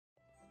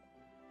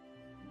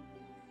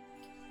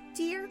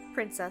Dear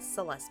Princess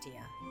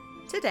Celestia.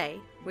 Today,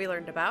 we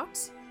learned about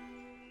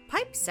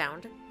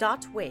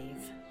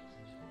pipesound.wave,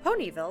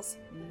 Ponyville's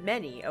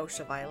many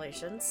OSHA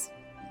violations,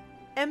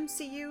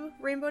 MCU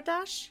Rainbow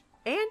Dash,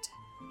 and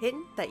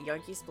hitting that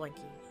Yankees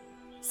blinky.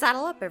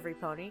 Saddle up, every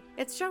pony.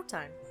 It's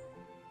showtime.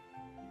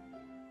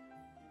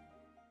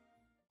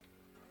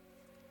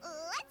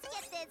 Let's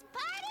get this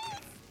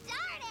party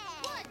started!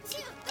 1,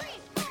 2, 3,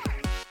 4.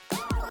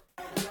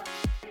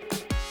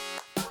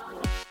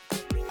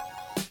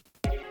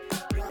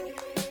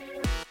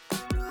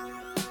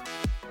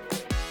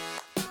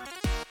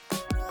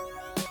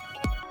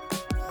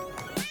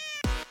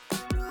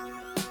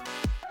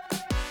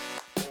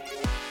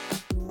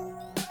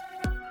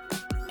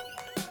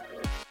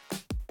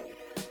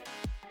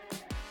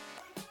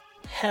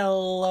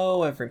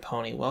 Hello, every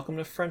pony. Welcome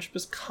to Friendship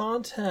is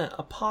Content,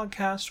 a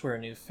podcast where a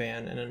new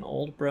fan and an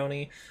old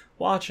brony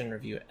watch and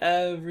review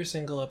every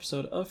single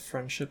episode of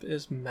Friendship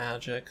is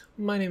Magic.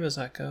 My name is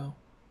Echo.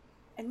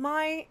 And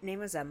my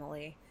name is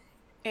Emily.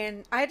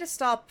 And I had to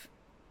stop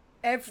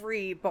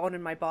every bone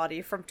in my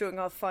body from doing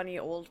a funny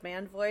old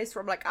man voice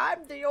where I'm like,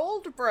 I'm the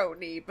old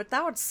brony, but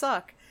that would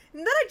suck.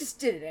 And then I just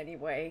did it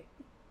anyway.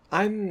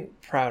 I'm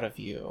proud of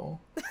you.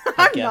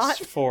 I'm guess not.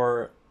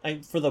 For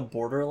the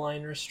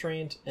borderline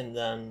restraint, and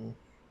then...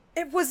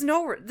 It was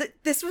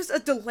this was a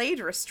delayed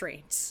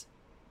restraint.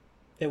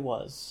 It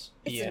was.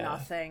 It's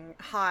nothing.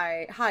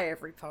 Hi,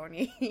 every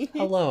pony.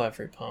 Hello,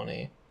 every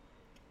pony.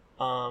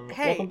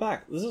 Hey, welcome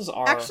back. This is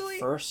our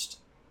first...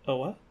 Oh,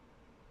 what?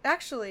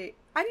 Actually,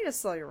 I need to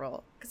slow your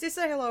roll, because you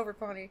say hello, every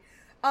pony.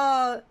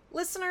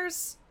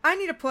 Listeners, I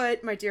need to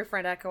put my dear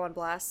friend Echo on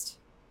blast.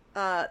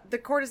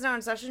 The court is now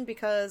in session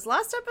because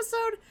last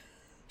episode,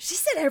 she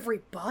said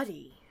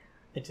everybody.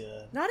 I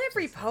did. Not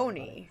every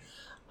pony.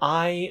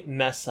 I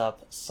mess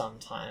up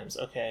sometimes,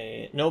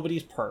 okay?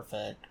 Nobody's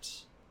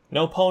perfect.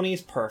 No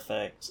pony's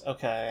perfect,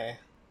 okay?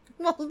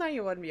 Well, now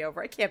you won me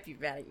over. I can't be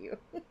mad at you.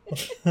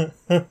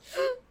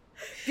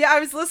 Yeah,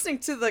 I was listening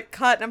to the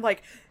cut, and I'm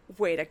like,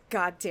 wait a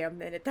goddamn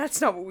minute. That's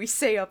not what we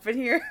say up in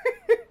here.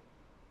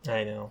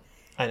 I know.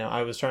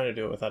 I was trying to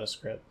do it without a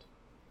script.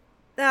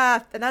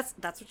 And that's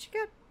what you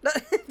get.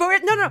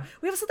 But no.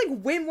 We have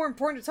something way more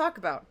important to talk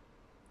about.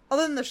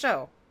 Other than the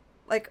show.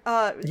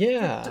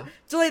 Yeah.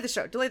 Delay the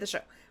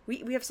show.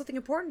 We have something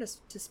important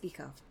to speak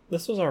of.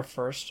 This was our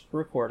first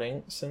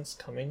recording since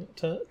coming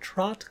to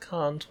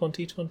Trotcon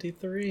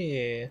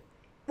 2023.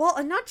 Well,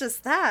 and not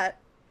just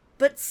that,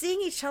 but seeing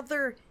each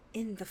other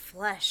in the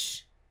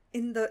flesh,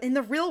 in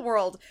the real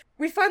world.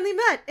 We finally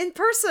met in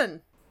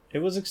person. It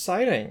was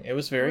exciting. It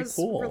was very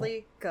cool. It was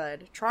really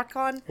good.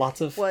 Trotcon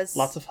lots of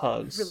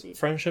hugs. Really,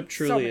 Friendship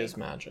truly is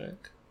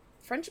magic.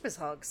 Friendship is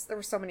hugs. There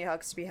were so many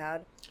hugs to be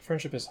had.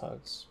 Friendship is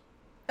hugs.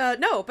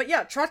 No, but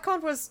yeah,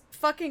 Trotcon was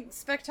fucking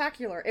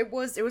spectacular. It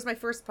was my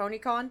first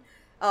PonyCon.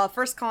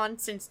 First con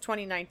since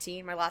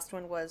 2019. My last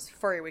one was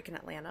Furry Week in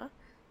Atlanta.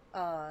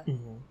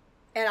 And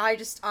I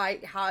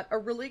had a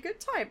really good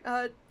time.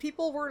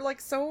 People were like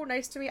so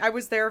nice to me. I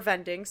was there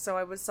vending, so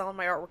I was selling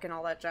my artwork and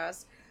all that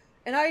jazz.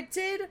 And I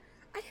did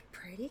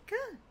pretty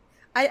good.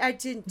 I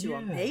didn't do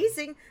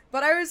amazing,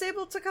 but I was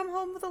able to come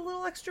home with a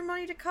little extra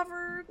money to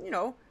cover,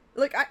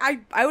 like, I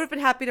would have been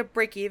happy to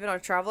break even on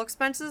travel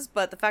expenses,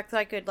 but the fact that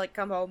I could, like,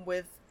 come home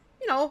with,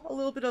 a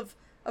little bit of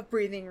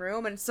breathing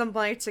room and some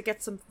money to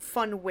get some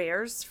fun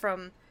wares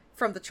from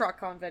the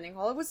Trotcon vending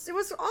hall, it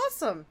was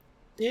awesome.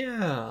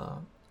 Yeah.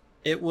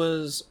 It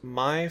was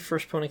my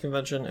first pony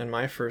convention and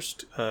my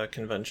first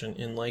convention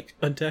in, like,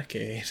 a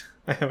decade.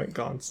 I haven't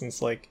gone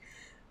since, like,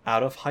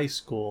 out of high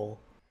school.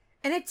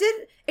 And it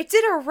did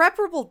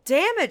irreparable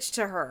damage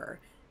to her.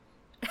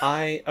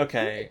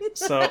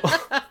 So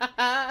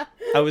I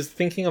was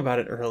thinking about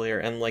it earlier,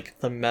 and like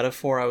the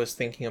metaphor I was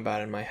thinking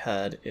about in my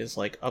head is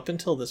like, up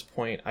until this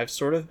point I've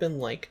sort of been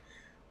like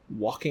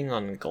walking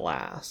on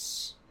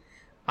glass.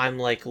 I'm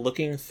like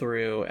looking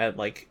through at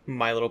like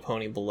My Little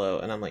Pony below,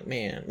 and I'm like,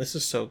 man, this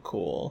is so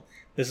cool.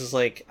 This is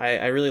like,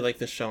 I really like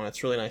this show, and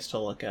it's really nice to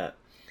look at.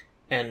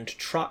 And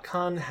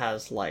Trotcon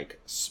has like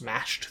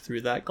smashed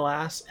through that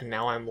glass, and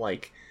now I'm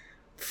like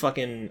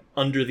fucking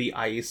under the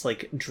ice,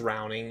 like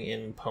drowning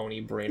in pony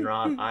brain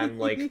rot. I'm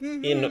like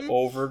in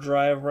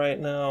overdrive right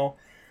now,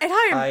 and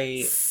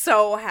I'm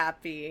so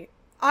happy.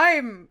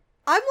 I'm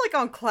like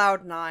on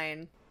cloud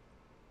 9.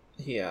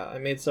 Yeah, I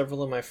made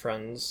several of my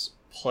friends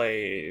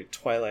play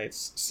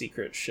Twilight's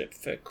secret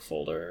shipfic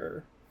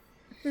folder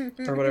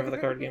or whatever the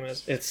card game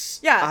is. It's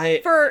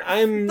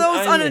I'm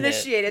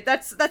uninitiated.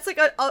 That's like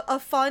a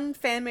fun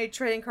fan-made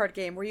trading card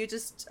game where you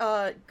just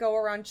go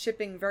around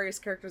shipping various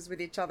characters with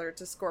each other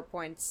to score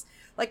points.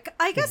 Like,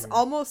 I guess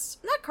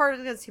almost not Cards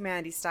Against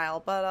Humanity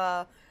style,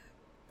 but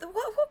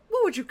what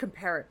would you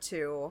compare it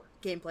to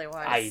gameplay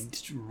wise? I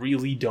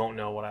really don't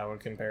know what I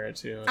would compare it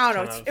to. I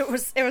don't know. It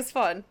was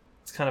fun.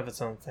 It's kind of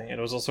its own thing. It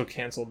was also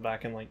canceled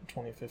back in like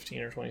 2015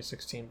 or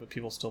 2016, but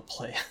people still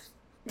play it.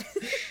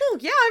 Well,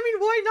 yeah, I mean,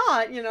 why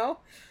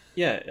not,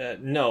 Yeah,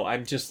 no,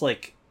 I'm just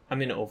like,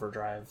 I'm in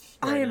overdrive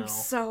right now. I am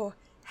so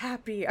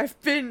happy.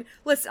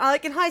 Listen,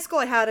 like in high school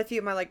I had a few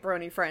of my like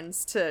brony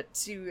friends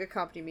to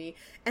accompany me,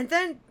 and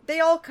then they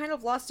all kind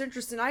of lost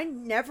interest and I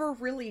never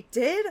really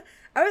did.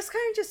 I was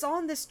kind of just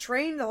on this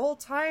train the whole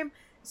time,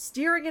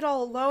 steering it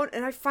all alone,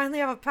 and I finally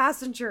have a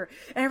passenger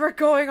and we're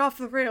going off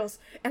the rails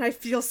and I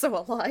feel so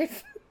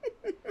alive.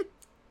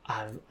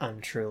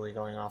 I'm truly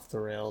going off the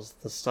rails.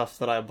 The stuff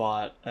that I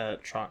bought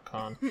at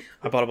Trotcon,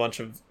 I bought a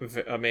bunch of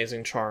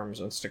amazing charms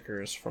and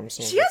stickers from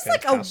some of the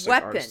fantastic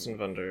artists and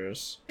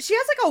vendors. She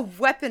has like a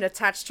weapon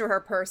attached to her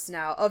purse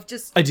now of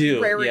just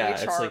Rarity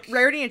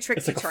Rarity and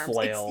Trixie it's like charms. A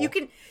flail. You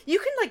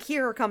can like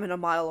hear her coming a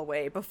mile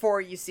away before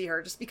you see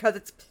her, just because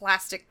it's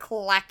plastic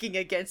clacking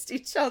against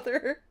each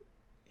other.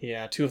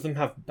 Yeah, 2 of them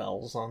have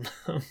bells on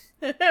them.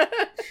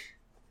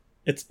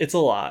 It's a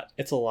lot.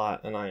 It's a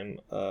lot, and I'm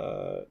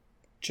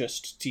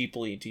just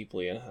deeply,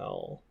 deeply in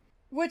hell.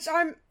 Which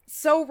I'm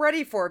so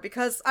ready for,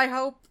 because I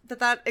hope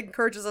that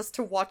encourages us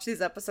to watch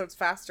these episodes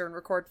faster and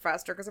record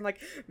faster, because I'm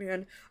like,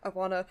 man, I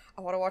wanna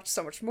watch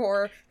so much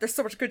more. There's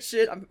so much good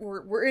shit.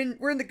 We're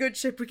in the good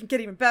ship. We can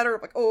get even better.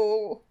 I'm like,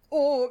 oh,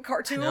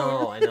 cartoon.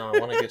 I know. I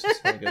want to get to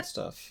some good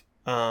stuff.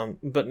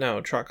 But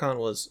no, Trotcon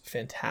was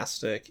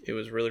fantastic. It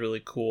was really,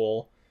 really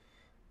cool.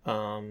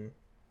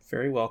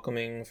 Very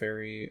welcoming,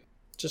 very...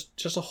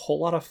 Just a whole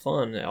lot of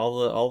fun.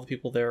 All the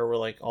people there were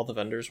like, all the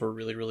vendors were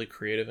really, really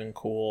creative and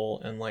cool,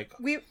 and like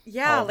we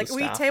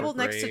tabled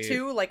next to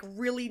 2 like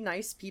really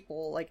nice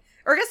people, like,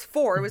 or I guess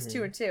 4. It was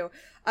 2 and 2.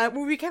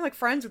 We became like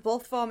friends with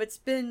both of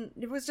them.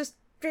 It was just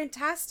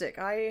fantastic.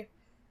 I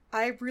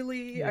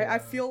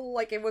feel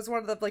like it was one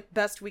of the like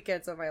best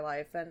weekends of my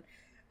life. And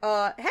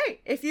hey,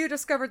 if you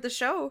discovered the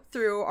show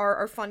through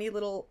our funny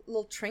little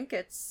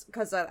trinkets,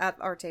 because at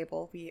our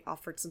table we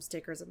offered some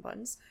stickers and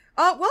buttons,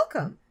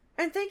 welcome.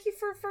 And thank you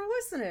for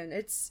listening.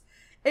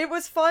 It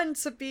was fun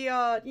to be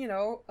out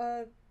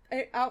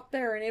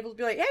there and able to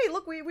be like, hey,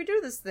 look, we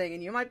do this thing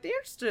and you might be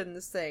interested in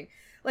this thing.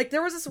 Like,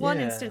 there was this one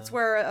instance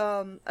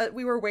where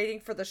we were waiting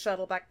for the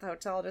shuttle back to the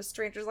hotel, and a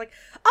stranger's like,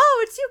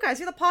 oh, it's you guys,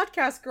 you're the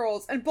podcast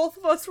girls, and both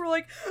of us were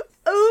like,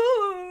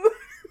 ooh.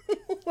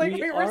 Like,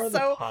 we were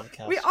so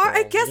we are girls.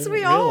 I guess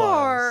we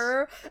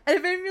are. And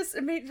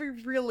it made me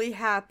really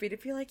happy to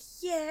be like,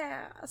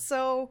 yeah.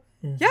 So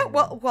yeah,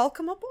 well,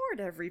 welcome aboard,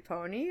 every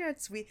pony.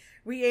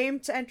 We aim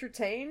to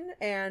entertain,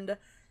 and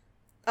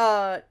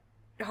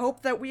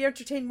hope that we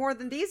entertain more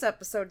than these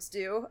episodes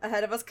do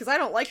ahead of us, because I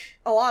don't like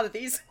a lot of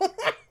these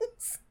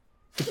ones.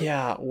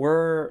 Yeah,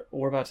 we're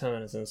about 10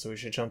 minutes in, so we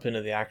should jump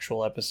into the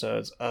actual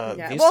episodes.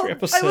 These 3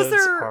 episodes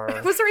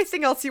was there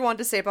anything else you wanted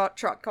to say about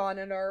Trotcon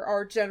and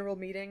our general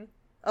meeting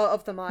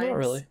of the minds? Not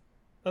really.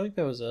 I think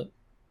that was it.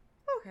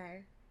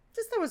 Okay.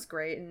 Just that was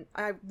great, and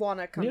I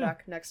want to come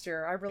back next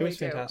year. I really do. It was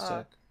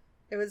fantastic.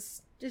 It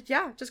was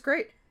just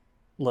great.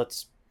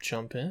 Let's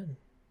jump in.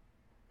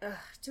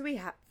 Do we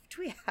have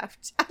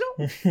to? I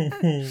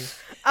don't...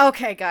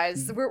 Okay,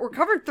 guys. We're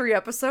covering 3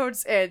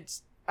 episodes, and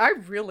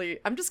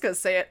I'm just gonna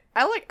say it,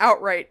 I like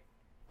outright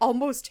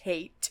almost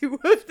hate 2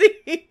 of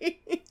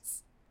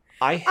these.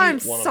 I'm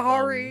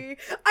sorry.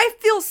 I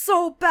feel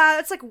so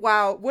bad. It's like,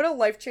 wow, what a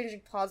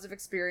life-changing positive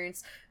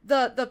experience.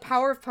 The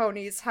Power of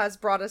Ponies has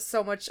brought us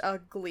so much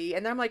glee,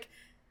 and then I'm like,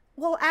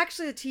 well,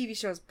 actually the TV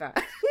show's bad.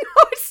 No,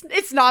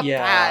 it's not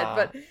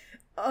bad,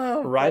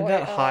 but ride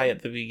that high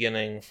at the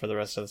beginning for the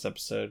rest of this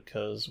episode,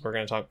 because we're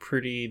going to talk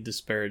pretty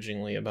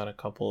disparagingly about a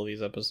couple of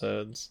these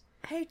episodes.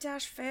 Hey,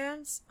 Dash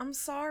fans, I'm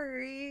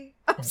sorry.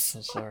 I'm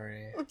so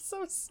sorry. I'm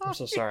so sorry. I'm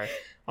so sorry.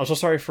 I'm so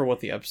sorry for what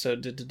the episode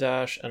did to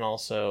Dash, and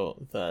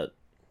also that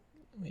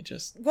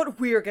what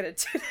we're gonna do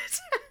to Dash.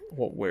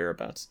 What we're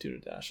about to do to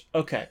Dash.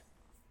 Okay.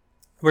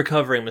 We're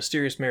covering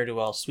Mysterious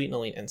Mare-Do-Well, Sweet and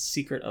Elite, and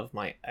Secret of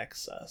My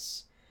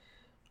Excess.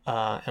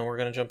 And we're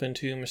going to jump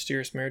into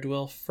Mysterious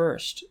Mare-Do-Well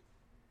first.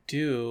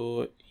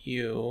 Do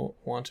you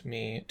want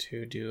me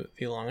to do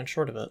the long and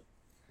short of it?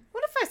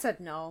 What if I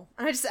said no,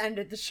 and I just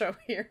ended the show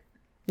here?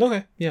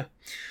 Okay, yeah.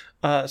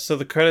 So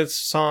the credits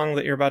song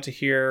that you're about to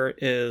hear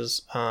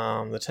is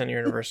the 10-year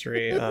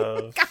anniversary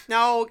of...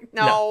 No.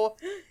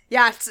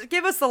 Yeah,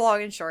 give us the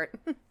long and short.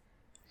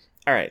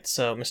 Alright,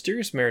 so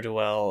Mysterious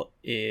Mare-Do-Well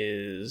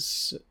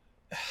is...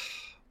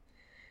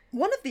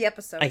 one of the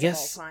episodes of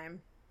all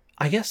time.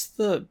 I guess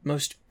the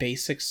most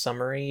basic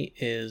summary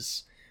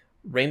is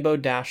Rainbow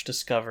Dash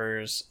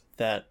discovers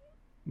that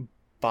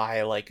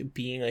by, like,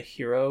 being a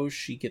hero,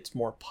 she gets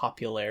more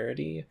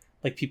popularity.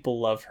 Like, people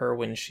love her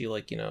when she,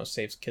 like, you know,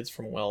 saves kids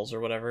from wells or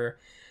whatever.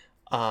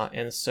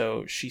 And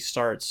so she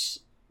starts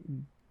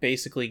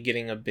basically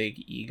getting a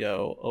big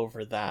ego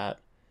over that.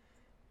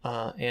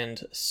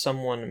 And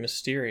someone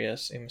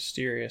mysterious, a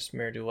mysterious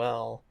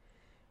Mare-Do-Well,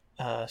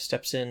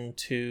 steps in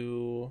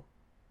to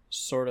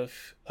sort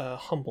of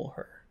humble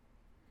her.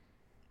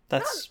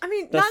 Not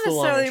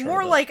necessarily.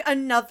 More like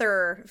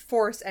another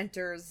force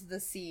enters the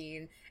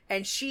scene,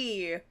 and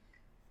she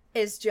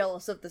is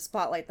jealous of the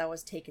spotlight that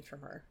was taken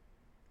from her.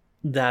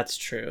 That's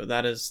true.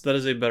 That is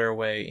a better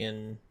way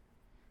in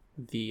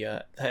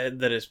the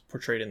that is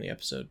portrayed in the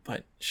episode.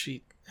 But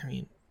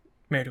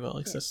Mare-Do-Well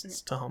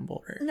exists to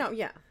humble Rarity. No,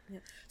 yeah.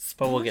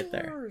 But we'll get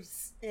there.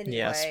 Anyway.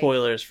 Yeah,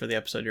 spoilers for the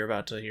episode you're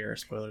about to hear.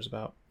 Spoilers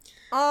about.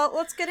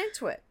 Let's get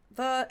into it.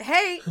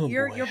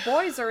 Your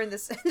boys are in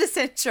this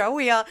intro.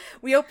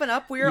 We open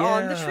up. We're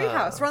on the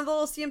treehouse. We're on the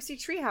little CMC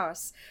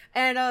treehouse,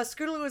 and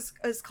Scootaloo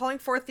is calling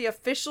forth the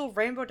official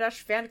Rainbow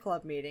Dash fan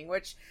club meeting,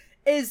 which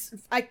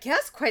is, I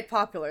guess, quite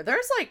popular.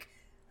 There's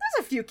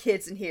a few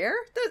kids in here.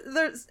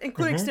 There's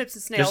including Snips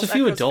and Snails. There's a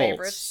few Echo's adults.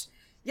 Favorites.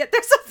 Yeah,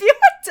 there's a few.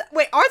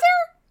 Wait, are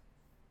there?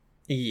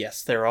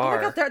 Yes, there are.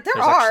 Oh my God, there's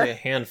are actually a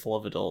handful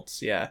of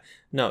adults. Yeah,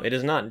 no, it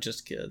is not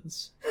just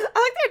kids. I like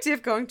the idea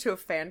of going to a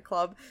fan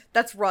club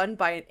that's run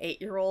by an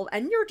 8-year-old,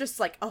 and you're just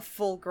like a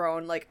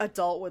full-grown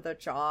adult with a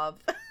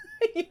job.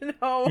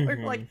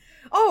 Like,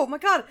 oh my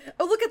God,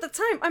 oh look at the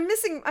time. I'm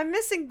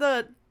missing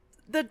the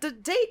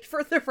date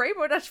for the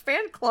Rainbow Dash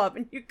fan club,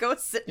 and you go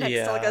sit next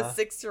to a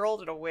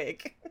 6-year-old in a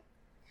wig.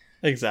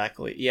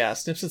 Exactly. Yeah,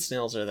 Snips and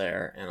Snails are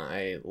there, and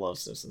I love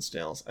Snips and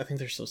Snails. I think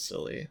they're so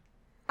silly.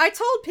 I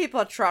told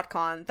people at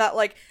Trotcon that,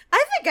 I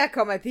think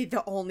Echo might be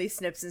the only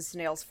Snips and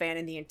Snails fan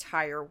in the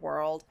entire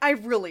world. I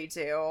really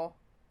do.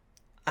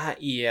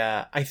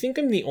 Yeah. I think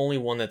I'm the only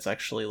one that's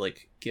actually,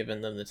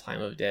 given them the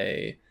time of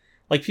day.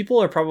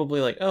 People are probably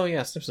like, oh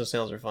yeah, Snips and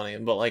Snails are funny.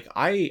 But,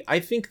 I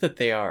think that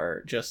they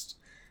are just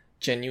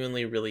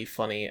genuinely really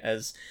funny,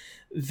 as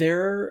they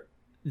are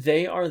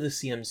the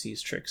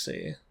CMC's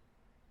Trixie.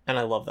 And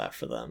I love that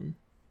for them.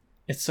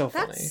 It's so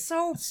funny. That's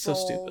so it's so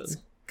stupid.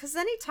 Because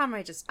anytime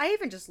I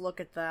even just look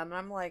at them, and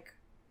I'm like,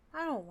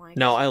 I don't like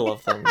No, it. I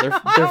love them.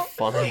 They're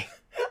funny.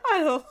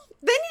 I don't.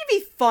 They need to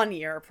be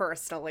funnier,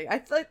 personally. I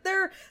think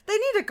they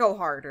need to go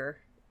harder.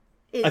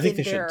 I think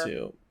they should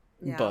too.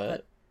 Yeah,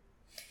 but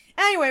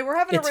anyway, we're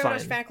having a Rainbow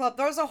Dash fan club.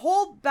 There's a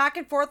whole back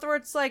and forth where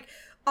it's like,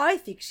 I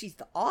think she's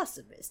the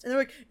awesomest. And they're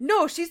like,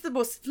 no, she's the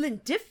most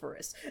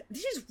splendiferous.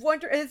 She's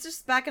wonder, and it's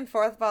just back and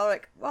forth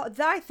about well,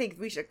 I think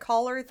we should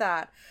call her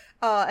that.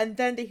 And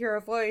then they hear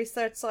a voice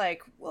that's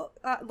like, well,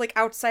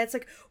 outside, it's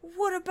like,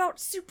 what about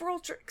super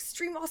ultra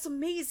extreme awesome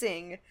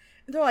amazing?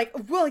 And they're like,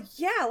 well,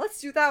 yeah, let's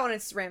do that one.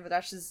 It's Rainbow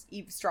Dash's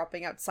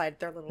eavesdropping outside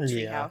their little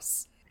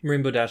treehouse.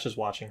 Rainbow Dash is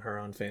watching her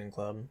own fan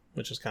club,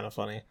 which is kind of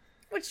funny.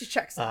 Which she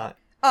checks out.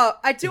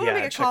 I do want to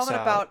make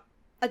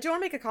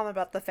a comment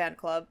about the fan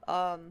club.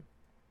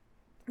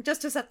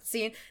 Just to set the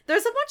scene,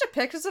 there's a bunch of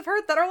pictures of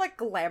her that are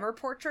glamour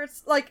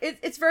portraits.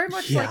 It's very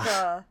much like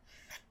a.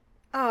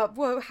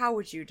 Well, how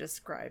would you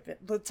describe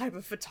it? The type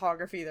of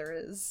photography there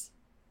is.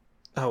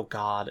 Oh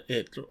God,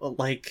 it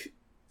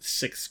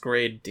 6th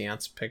grade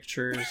dance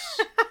pictures.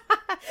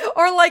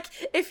 Or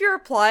if you're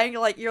applying,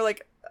 you're you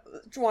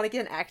want to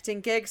get an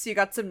acting gig, so you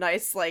got some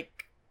nice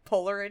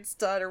Polaroid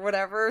stud or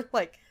whatever.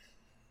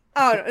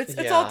 I don't know.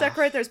 It's all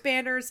decorated. There's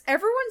banners.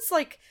 Everyone's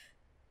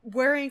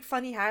wearing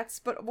funny hats,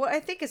 but what I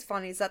think is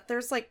funny is that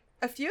there's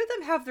a few of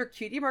them have their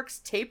cutie marks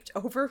taped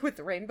over with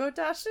rainbow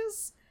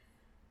dashes.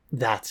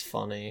 That's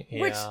funny,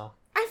 yeah. Which, I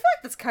feel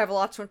like that's kind of a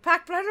lot to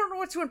unpack, but I don't know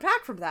what to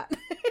unpack from that.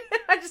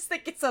 I just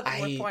think it's something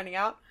worth pointing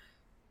out.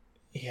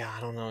 Yeah, I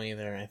don't know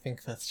either. I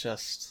think that's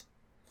just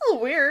a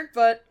little weird,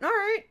 but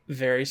alright.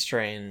 Very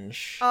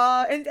strange.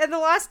 And the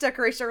last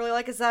decoration I really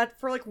like is that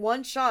for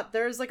one shot,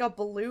 there's a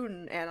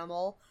balloon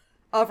animal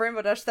of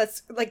Rainbow Dash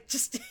that's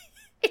just...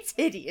 It's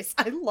hideous.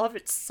 I love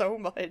it so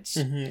much.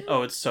 Mm-hmm.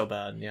 Oh, it's so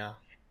bad, yeah.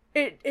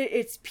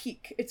 It's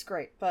peak. It's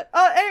great. But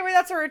anyway,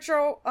 that's our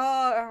intro.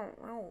 I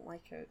don't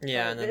like it.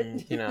 Yeah, and then,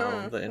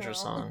 the intro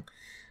song.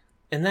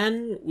 And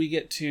then we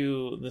get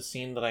to the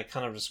scene that I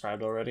kind of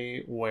described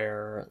already,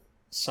 where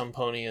some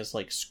pony is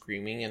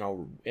screaming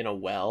in a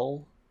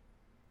well.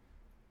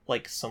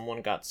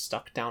 Someone got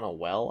stuck down a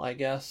well, I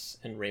guess,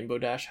 and Rainbow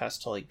Dash has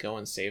to go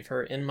and save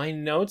her. In my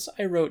notes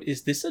I wrote,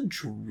 is this a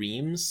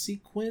dream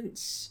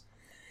sequence?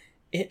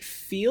 It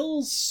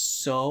feels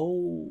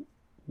so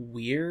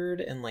weird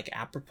and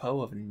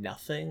apropos of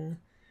nothing.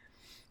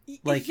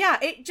 Yeah,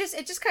 it just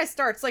kind of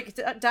starts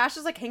Dash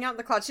is hanging out in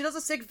the cloud. She does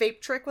a sick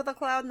vape trick with a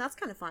cloud, and that's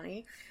kind of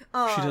funny.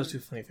 She does do a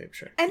funny vape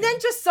trick. And then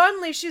just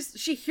suddenly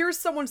she hears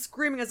someone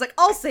screaming. It's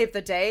I'll save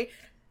the day.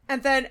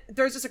 And then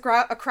there's just a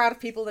crowd of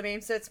people in the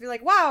main sets be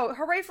like, wow,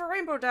 hooray for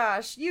Rainbow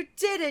Dash. You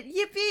did it.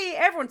 Yippee.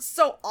 Everyone's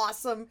so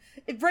awesome.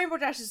 Rainbow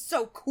Dash is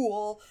so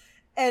cool.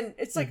 And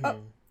it's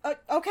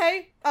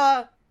okay.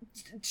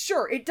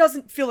 Sure, it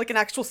doesn't feel like an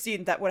actual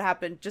scene that would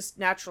happen just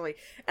naturally.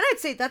 And I'd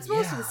say that's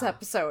most of this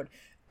episode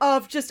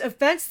of just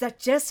events that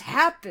just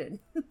happen.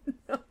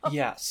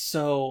 Yeah,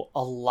 so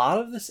a lot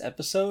of this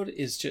episode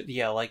is just,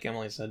 like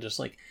Emily said,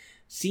 just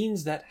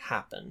scenes that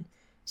happen.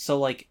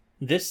 So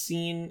this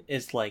scene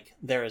is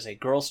there is a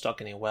girl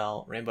stuck in a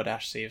well, Rainbow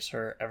Dash saves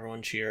her,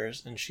 everyone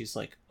cheers, and she's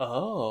like,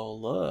 oh,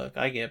 look,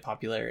 I get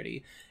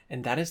popularity.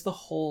 And that is the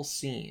whole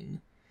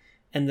scene.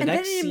 And the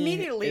next scene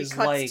immediately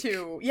cuts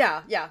to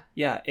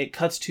it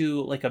cuts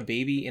to a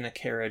baby in a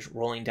carriage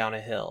rolling down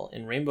a hill,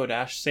 and Rainbow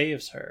Dash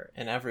saves her,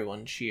 and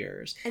everyone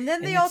cheers. And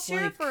then they all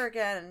cheer for her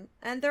again,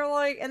 and they're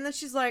and then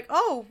she's like,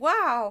 "Oh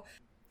wow!"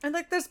 And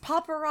there's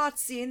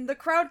paparazzi, and the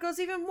crowd goes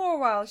even more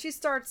wild. She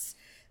starts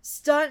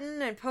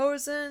stunting and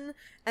posing,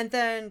 and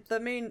then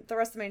the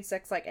rest of the main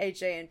six, like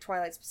AJ and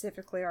Twilight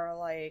specifically, are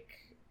like,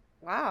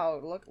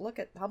 wow, look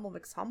at Humble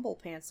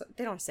McHumble Pants.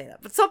 They don't say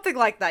that, but something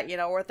like that, you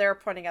know, where they're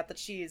pointing out that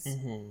she's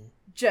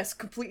just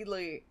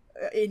completely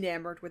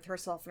enamored with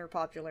herself and her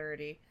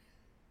popularity.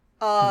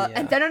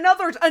 And then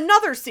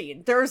another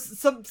scene. There's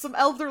some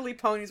elderly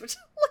ponies, which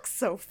look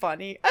so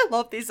funny. I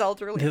love these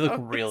elderly ponies. They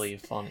look really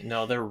funny.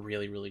 No, they're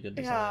really, really good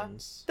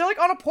designs. They're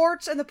like on a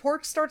porch, and the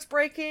porch starts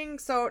breaking,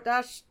 so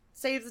Dash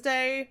saves the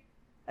day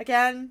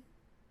again.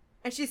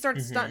 And she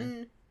starts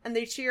stunting, and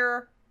they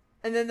cheer.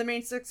 And then the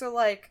main six are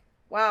like,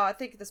 wow, I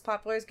think this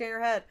popularity is getting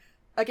her head.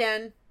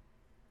 Again.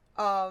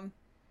 Yeah.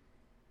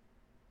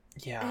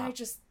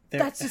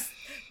 And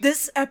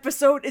this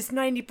episode is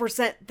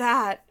 90%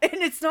 that.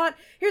 And it's not,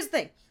 here's the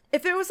thing.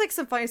 If it was like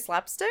some funny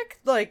slapstick,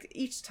 like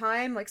each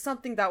time, like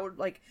something that would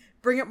like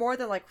bring it more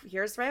than like,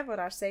 here's Rainbow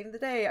Dash saving the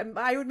day,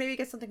 I would maybe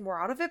get something more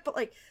out of it, but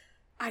like,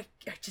 I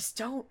just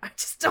don't.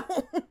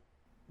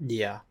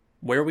 Yeah.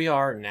 Where we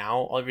are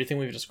now, everything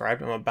we've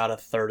described, I'm about a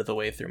third of the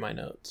way through my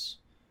notes.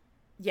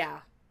 Yeah.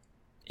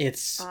 It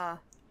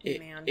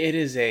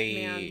is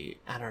a,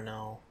 I don't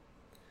know.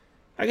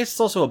 I guess it's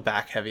also a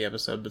back-heavy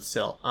episode, but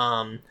still.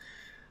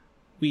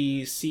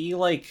 We see,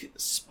 like,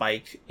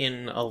 Spike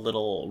in a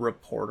little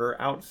reporter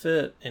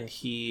outfit, and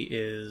he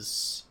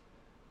is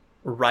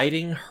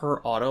writing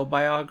her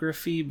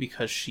autobiography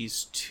because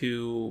she's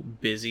too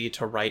busy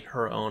to write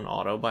her own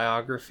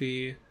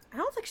autobiography. I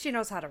don't think she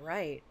knows how to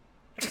write.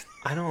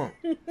 I don't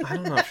know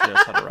if she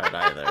knows how to write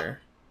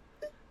either.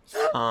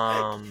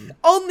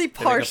 Only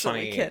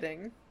partially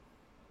kidding.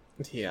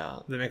 Yeah,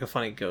 they make a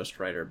funny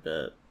ghostwriter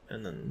bit,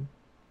 and then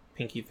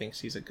Pinky thinks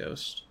he's a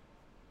ghost.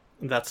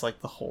 That's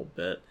like the whole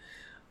bit.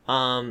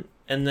 And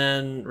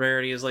then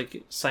Rarity is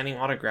like signing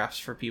autographs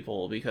for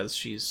people because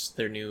she's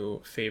their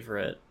new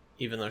favorite,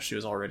 even though she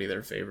was already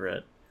their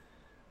favorite.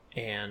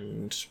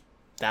 And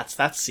that's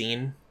that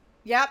scene.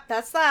 Yep,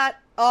 that's that.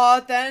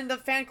 Then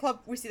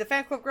we see the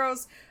fan club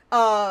grows.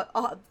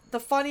 The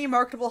funny,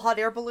 marketable hot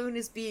air balloon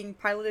is being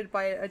piloted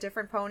by a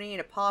different pony, and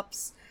it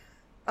pops.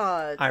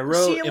 I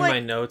wrote in my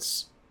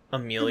notes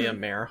Amelia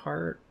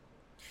Merehart,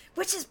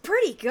 which is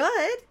pretty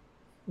good.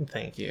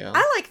 Thank you.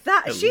 I like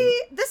that. This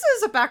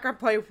is a background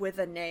pony with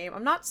a name.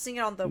 I'm not seeing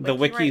it on the wiki. The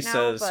wiki right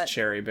now, says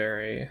Cherry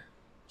Berry.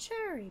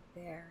 Cherry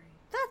Berry.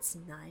 That's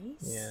nice.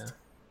 Yeah.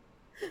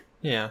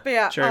 Yeah. But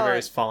yeah, Cherry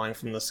Berry's falling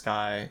from the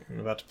sky and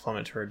about to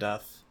plummet to her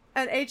death.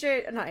 And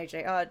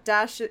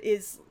Dash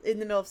is in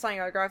the middle of signing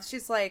autographs.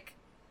 She's like,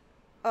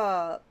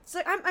 it's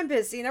like, I'm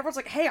busy. And everyone's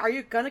like, hey, are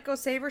you gonna go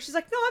save her? She's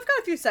like, no, I've got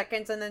a few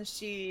seconds. And then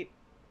she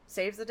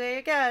saves the day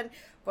again.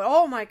 But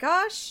oh my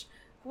gosh,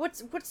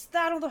 what's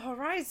that on the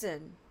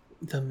horizon?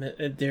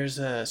 There's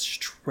a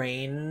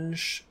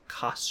strange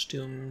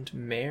costumed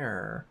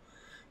mare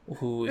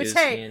who is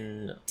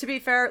to be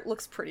fair, it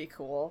looks pretty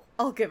cool.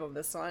 I'll give him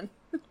this one.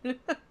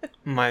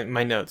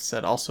 My notes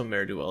said also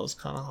Mare-Do-Well is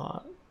kind of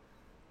hot.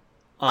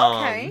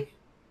 Okay.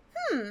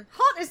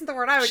 Hot isn't the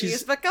word I would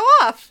use, but go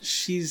off.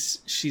 She's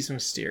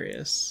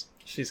mysterious.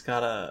 She's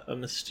got a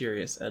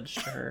mysterious edge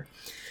to her.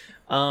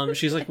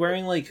 She's like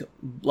wearing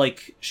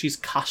like she's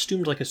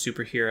costumed like a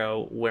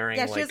superhero, wearing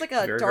she has like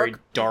a very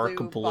dark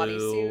blue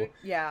bodysuit.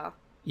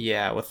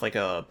 Yeah, with like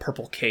a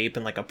purple cape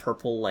and like a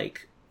purple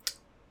like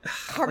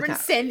Carmen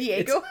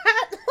Sandiego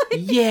hat.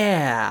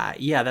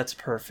 yeah, that's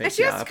perfect. And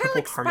she has kind of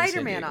like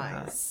Spider-Man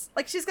eyes.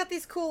 Like she's got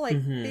these cool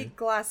like big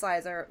glass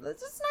eyes.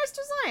 It's just a nice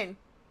design.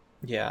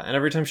 Yeah, and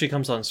every time she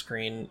comes on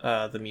screen,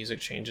 the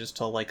music changes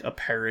to like a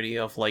parody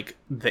of like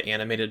the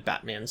animated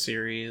Batman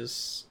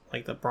series,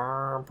 like the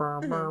brr,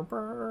 brr, brr,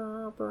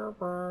 brr, brr,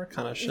 brr,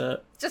 kind of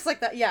shit. Just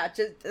like that, yeah.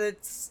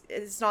 It's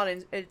not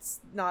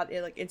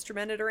like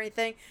instrumented or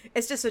anything.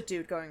 It's just a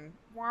dude going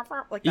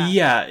like that.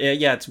 Yeah.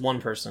 It's one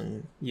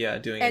person,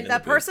 doing it. And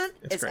that person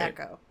is great.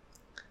 Echo.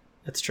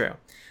 It's true.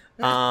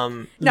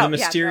 The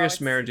mysterious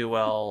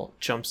Mare-Do-Well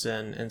jumps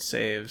in and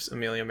saves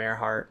Amelia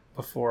Merehart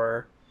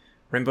before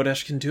Rainbow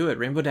Dash can do it.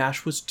 Rainbow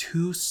Dash was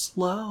too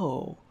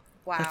slow.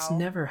 Wow. That's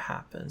never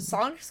happened.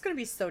 Song's gonna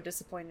be so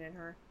disappointed in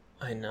her.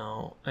 I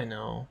know.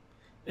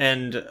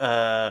 And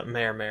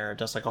Mare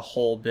does like a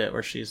whole bit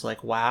where she's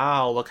like,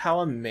 wow, look how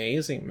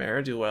amazing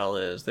Mare-Do-Well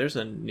is. There's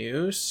a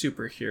new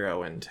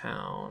superhero in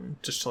town.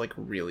 Just to like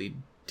really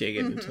dig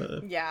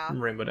into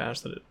Rainbow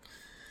Dash,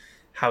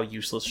 how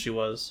useless she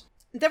was.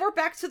 Then we're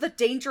back to the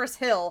dangerous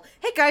hill.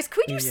 Hey guys,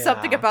 can we do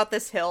something about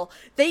this hill?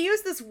 They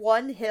use this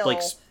one hill,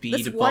 like speed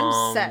this bumps.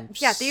 one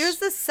set. Yeah, they use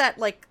this set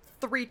like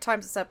 3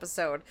 times this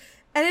episode,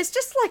 and it's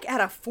just like at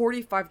a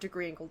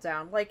 45-degree angle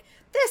down. Like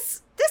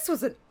this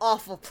was an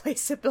awful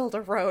place to build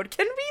a road.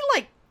 Can we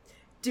like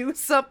do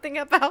something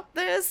about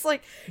this?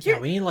 Like, we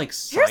need like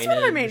signage. Here's one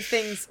of my main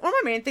things. One of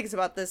my main things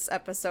about this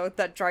episode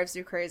that drives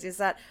you crazy is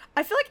that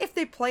I feel like if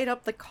they played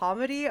up the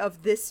comedy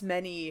of this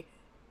many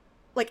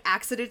like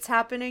accidents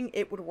happening,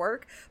 it would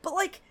work. But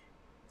like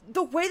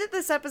the way that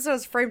this episode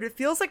is framed, it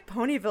feels like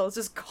Ponyville is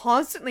just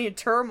constantly in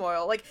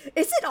turmoil. Like,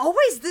 is it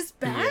always this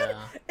bad?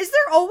 Is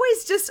there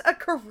always just a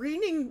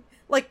careening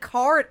like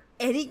car at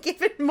any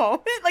given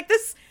moment. Like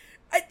this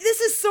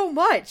is so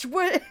much.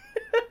 What?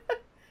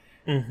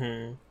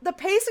 The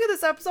pacing of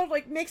this episode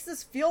like makes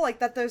this feel like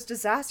that there's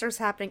disasters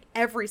happening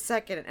every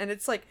second, and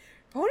it's like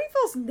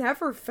Ponyville's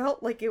never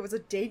felt like it was a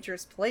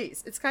dangerous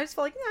place. It's kind of just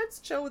felt like, yeah, it's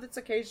chill with its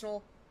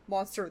occasional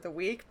monster of the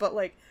week, but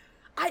like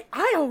I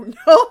don't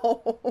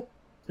know.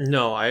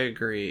 No, I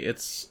agree.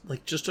 It's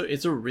like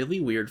it's a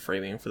really weird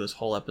framing for this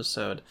whole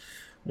episode.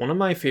 One of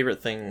my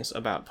favorite things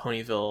about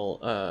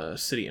Ponyville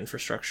city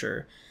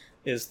infrastructure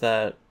is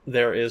that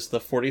there is the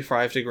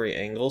 45-degree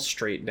angle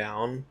straight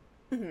down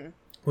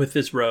with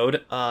this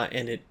road,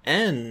 and it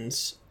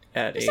ends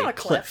at a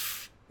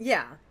cliff.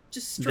 Yeah,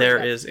 just straight there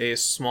up. is a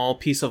small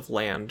piece of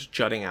land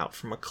jutting out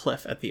from a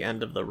cliff at the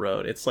end of the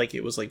road. It's like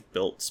it was like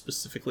built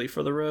specifically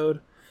for the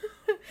road.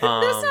 There's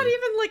not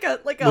even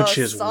like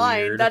a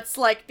sign weird. That's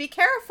like, be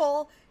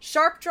careful,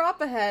 sharp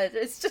drop ahead.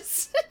 It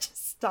just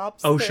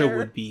stops OSHA there.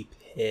 would be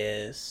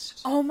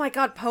pissed. Oh my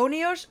god,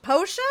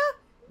 Posha?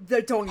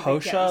 Don't even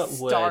get me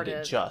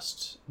started.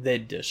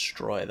 They'd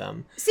destroy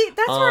them. See,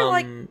 that's where,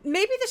 like,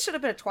 maybe this should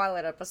have been a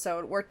Twilight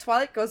episode, where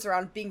Twilight goes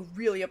around being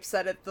really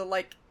upset at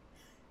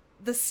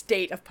the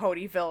state of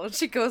Ponyville, and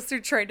she goes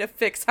through trying to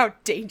fix how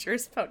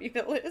dangerous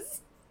Ponyville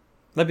is.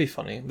 That'd be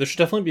funny. There should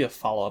definitely be a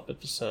follow-up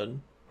episode.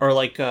 Or,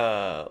 like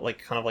kind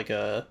of like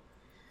a...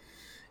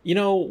 You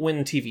know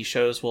when TV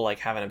shows will, like,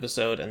 have an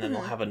episode, and then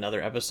they'll have another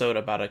episode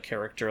about a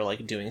character,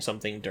 like, doing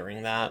something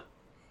during that?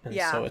 And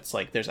so it's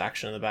like there's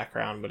action in the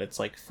background, but it's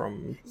like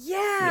from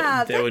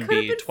that would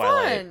be been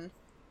Twilight. Fun.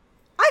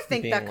 I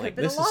think that could have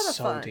been a lot of fun. This is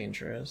so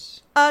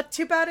dangerous.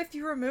 Too bad if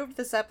you removed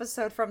this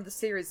episode from the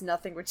series,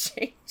 nothing would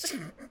change.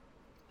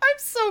 I'm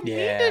so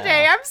mean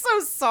today. I'm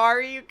so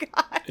sorry, you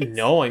guys.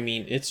 No, I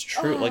mean it's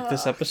true. Like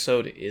this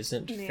episode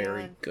isn't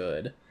very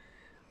good.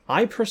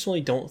 I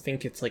personally don't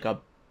think it's like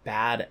a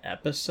bad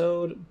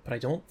episode, but I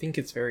don't think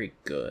it's very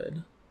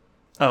good.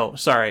 Oh,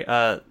 sorry.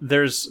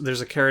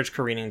 There's a carriage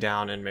careening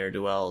down, and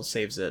Mare-Do-Well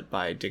saves it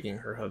by digging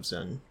her hooves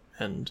in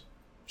and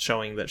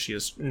showing that she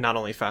is not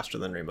only faster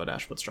than Rainbow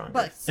Dash, but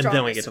stronger. And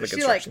then we get to the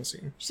construction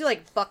scene. She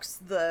bucks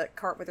the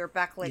cart with her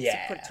back legs to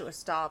put it to a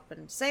stop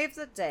and saves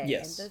the day.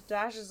 Yes. And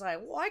Dash is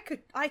like, well,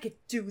 I could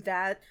do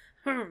that,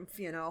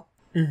 you know.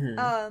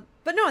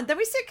 But no, and then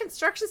we see a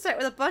construction site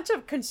with a bunch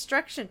of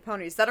construction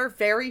ponies that are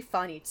very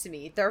funny to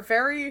me. They're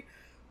very...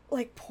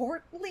 like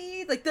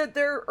portly, like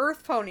they're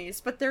earth ponies,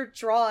 but they're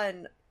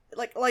drawn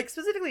like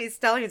specifically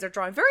stallions are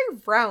drawn very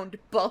round,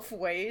 buff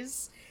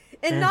ways,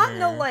 and not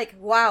in a like,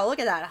 wow, look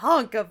at that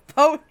hunk of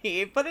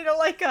pony, but in a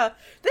like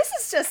this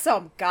is just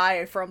some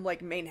guy from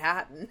like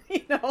Manhattan,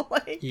 you know,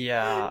 like they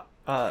got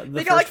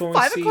like 5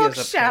 o'clock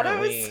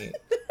shadows.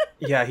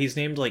 Yeah, he's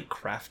named like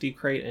Crafty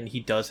Crate, and he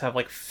does have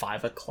like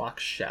 5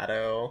 o'clock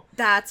shadow.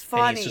 That's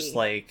funny. And he's just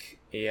like.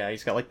 Yeah,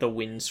 he's got, like, the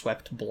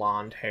windswept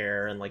blonde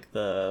hair and, like,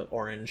 the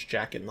orange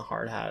jacket and the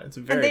hard hat. It's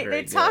very good.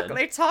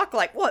 They talk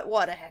like,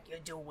 what the heck you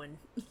doing?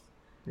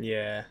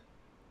 Yeah.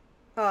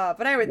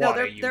 But anyway, what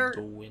are you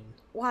doing?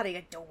 What are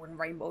you doing,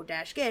 Rainbow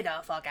Dash? Get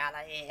the fuck out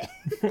of here.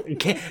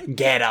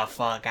 Get the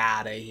fuck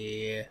out of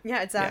here.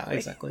 Yeah, exactly. Yeah,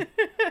 exactly.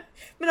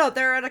 But no,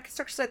 they're at a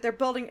construction site. They're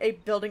building a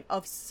building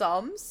of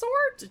some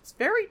sort. It's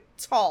very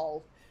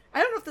tall. I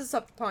don't know if this is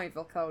up to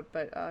Ponyville code,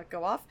 but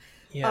go off.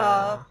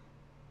 Yeah.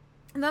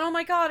 And then, oh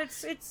my god,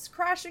 it's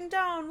crashing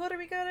down. What are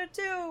we gonna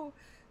do?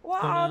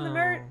 Wow,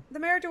 the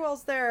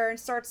Mare-Do-Well's there and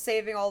starts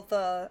saving all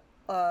the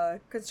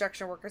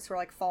construction workers who are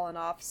like falling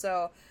off.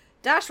 So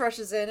Dash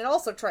rushes in and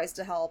also tries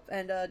to help.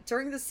 And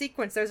during the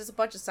sequence, there's just a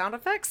bunch of sound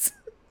effects.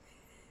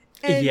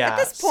 And at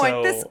this point,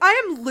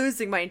 I am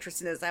losing my interest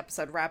in this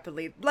episode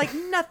rapidly. Like,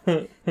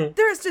 nothing.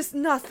 There's just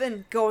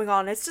nothing going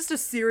on. It's just a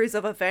series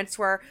of events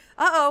where,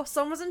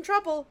 someone's in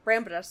trouble.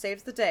 Rainbow Dash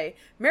saves the day.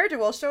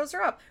 Mare-Do-Well shows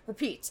her up.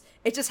 Repeats.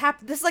 It just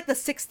happened. This is like the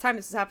 6th time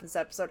this has happened this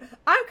episode.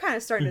 I'm kind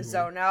of starting to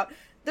zone out.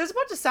 There's a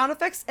bunch of sound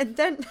effects, and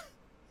then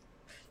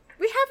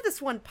we have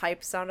this one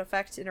pipe sound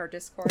effect in our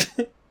Discord.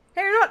 Hey,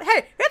 we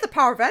have the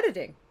power of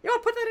editing. You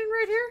want to put that in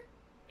right here?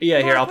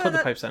 Yeah, here, I'll put the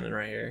pipe sound in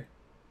right here.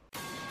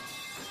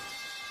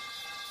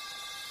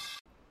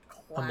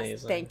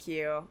 Amazing. Thank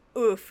you.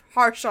 Oof,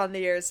 harsh on the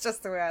ears,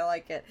 just the way I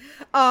like it.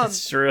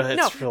 It's true.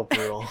 It's real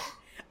brutal.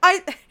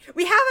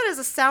 We have it as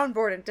a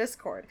soundboard in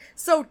Discord.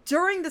 So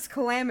during this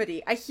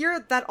calamity, I hear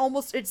that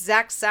almost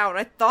exact sound.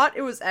 I thought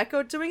it was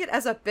Echo doing it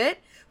as a bit,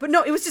 but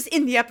no, it was just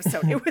in the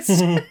episode. It was.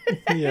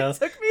 Yeah, it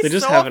took me they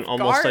just so have an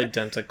off almost guard.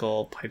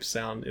 identical pipe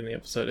sound in the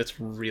episode. It's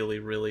really,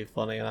 really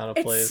funny and out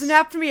of place. It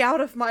snapped me out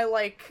of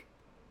my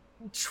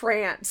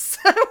trance,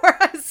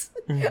 whereas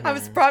I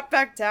was brought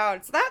back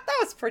down. So that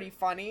was pretty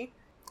funny.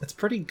 It's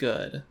pretty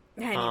good.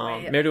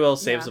 Anyway, Mare-Do-Well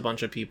saves a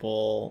bunch of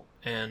people,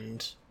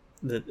 and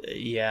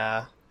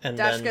and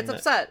Dash gets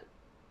upset.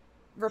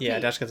 Repeat. Yeah,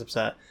 Dash gets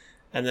upset,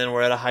 and then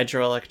we're at a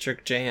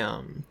hydroelectric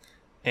jam.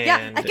 And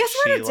yeah, I guess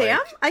we're at a dam.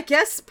 I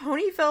guess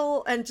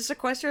Ponyville and just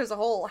Equestria as a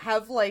whole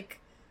have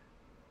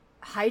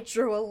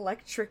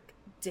hydroelectric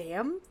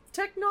dam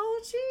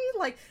technology.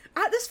 Like,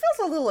 this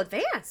feels a little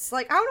advanced.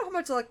 Like, I don't know how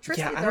much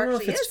electricity there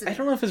actually is. I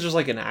don't know if it's just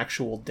like an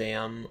actual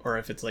dam or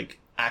if it's like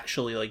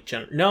actually like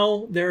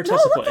no, there are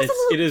Tesla coils.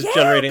 It is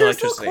generating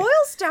electricity. There's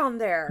coils down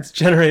there. It's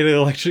generating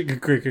electricity.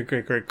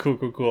 Great.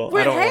 Cool.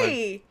 Wait,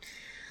 hey,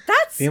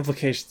 that's the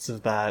implications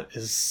of that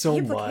is so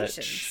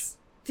much.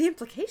 The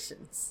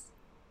implications.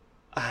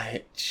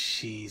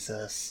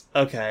 Jesus.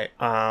 Okay.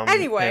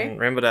 Anyway, and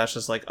Rainbow Dash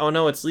is like, oh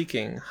no, it's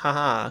leaking.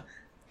 Haha.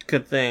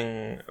 Good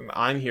thing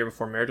I'm here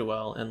before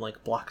Mare-Do-Well, and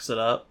like blocks it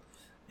up,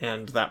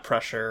 and that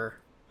pressure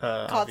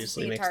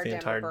obviously makes the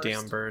entire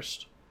dam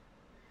burst.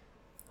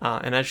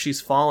 And as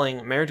she's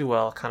falling,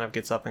 Mare-Do-Well kind of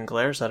gets up and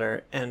glares at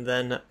her, and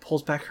then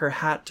pulls back her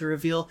hat to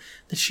reveal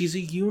that she's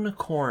a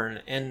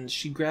unicorn, and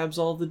she grabs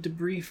all the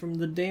debris from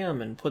the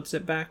dam and puts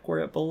it back where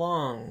it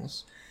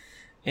belongs.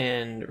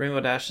 And Rainbow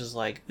Dash is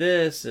like,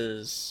 this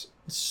is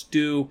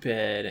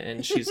stupid,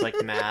 and she's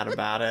like mad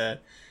about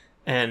it.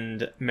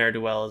 And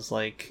Mare-Do-Well is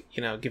like,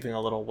 giving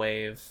a little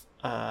wave.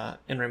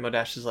 And Rainbow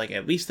Dash is like,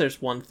 at least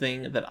there's one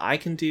thing that I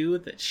can do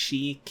that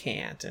she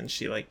can't. And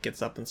she like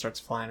gets up and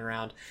starts flying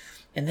around.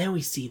 And then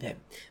we see that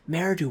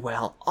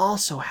Mare-Do-Well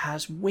also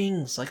has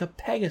wings like a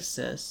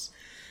Pegasus.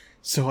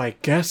 So I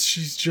guess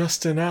she's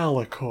just an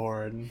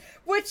alicorn.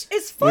 Which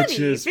is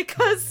funny,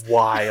 because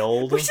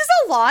wild. Which is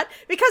a lot,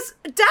 because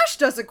Dash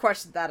doesn't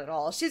question that at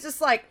all. She's just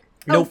like,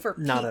 nope, for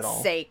not at Pete's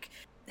all. sake.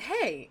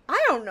 Hey,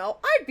 I don't know.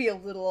 I'd be a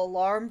little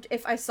alarmed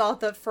if I saw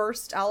the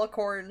first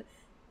alicorn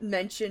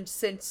mentioned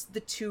since the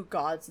two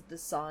gods of the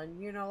sun.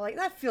 Like,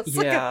 that feels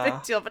like a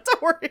big deal, but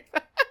don't worry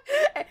about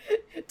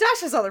it.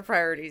 Dash has other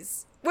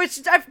priorities,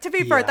 which, to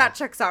be fair, that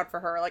checks out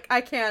for her. Like,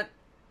 I can't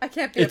be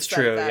It's upset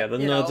true, at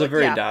that, it's a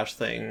very Dash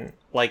thing.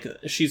 Like,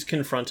 she's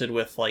confronted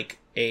with, like,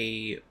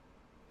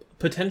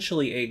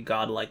 potentially a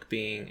godlike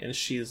being, and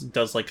she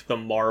does like the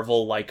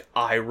Marvel like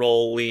eye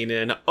roll, lean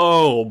in.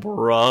 Oh,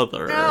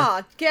 brother!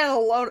 Ah, get a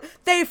load.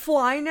 They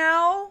fly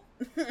now.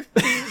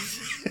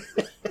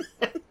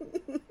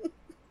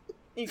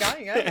 you got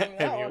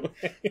that one.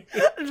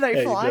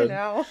 They fly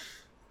now.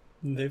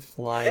 They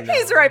fly now.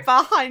 He's right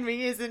behind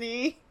me, isn't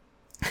he?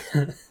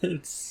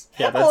 That's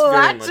very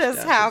that much just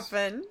Dash's.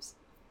 Happened.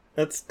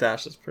 That's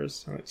Dash's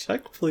persona.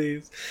 Check,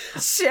 please.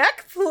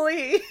 Check,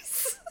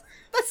 please.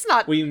 That's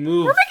not. We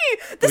move. We're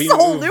making. This is a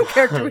whole new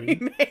character we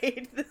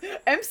made.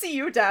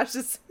 MCU Dash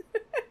is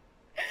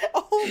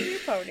a whole new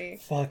pony.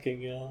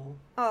 Fucking hell.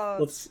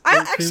 Let's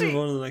actually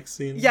move on to the next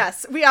scene.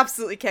 Yes, we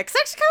absolutely can. Because I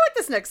actually kind of like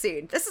this next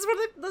scene. This is one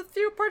of the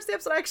few parts of the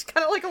episode I actually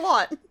kind of like a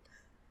lot.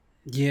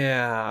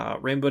 Yeah,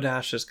 Rainbow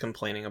Dash is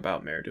complaining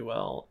about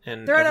Mare-Do-Well,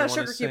 and they're at a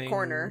Sugar Cube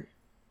corner.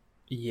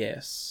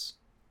 Yes.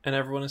 And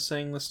everyone is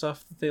saying the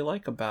stuff that they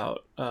like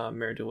about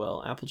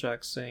Mare-Do-Well.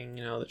 Applejack's saying,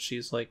 that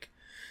she's like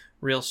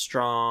real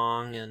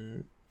strong,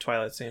 and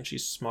Twilight saying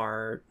she's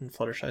smart, and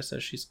Fluttershy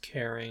says she's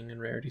caring,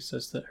 and Rarity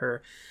says that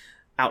her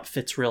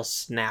outfit's real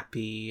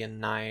snappy and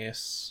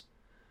nice.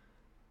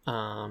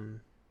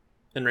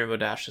 And Rainbow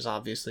Dash is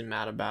obviously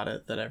mad about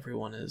it, that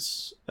everyone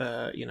is,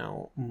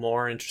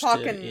 more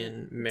interested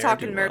in Mare-Do-Well.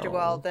 Talking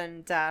Mare-Do-Well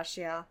than Dash,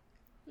 yeah.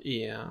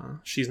 Yeah,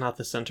 she's not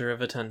the center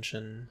of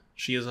attention.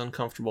 She is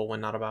uncomfortable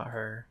when not about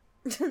her.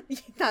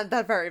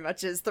 that very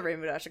much is the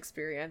Rainbow Dash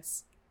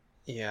experience.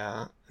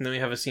 Yeah, and then we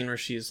have a scene where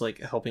she's like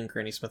helping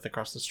Granny Smith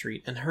across the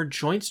street, and her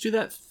joints do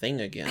that thing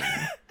again.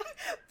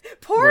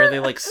 Where they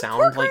like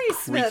sound like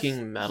creaking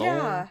Smith. Metal.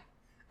 Yeah.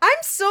 I'm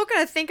still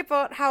gonna think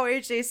about how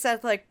AJ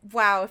said, like,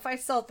 wow, if I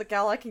sell the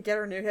gal, I can get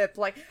her a new hip.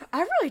 Like,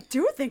 I really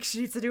do think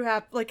she needs a new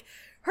hip. Like,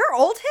 her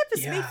old hip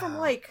is made from,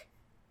 like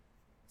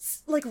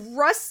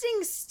rusting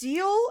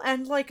steel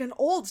and, like, an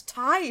old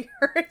tire.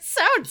 It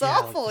sounds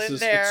awful in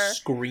there. It's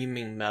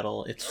screaming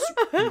metal.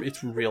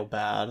 It's real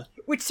bad.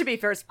 Which, to be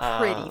fair, is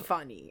pretty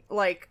funny.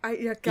 Like,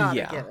 I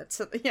gotta give it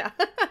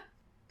to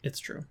It's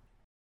true.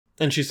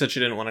 And she said she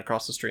didn't want to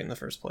cross the street in the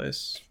first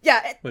place.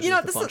 Yeah, this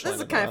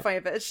is kind of funny,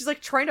 but she's,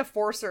 like, trying to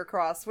force her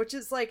across, which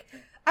is, like,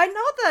 I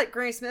know that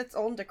Granny Smith's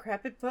old and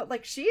decrepit, but,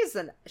 like, she's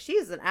an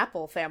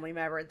Apple family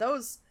member.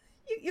 Those,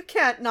 you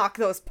can't knock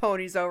those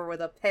ponies over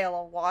with a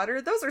pail of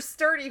water. Those are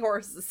sturdy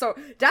horses. So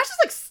Dash is,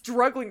 like,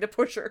 struggling to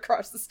push her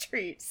across the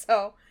street,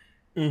 so.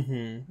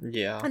 Mm-hmm,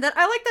 yeah. And then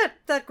I like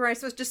that Granny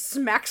Smith just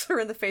smacks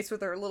her in the face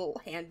with her little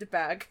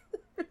handbag.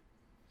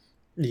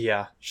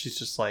 Yeah, she's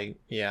just like,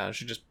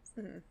 she just...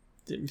 Mm-hmm.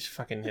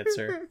 Fucking hits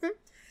her.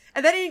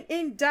 And then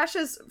in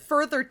Dash's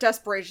further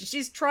desperation,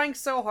 she's trying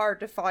so hard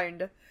to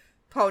find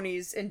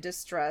ponies in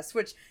distress,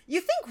 which you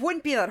think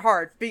wouldn't be that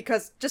hard,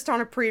 because just on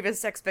her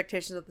previous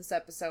expectations of this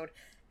episode,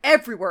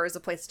 everywhere is a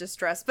place of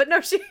distress. But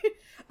no,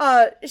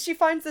 she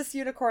finds this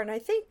unicorn. I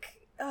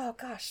think, oh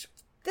gosh,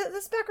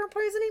 this background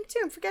pony's a name too.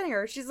 I'm forgetting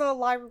her. She's a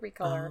library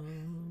color.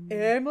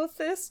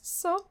 Amethyst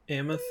Star.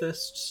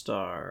 Amethyst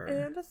Star.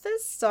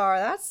 Amethyst Star.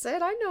 That's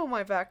it. I know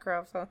my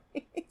background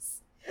ponies.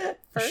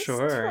 First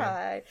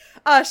try.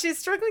 She's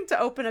struggling to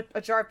open a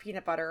jar of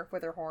peanut butter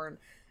with her horn,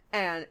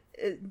 and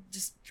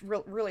just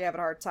really having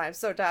a hard time.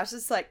 So Dash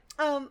is like,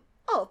 I'll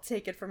I'll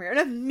take it from here. And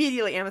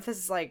immediately Amethyst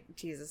is like,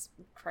 Jesus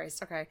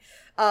Christ, okay.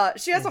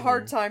 She has a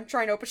hard time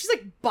trying to open. She's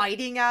like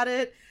biting at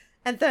it.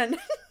 And then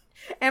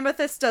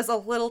Amethyst does a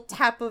little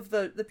tap of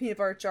the peanut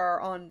butter jar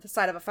on the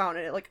side of a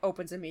fountain, and it like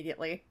opens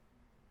immediately.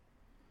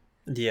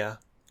 Yeah.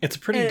 It's a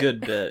pretty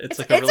good bit. It's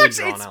like a really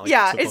drawn out.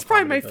 Yeah, it's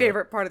probably my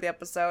favorite part of the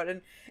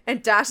episode.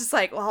 And Dash is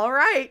like, well, all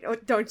right,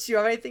 don't you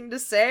have anything to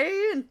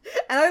say? And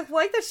I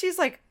like that she's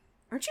like,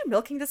 aren't you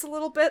milking this a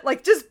little bit?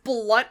 Like, just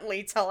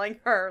bluntly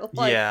telling her,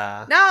 like,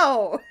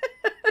 no.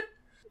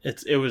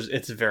 It's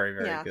very,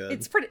 very good.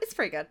 It's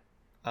pretty good.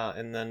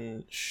 And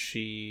then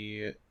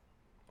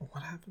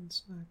what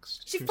happens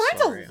next? She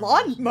finds a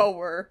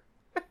lawnmower.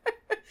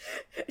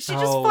 She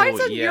just finds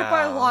a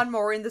nearby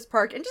lawnmower in this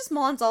park and just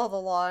lawns all the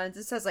lawns.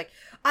 It says, like,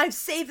 I've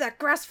saved that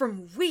grass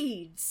from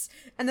weeds.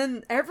 And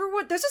then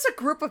there's just a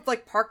group of,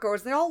 like, park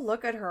goers. They all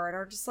look at her and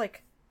are just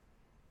like,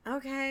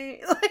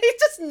 okay. Like,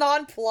 just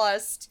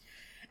nonplussed.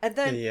 And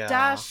then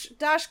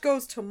Dash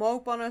goes to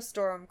mope on a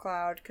storm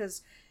cloud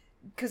because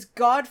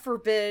God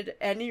forbid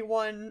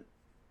anyone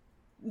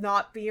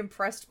not be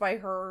impressed by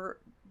her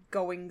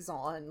goings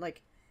on.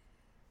 Like,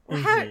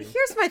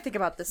 here's my thing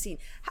about the scene.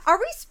 Are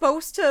we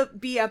supposed to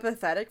be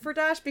empathetic for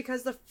Dash?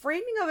 Because the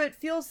framing of it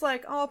feels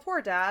like, oh, poor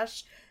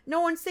Dash.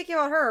 No one's thinking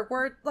about her.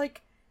 Where,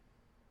 like,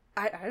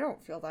 I don't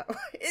feel that way.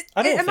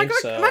 I don't think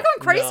so. Am I going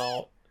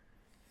crazy?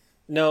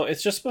 No,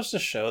 it's just supposed to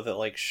show that,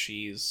 like,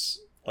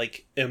 she's,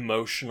 like,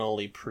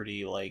 emotionally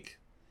pretty, like,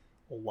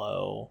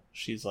 low.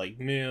 She's like,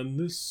 man,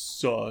 this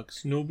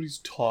sucks. Nobody's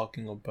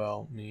talking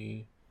about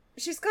me.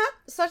 She's got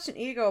such an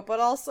ego, but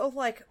also,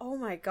 like, oh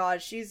my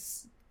god,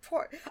 she's...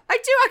 poor. I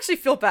do actually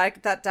feel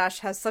bad that Dash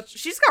has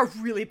she's got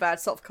really bad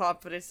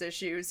self-confidence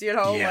issues, you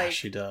know? Yeah, like,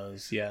 she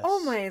does, yes.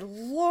 Oh my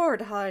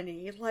lord,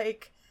 honey.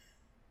 Like,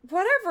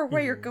 whatever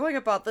way you're going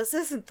about this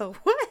isn't the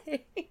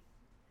way.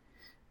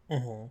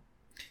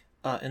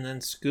 And then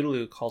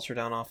Scootaloo calls her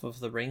down off of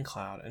the rain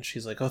cloud, and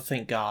she's like, oh,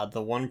 thank God,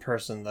 the one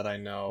person that I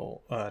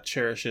know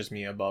cherishes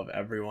me above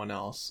everyone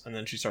else. And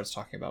then she starts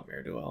talking about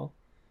Mare-Do-Well.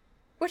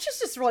 Which is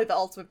just really the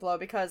ultimate blow,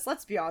 because,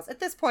 let's be honest,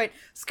 at this point,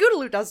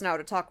 Scootaloo doesn't know how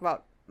to talk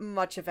about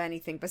much of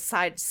anything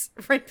besides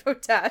Rainbow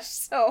Dash,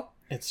 so...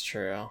 It's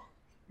true.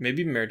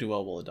 Maybe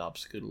Mare-Do-Well will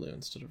adopt Scootaloo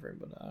instead of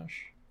Rainbow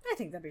Dash. I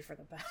think that'd be for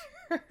the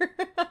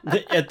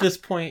better. At this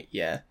point,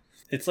 yeah.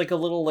 It's like a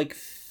little, like...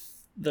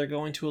 They're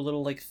going to a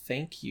little, like,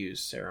 thank you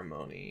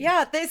ceremony.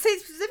 Yeah, they say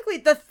specifically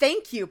the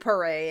thank you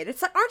parade.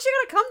 It's like, aren't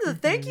you gonna come to the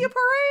thank you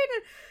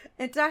parade?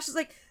 And Dash is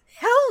like,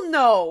 hell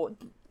no!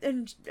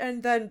 And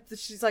then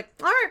she's like,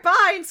 alright,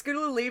 bye! And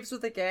Scootaloo leaves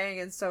with the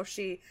gang, and so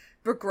she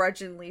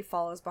begrudgingly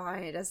follows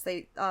behind as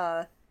they,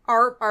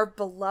 our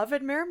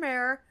beloved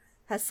Mare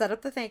has set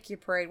up the thank you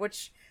parade,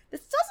 which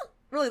this doesn't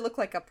really look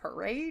like a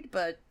parade,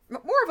 but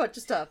more of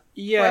just a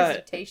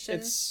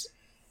presentation.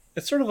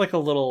 It's sort of like a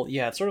little,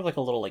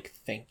 like,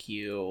 thank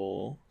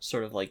you,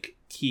 sort of, like,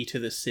 key to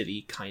the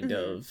city kind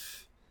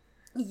of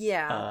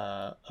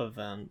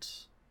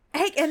event.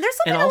 Hey, and there's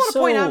something I want to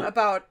point out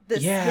about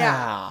this.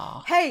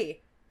 Yeah.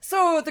 Hey,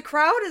 so the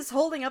crowd is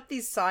holding up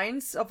these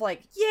signs of,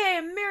 like, yeah,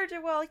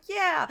 Mare-Do-Well,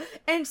 yeah.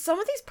 And some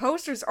of these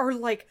posters are,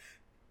 like,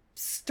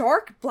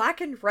 stark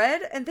black and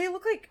red, and they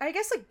look like, I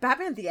guess, like,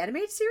 Batman the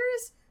Animated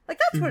Series? Like,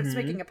 that's what it's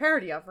making a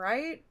parody of,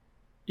 right?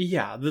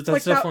 Yeah, that's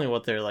like definitely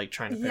what they're, like,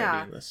 trying to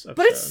parody in this episode.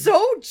 But it's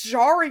so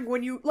jarring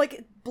when you,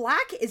 like,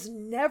 black is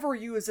never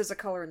used as a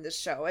color in this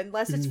show,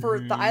 unless it's for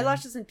the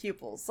eyelashes and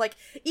pupils. Like,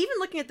 even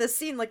looking at this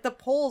scene, like, the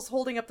poles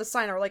holding up the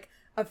sign are, like,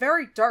 a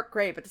very dark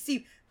gray, but to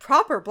see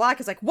proper black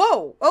is like,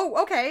 whoa,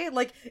 oh, okay,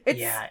 like, it's...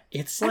 Yeah,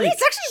 it's, like... I mean,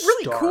 it's actually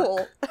really stark.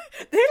 Cool.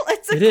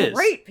 It's a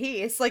great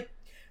piece. Like,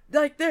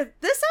 this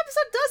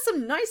episode does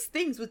some nice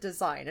things with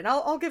design, and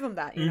I'll give them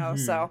that, you know,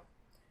 so...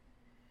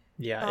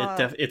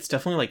 Yeah, it's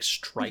definitely, like,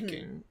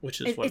 striking, which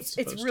is what it's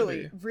supposed really,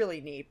 to be. It's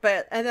really neat.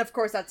 But, and of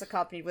course that's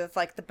accompanied with,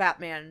 like, the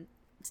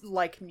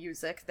Batman-like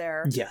music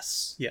there.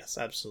 Yes,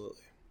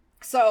 absolutely.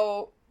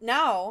 So,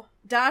 now,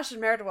 Dash and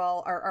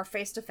Mare-Do-Well are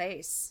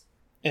face-to-face.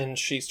 And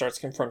she starts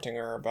confronting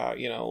her about,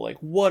 you know, like,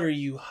 what are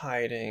you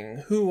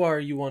hiding? Who are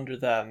you under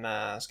that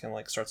mask? And,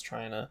 like, starts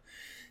trying to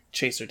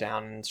chase her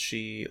down, and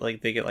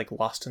they get, like,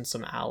 lost in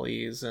some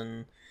alleys,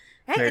 and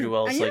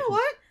Mare-Do-Well's, and you know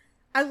what?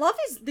 I love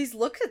these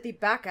looks at the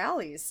back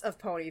alleys of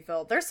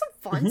Ponyville. There's some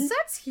fun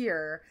sets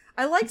here.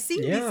 I like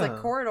seeing these, like,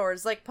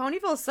 corridors. Like,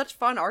 Ponyville is such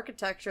fun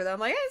architecture that I'm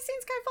like, it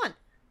seems kind of fun.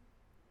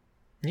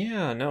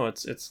 Yeah, no,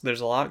 it's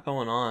there's a lot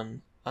going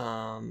on.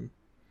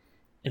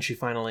 And she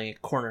finally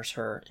corners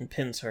her and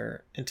pins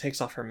her and takes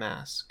off her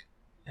mask.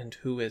 And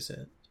who is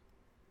it?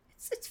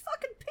 It's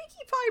fucking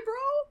Pinkie Pie, bro.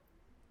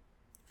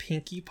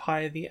 Pinkie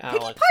Pie the Alicorn.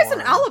 Pinkie Pie's an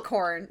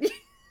alicorn.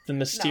 The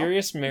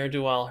mysterious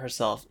Mare-Do-Well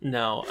herself.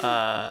 No,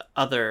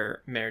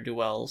 other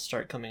Mare-Do-Wells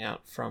start coming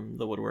out from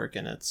the woodwork,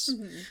 and it's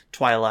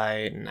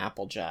Twilight and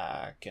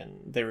Applejack, and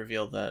they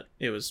reveal that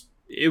it was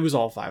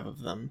all 5 of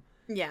them.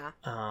 Yeah.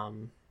 Well,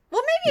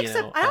 maybe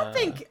except I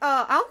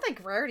don't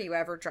think Rarity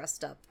ever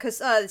dressed up,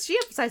 because she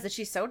emphasized that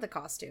she sewed the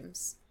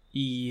costumes.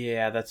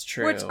 Yeah, that's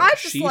true. Which I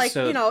just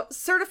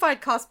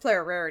certified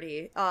cosplayer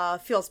Rarity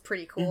feels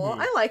pretty cool.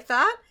 I like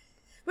that.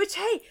 Which,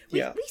 hey,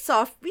 we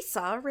saw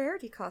a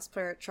Rarity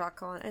cosplayer at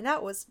Trotcon, and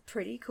that was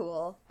pretty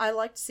cool. I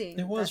liked seeing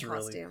that costume. It was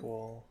really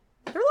cool.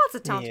 There were lots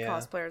of talented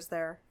cosplayers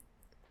there.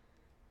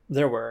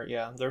 There were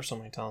so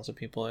many talented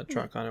people at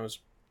Trotcon. It was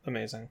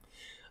amazing.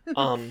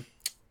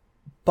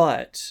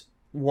 But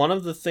one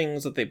of the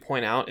things that they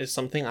point out is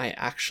something I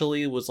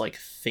actually was like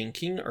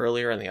thinking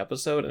earlier in the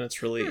episode, and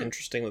it's really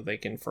interesting that they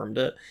confirmed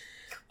it.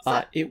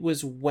 It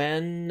was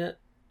when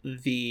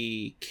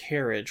the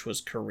carriage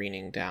was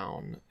careening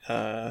down,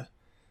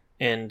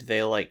 and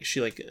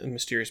she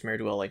Mysterious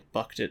Mare-Do-Well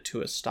bucked it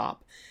to a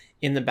stop.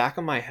 In the back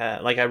of my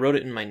head, I wrote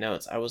it in my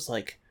notes, I was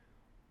like,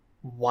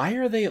 why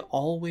are they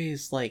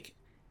always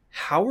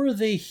how are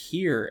they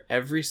here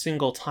every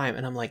single time?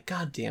 And I'm like,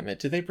 God damn it,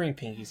 did they bring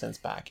Pinky Sense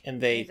back?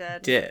 And they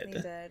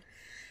did.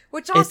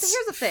 Which also,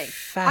 here's the thing.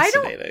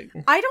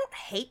 Fascinating. I don't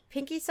hate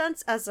Pinky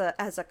Sense as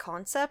a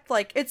concept.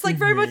 It's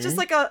very much just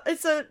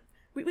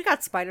we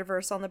got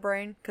Spider-Verse on the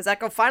brain, because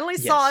Echo finally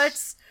saw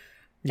it.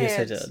 Yes,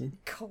 I did.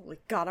 Holy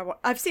God,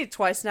 I've seen it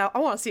twice now. I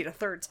want to see it a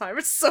third time.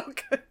 It's so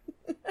good.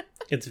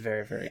 It's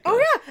very, very good.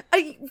 Oh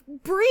yeah,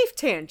 brief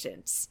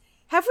tangents.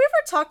 Have we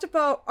ever talked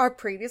about our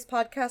previous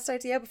podcast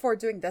idea before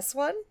doing this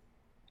one?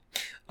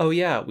 Oh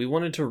yeah, we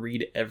wanted to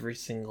read every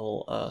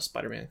single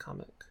Spider-Man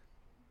comic.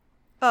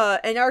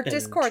 And our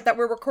Discord that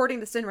we're recording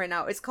this in right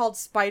now is called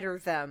Spider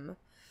Them.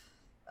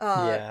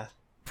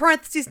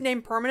 Parentheses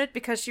name permanent,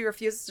 because she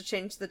refuses to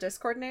change the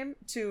Discord name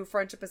to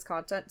Friendship is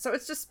Content. So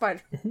it's just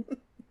Spider.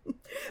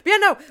 But yeah,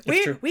 no,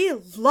 we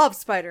love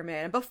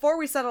Spider-Man. And before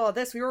we settled on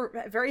this, we were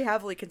very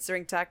heavily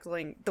considering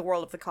tackling the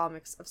world of the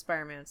comics of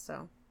Spider-Man.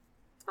 So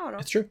I don't know.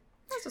 It's true.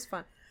 That's just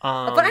fun.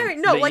 But anyway,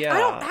 no, I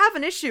don't have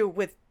an issue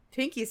with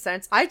Pinky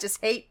Sense. I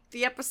just hate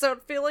the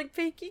episode feeling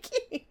Pinky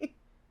Keen.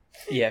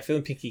 Yeah,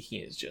 feeling Pinky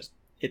Keen is just,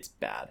 it's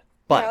bad.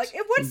 But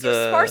once you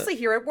sparsely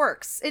hear it,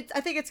 works.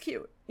 I think it's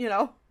cute,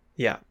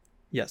 Yeah.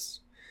 Yes.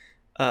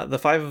 The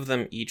 5 of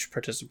them each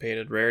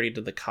participated. Rarity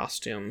did the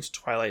costumes.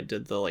 Twilight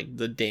did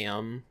the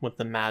dam with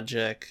the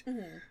magic.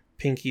 Mm-hmm.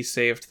 Pinky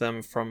saved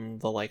them from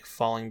the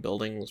falling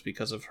buildings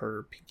because of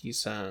her Pinky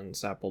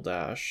Sense.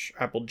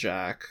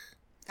 Applejack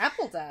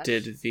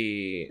did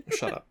the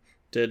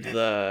did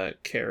the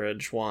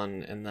carriage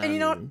one, and then you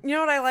know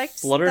what I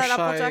liked Fluttershy, that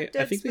Applejack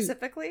did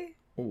specifically?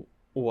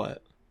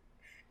 What?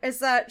 Is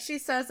that she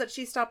says that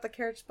she stopped the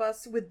carriage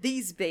bus with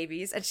these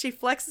babies, and she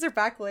flexes her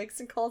back legs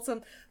and calls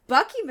them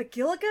Bucky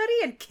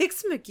McGillicuddy and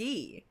Kix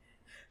McGee.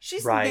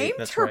 She's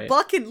named her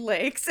Buck and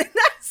Legs, and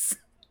that's...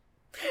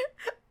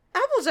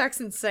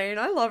 Applejack's insane.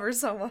 I love her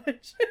so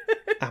much.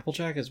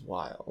 Applejack is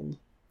wild.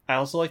 I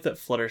also like that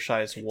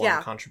Fluttershy's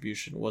one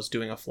contribution was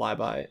doing a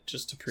flyby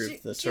just to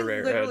prove just to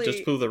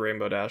prove the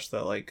Rainbow Dash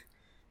that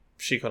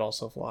she could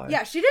also fly.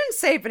 Yeah, she didn't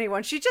save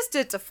anyone. She just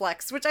did to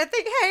flex, which I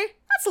think, hey,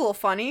 that's a little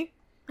funny.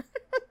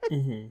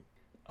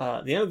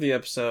 Mm-hmm. The end of the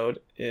episode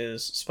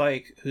is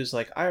Spike, who's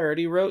like, I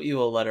already wrote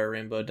you a letter,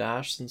 Rainbow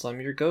Dash, since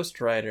I'm your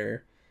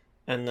ghostwriter.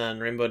 And then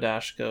Rainbow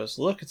Dash goes,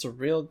 look, it's a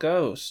real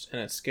ghost, and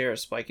it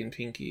scares Spike and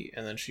Pinky,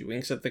 and then she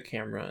winks at the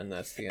camera, and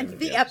that's the end of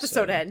the episode. The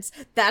episode ends.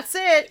 That's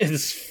it!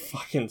 It's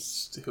fucking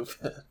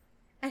stupid.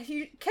 And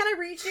can I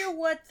read you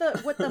what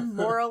the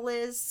moral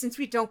is, since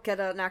we don't get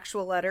an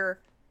actual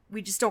letter?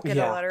 We just don't get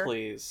a letter.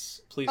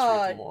 Please read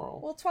the moral.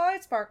 Well,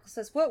 Twilight Sparkle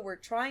says, what we're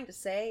trying to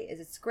say is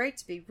it's great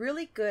to be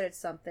really good at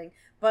something,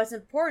 but it's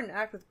important to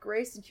act with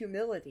grace and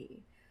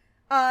humility.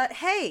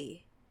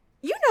 Hey,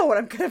 you know what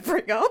I'm gonna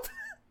bring up.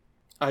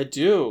 I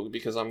do,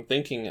 because I've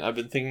been thinking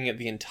it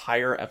the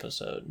entire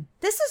episode.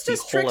 This is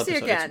just Trixie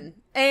again.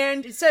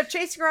 And instead of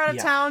chasing her out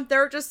of town,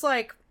 they're just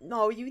like,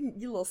 no, you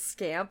little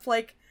scamp.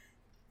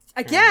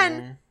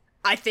 Again,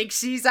 I think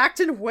she's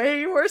acting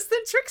way worse than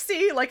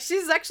Trixie.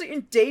 She's actually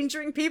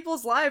endangering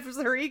people's lives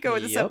with her ego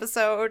in this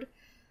episode.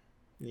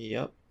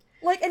 Yep.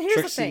 And here's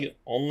Trixie the thing.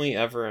 only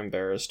ever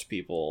embarrassed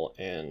people,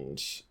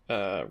 and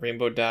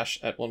Rainbow Dash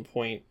at one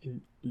point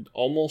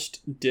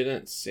almost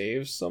didn't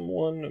save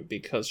someone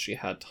because she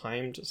had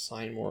time to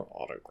sign more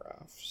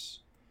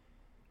autographs.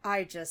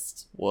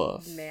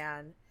 Woof.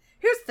 Man.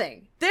 Here's the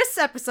thing. This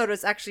episode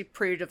is actually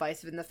pretty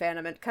divisive in the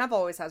fandom, and kind of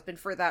always has been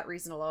for that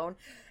reason alone.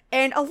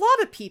 And a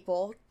lot of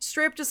people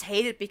straight up just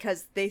hate it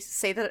because they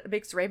say that it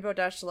makes Rainbow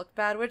Dash look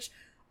bad, which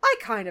I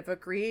kind of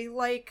agree.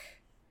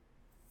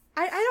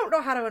 I don't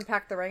know how to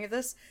unpack the ring of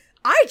this.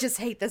 I just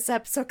hate this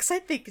episode because I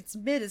think it's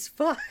mid as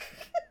fuck.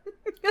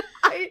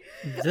 I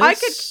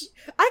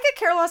could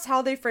care less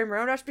how they frame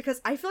Rainbow Dash,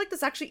 because I feel like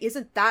this actually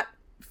isn't that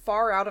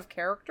far out of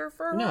character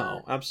for her.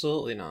 No,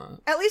 absolutely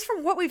not. At least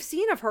from what we've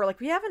seen of her,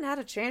 we haven't had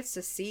a chance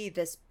to see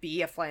this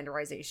be a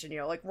Flanderization,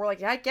 we're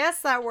I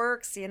guess that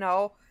works,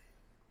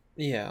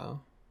 Yeah.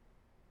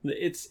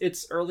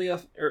 It's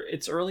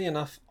early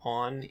enough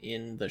on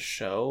in the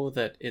show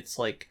that it's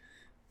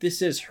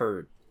this is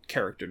her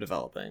character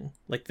developing.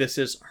 This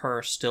is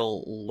her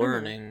still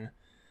learning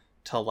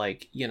to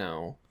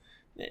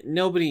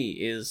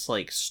nobody is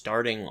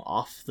starting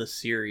off the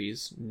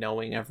series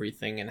knowing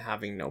everything and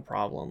having no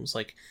problems.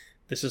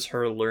 this is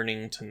her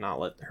learning to not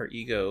let her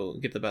ego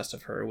get the best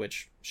of her,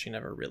 which she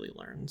never really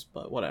learns,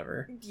 but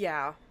whatever.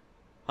 Yeah.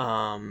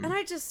 And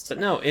I just... But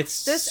no,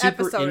 it's this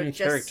super episode in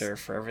character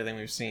for everything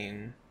we've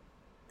seen.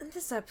 And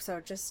this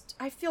episode just...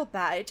 I feel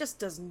bad. It just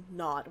does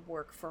not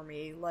work for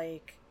me.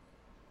 Like...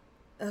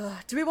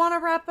 do we want to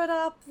wrap it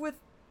up with...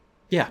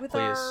 Yeah, with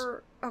please.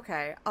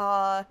 Okay.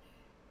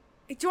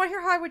 Do you want to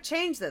hear how I would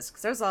change this?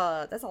 Because there's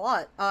a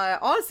lot.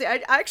 Honestly,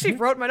 I actually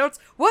wrote in my notes,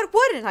 what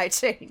wouldn't I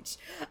change?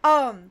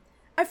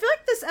 I feel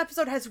like this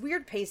episode has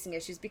weird pacing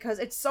issues because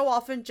it's so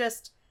often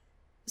just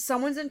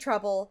someone's in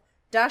trouble,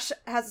 Dash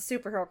has a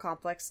superhero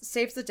complex,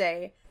 saves the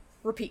day,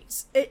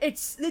 repeats.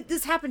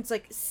 This happens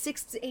like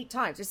 6 to 8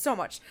 times. It's so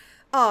much.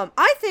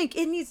 I think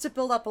it needs to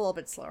build up a little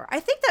bit slower. I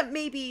think that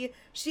maybe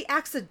she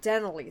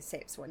accidentally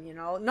saves one, you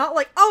know? Not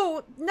like,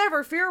 oh,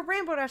 never fear,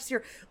 Rainbow Dash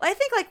here. I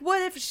think, like,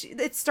 what if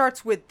it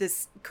starts with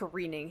this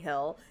careening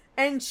hill,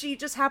 and she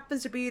just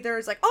happens to be there,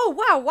 is like, oh,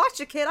 wow, watch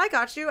it, kid, I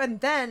got you, and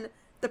then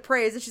the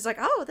praise, and she's like,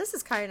 oh, this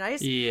is kind of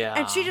nice. Yeah.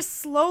 And she just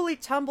slowly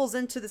tumbles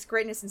into this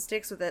greatness and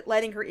sticks with it,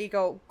 letting her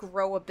ego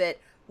grow a bit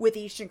with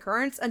each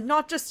occurrence, and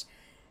not just...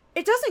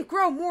 It doesn't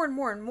grow more and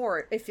more and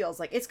more, it feels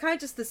like. It's kind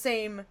of just the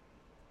same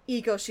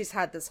ego she's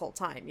had this whole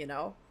time, you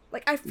know?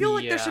 Like, I feel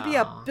like there should be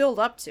a build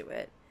up to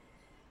it.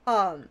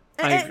 And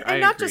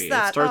not agree. just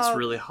that. It starts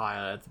really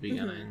high at the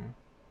beginning.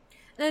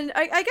 Mm-hmm. And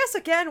I guess,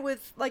 again,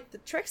 with, like, the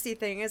Trixie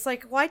thing, it's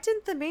like, why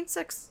didn't the main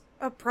six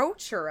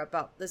approach her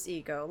about this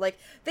ego? Like,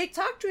 they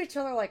talk to each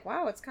other like,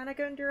 wow, it's kind of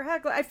going to your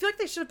head. I feel like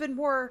they should have been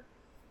more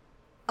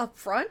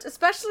upfront,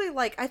 especially,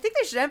 like, I think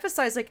they should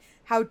emphasize, like,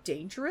 how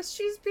dangerous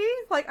she's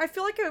being. Like, I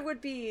feel like it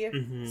would be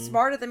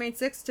smart of the main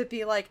six to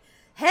be like,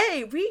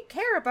 hey, we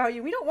care about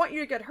you, we don't want you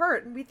to get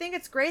hurt, and we think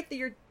it's great that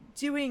you're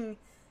doing,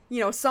 you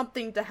know,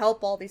 something to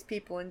help all these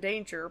people in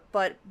danger,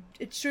 but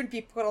it shouldn't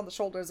be put on the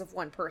shoulders of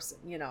one person,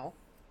 you know?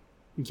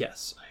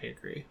 Yes, I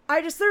agree.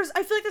 I feel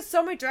like there's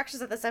so many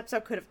directions that this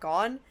episode could have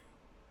gone,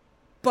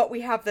 but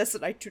we have this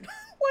and I do not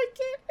like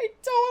it. I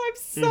don't, I'm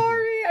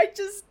sorry, I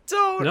just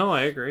don't. No,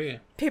 I agree.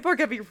 People are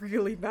gonna be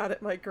really mad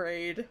at my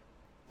grade.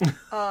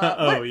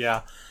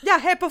 Yeah. Yeah,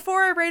 hey,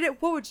 before I rate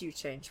it, what would you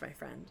change, my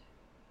friend?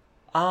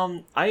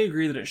 I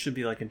agree that it should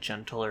be like a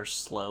gentler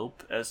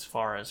slope as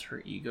far as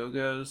her ego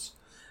goes.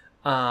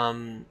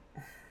 I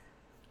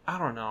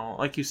don't know,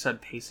 like you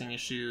said, pacing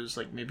issues,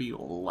 like maybe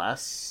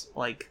less,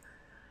 like,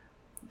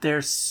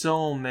 there's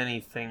so many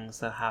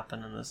things that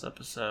happen in this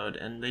episode,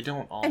 and they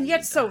don't all and yet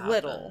need so to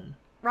little, happen.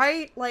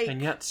 right? Like,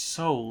 and yet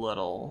so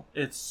little.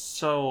 It's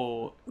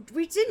so...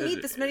 We didn't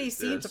need this many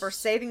scenes of her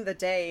saving the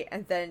day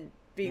and then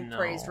being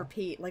praised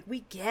repeat. Like,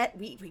 we get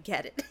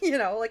it, you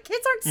know? Like,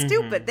 kids aren't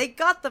stupid. They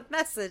got the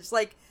message,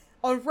 like,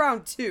 on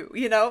round 2,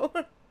 you know?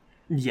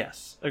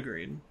 Yes,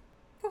 agreed.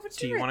 What would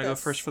Do you want to go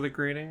first for the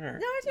grading? Or...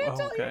 No, you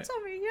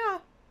tell me, yeah.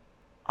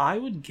 I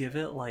would give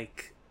it,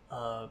 like,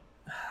 I'm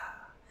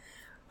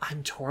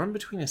torn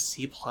between a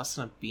C+ and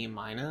a B-.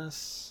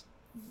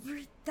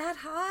 That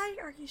high?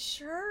 Are you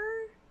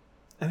sure?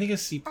 I think a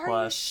C+.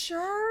 Are you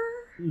sure?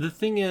 The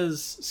thing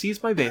is, C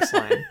is my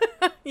baseline.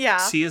 Yeah.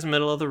 C is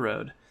middle of the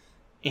road.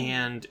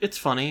 And it's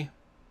funny.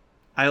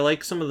 I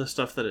like some of the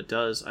stuff that it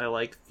does. I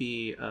like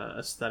the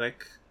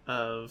aesthetic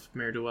of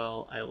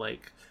Mare-Do-Well. I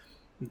like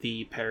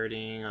the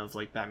parodying of,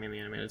 like, Batman the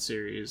Animated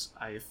Series.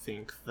 I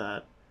think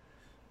that,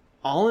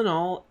 all in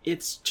all,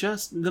 it's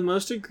just... The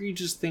most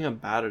egregious thing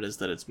about it is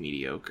that it's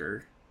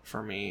mediocre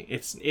for me.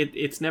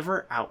 It's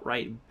never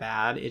outright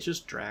bad. It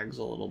just drags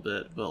a little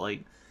bit. But,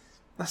 like,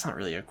 that's not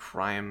really a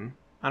crime.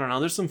 I don't know.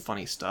 There's some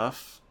funny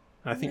stuff.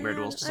 I think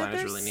Mare-Do-Well's design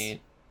is really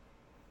neat.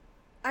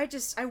 I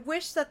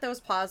wish that those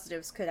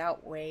positives could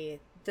outweigh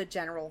the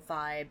general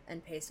vibe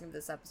and pacing of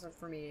this episode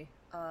for me.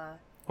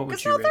 What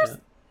would you rate it?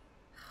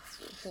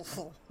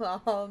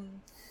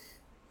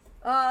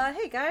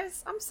 Hey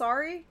guys, I'm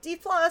sorry. D+.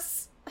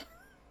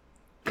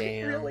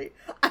 Damn.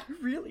 I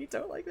really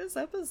don't like this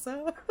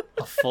episode.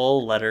 A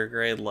full letter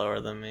grade lower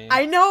than me.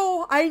 I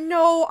know.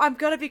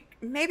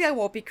 Maybe I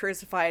won't be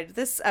crucified.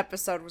 This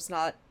episode was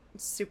not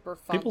super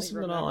fun. People seem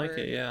to not like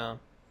it, yeah.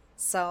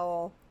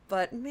 So,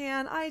 but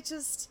man, I'm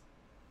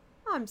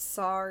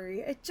sorry.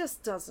 It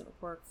just doesn't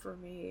work for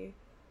me.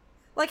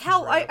 Like,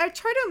 how, I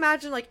try to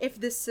imagine, like, if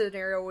this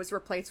scenario was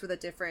replaced with a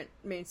different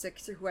main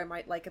sixer who I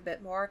might like a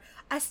bit more,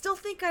 I still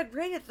think I'd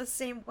rate it the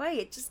same way.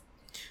 It's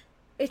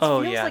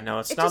not a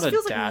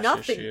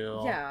Dash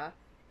issue. Yeah.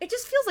 It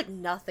just feels like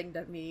nothing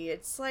to me.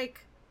 It's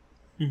like,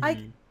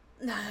 I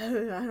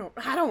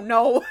don't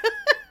know.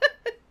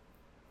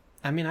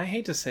 I mean, I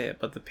hate to say it,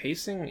 but the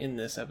pacing in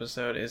this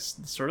episode is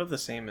sort of the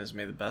same as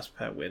May the Best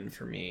Pet Win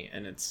for me,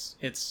 and it's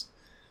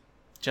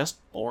just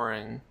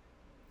boring.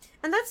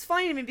 And that's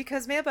funny to me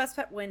because May the Best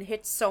Pet Win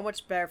hits so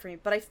much better for me,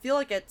 but I feel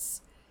like I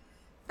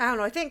don't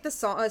know, I think the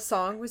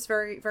song was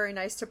very, very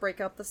nice to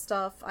break up the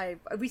stuff.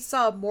 We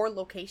saw more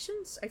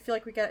locations. I feel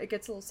like it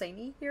gets a little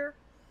samey here.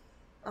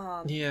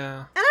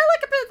 Yeah. And I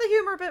like a bit of the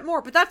humor a bit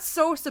more, but that's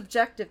so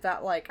subjective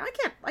that, like, I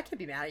can't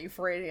be mad at you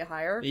for rating it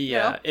higher.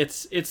 Yeah, you know?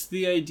 it's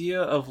the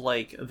idea of,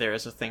 like, there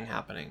is a thing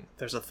happening.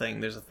 There's a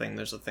thing, there's a thing,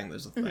 there's a thing,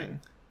 there's a thing.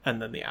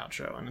 and then the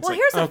outro. And it's well, like,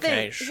 here's the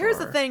okay, thing. sure. Here's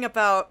the thing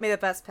about May the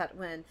Best Pet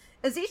Win,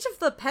 is each of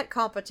the pet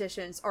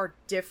competitions are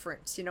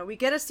different. You know, we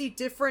get to see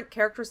different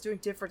characters doing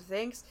different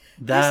things.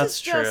 That's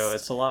true.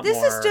 It's a lot more.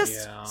 This is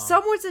just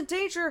someone's in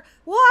danger.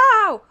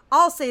 Wow!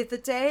 I'll save the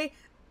day.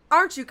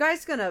 Aren't you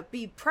guys gonna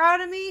be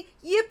proud of me?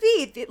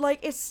 Yippee! Like,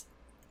 it's...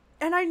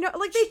 And I know,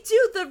 like, they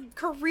do the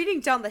careening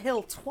down the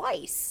hill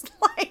twice.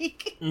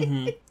 Like...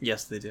 Mm-hmm.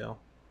 Yes, they do.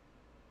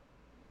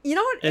 You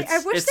know what? I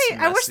wish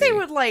they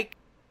would, like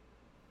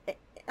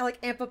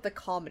amp up the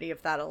comedy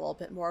of that a little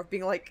bit more. Of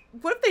being like,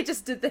 what if they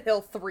just did the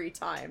hill 3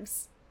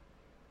 times?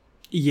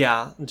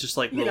 Yeah, just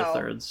like little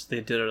thirds. They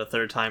did it a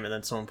third time, and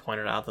then someone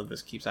pointed out that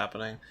this keeps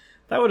happening.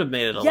 That would have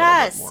made it a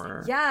little bit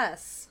more...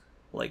 Yes!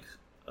 Like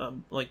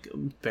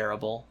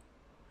bearable.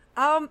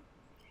 And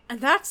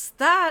that's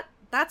that.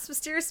 That's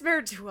Mysterious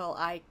Mare-Do-Well.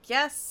 I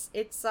guess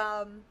it's,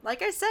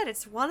 like I said,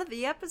 it's one of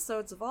the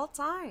episodes of all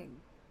time.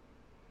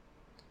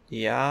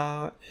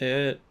 Yeah,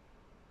 it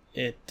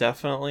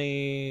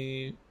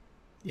definitely...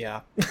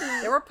 Yeah.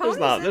 There were ponies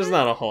There's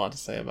not a whole lot to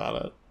say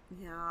about it.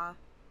 Yeah.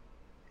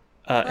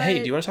 Hey,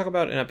 do you want to talk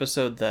about an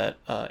episode that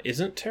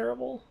isn't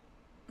terrible?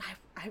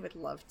 I would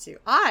love to.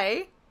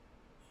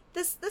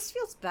 This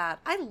feels bad.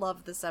 I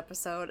love this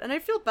episode, and I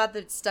feel bad that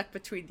it's stuck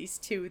between these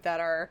two that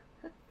are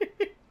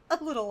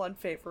a little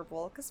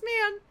unfavorable. Because,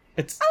 man,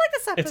 I like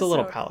this episode. It's a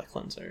little palate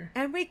cleanser.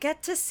 And we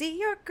get to see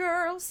your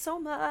girls so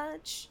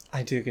much.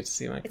 I do get to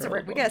see my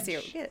girls. We get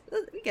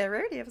a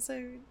Rarity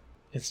episode.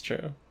 It's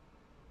true.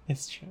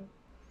 It's true.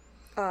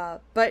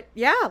 But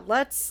yeah,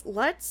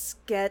 let's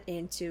get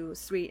into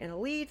Sweet and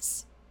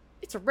Elite.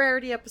 It's a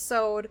Rarity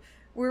episode.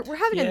 We're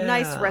having a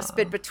nice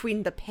respite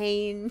between the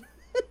pain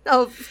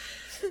of...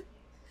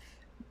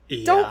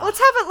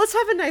 Let's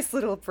have a nice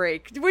little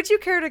break. Would you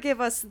care to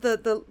give us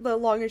the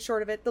long and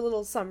short of it, the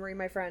little summary,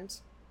 my friend?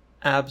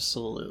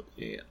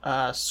 Absolutely.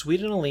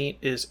 Sweet and Elite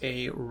is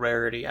a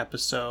Rarity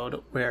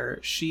episode where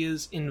she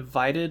is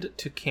invited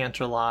to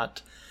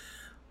Canterlot.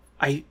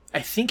 I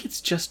think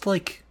it's just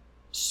like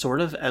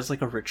sort of as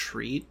like a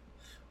retreat,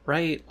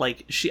 right?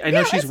 Like she's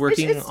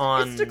working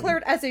on... It's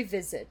declared as a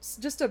visit,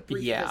 just a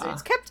brief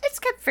visit. It's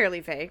kept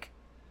fairly vague.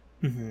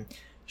 Mm-hmm.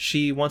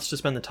 She wants to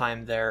spend the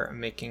time there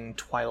making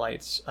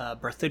Twilight's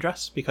birthday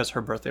dress because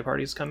her birthday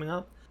party is coming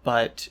up.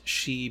 But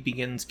she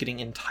begins getting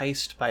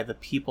enticed by the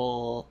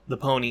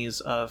ponies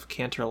of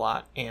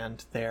Canterlot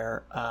and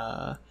their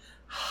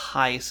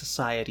high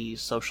society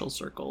social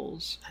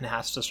circles, and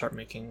has to start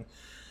making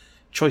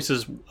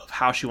choices of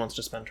how she wants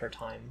to spend her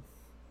time.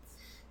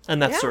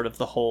 And that's sort of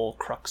the whole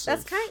crux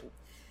of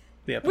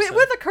the episode.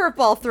 With a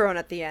curveball thrown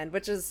at the end,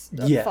 which is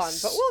fun,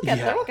 but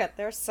we'll get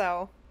there,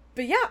 so...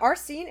 But yeah, our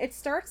scene, it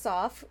starts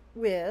off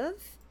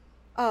with,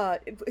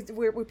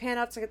 we pan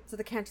out to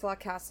the Canterlot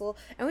Castle,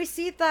 and we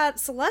see that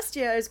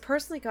Celestia is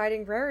personally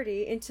guiding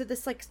Rarity into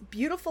this, like,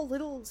 beautiful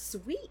little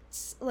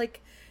suite. Like,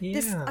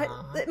 this,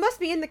 it must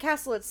be in the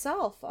castle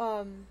itself.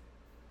 But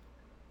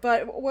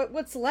what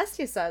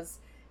Celestia says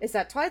is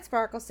that Twilight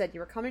Sparkle said you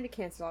were coming to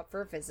Canterlot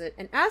for a visit,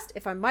 and asked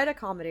if I might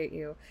accommodate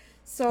you.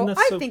 So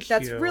I think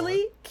that's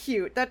really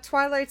cute. That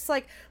Twilight's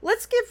like,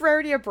 let's give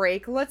Rarity a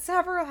break. Let's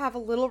have her have a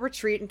little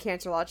retreat in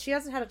Canterlot. She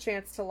hasn't had a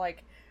chance to,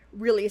 like,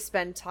 really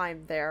spend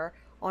time there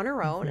on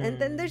her own. Mm-hmm. And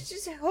then they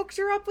just hooked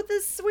her up with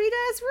this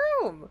sweet-ass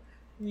room.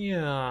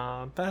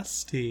 Yeah,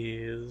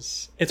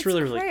 besties. It's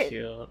really, great. Really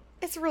cute.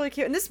 It's really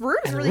cute. And this room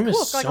is really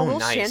cool. It's got, like, a little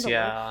chandelier.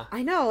 Yeah.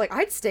 I know, like,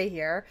 I'd stay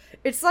here.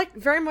 It's, like,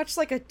 very much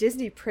like a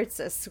Disney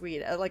princess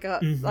suite. Like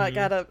at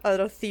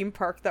a theme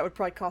park that would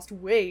probably cost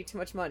way too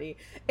much money.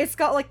 It's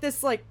got, like,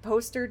 this, like,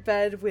 postered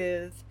bed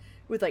with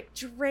like,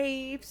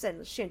 drapes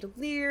and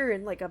chandelier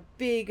and, like, a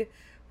big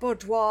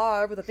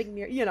boudoir with a big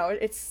mirror. You know,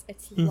 it's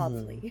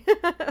lovely.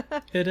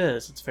 It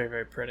is. It's very,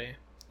 very pretty.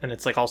 And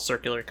it's, like, all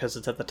circular because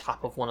it's at the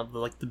top of one of the,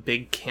 like, the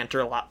big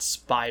Canterlot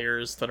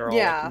spires that are all,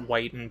 like,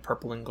 white and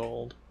purple and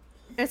gold.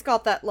 It's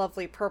got that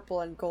lovely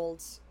purple and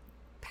gold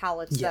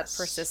palette that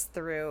persists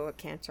through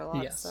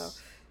Canterlot. Yes. So.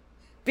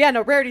 But yeah,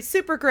 no, Rarity's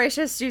super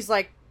gracious. She's,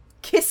 like,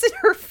 kissing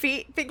her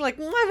feet, being like,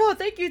 oh,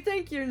 thank you.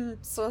 And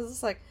so it's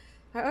just like,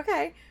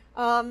 okay.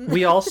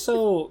 We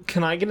also...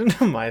 Can I get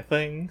into my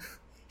thing?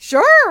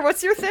 Sure,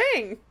 what's your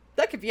thing?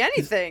 That could be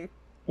anything.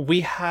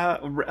 We have...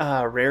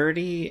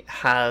 Rarity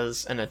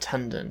has an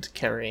attendant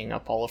carrying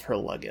up all of her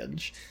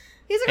luggage.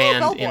 He's a real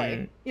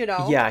bellboy, you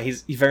know? Yeah,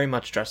 he very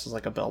much dresses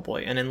like a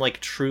bellboy. And in,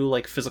 like, true,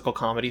 like, physical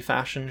comedy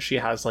fashion, she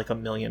has, like,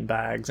 1 million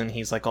bags, and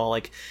he's, like, all,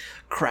 like,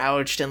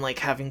 crouched and, like,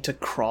 having to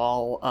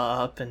crawl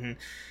up, and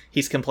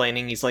he's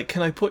complaining. He's like,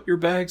 can I put your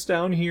bags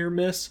down here,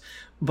 miss?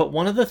 But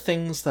one of the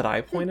things that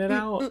I pointed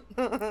out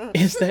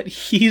is that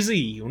he's a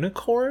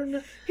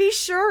unicorn. He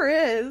sure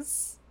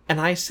is. And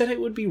I said it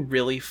would be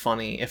really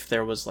funny if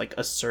there was, like,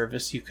 a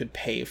service you could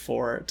pay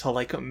for to,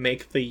 like,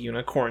 make the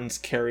unicorns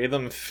carry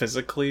them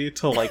physically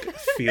to, like,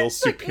 feel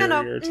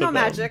superior to them. No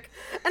magic.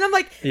 And I'm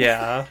like...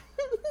 Yeah.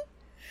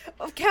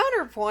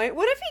 Counterpoint,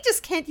 what if he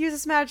just can't use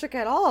his magic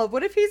at all?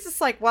 What if he's just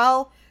like,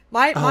 well,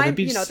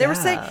 you know, they were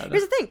saying...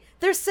 Here's the thing.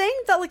 They're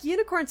saying that, like,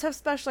 unicorns have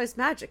specialized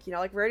magic. You know,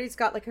 like, Rarity's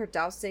got, like, her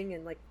dousing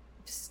and, like,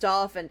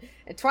 stuff, and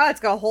Twilight's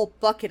got a whole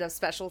bucket of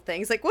special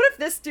things. Like, what if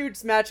this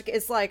dude's magic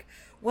is like,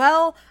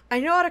 well, I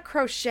know how to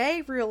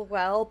crochet real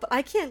well, but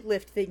I can't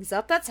lift things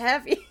up. That's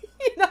heavy.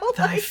 You know, like,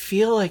 I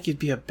feel like it'd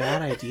be a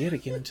bad idea to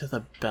get into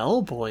the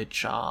bellboy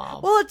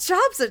job. Well, a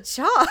job's a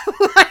job.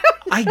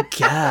 I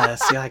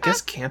guess. Yeah, I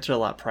guess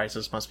Canterlot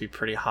prices must be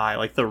pretty high.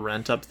 Like the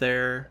rent up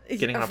there,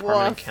 getting an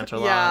apartment in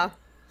Canterlot. Yeah.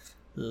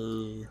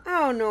 Ugh. I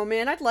don't know,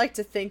 man. I'd like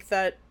to think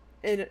that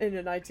in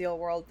an ideal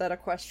world that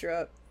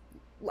Equestria,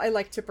 I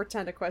like to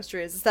pretend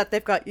Equestria is that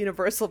they've got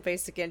universal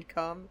basic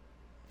income.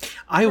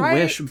 I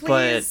wish,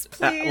 please,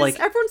 but please. Like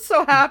everyone's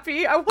so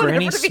happy. I want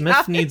Granny everyone to be Smith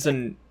happy. needs a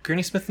new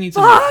hip,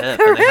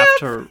 and they have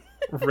to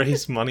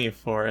raise money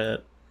for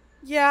it.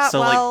 Yeah, so,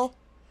 well, like,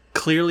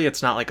 clearly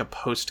it's not like a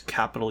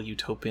post-capital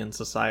utopian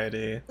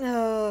society.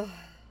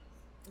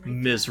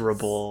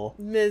 Miserable.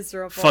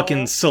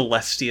 Fucking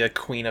Celestia,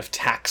 queen of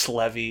tax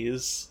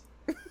levies.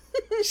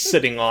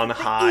 Sitting on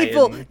high.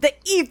 The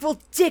evil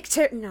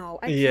dictator. No,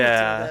 I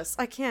can't do this.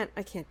 I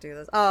can't do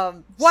this.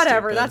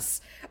 Whatever. Stupid.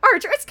 That's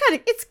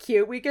it's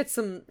cute. We get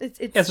some. It's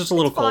just a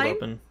little cold fine.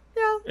 open.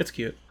 Yeah, it's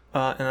cute.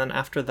 And then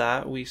after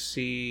that, we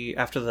see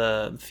after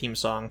the theme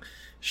song,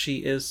 she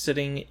is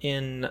sitting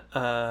in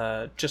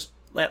just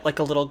at like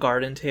a little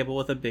garden table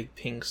with a big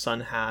pink sun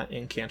hat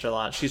in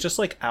Canterlot. She's just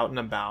like out and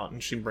about,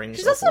 and she's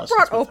also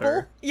brought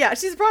Opal. Yeah,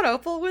 she's brought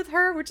Opal with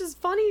her, which is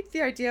funny.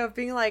 The idea of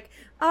being like,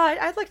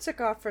 I'd like to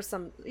go out for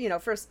some,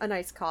 for a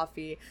nice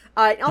coffee.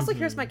 Also,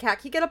 here's my cat.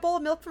 Can you get a bowl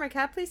of milk for my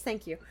cat, please?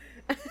 Thank you.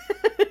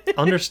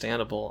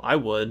 Understandable. I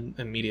would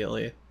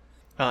immediately.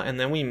 And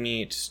then we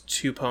meet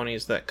two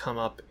ponies that come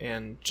up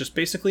and just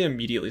basically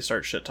immediately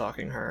start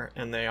shit-talking her,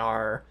 and they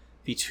are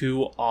the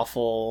two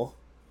awful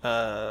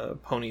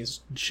ponies,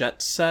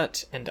 Jet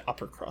Set and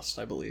Upper Crust,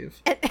 I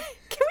believe. And, can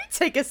we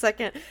take a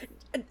second?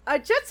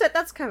 Jet Set,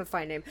 that's kind of a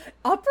fine name.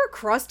 Upper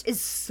Crust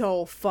is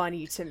so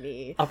funny to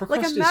me. Upper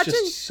Crust is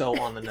just so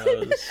on the nose.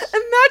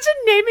 Imagine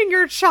naming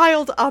your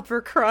child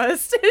Upper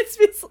Crust. It's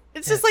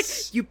just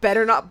like, you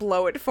better not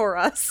blow it for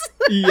us.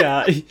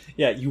 yeah,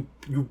 you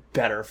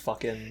better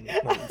fucking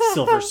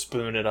silver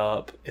spoon it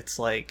up. It's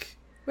like...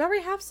 We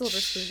already have Silver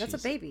Spoon. That's a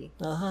baby.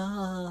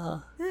 Yeah,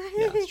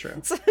 that's true.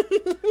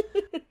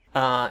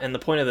 And the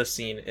point of this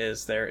scene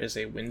is there is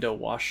a window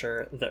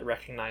washer that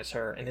recognizes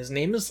her, and his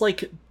name is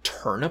like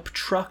Turnip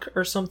Truck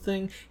or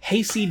something.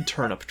 Hayseed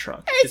Turnip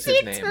Truck is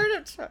his name.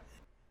 Turnip Truck.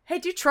 Hey,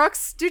 do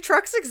trucks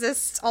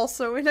exist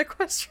also in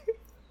Equestria?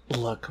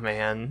 Look,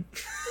 man.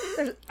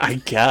 I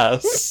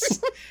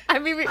guess. I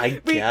mean, we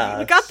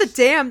got the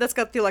dam that's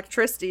got the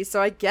electricity, so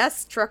I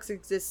guess trucks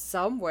exist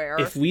somewhere.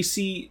 If we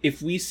see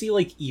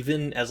like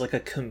even as like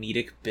a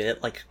comedic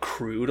bit, like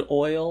crude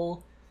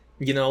oil,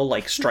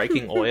 like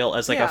striking oil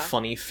as like a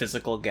funny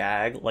physical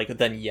gag, like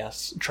then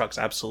yes, trucks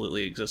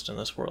absolutely exist in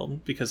this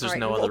world because there's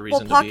no other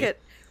reason to be.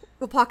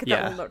 We'll pocket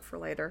that little note for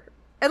later.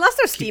 Unless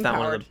they're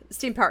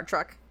steam-powered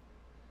truck.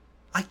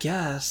 I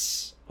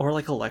guess. Or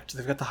like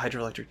they've got the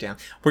hydroelectric dam.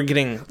 We're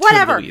getting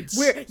whatever. Too into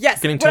the weeds.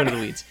 Getting too into the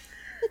weeds.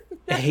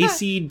 A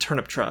Hayseed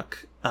Turnip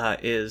Truck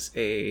is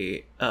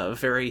a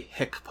very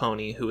hick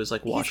pony who is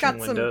like washing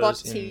windows. He's got some buck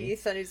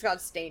teeth and he's got a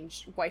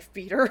stained wife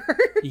beater.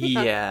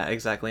 Yeah,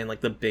 exactly, and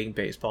like the big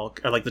baseball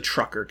or like the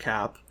trucker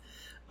cap.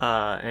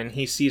 And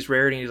he sees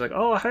Rarity and he's like,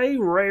 "Oh, hey,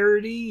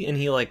 Rarity," and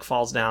he like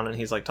falls down and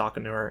he's like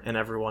talking to her, and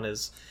everyone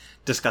is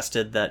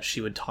disgusted that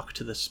she would talk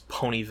to this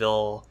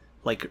Ponyville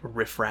like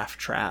riffraff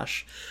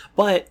trash,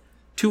 but.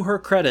 To her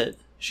credit,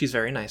 she's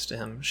very nice to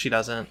him. She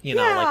doesn't,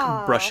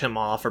 like brush him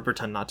off or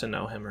pretend not to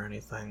know him or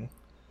anything.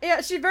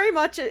 Yeah, she very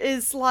much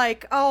is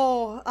like,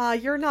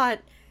 you're not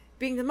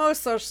being the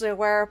most socially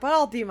aware, but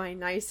I'll be my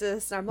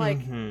nicest. And I'm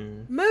like,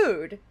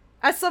 mood.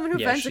 As someone who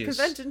vents at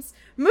conventions,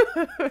 mood.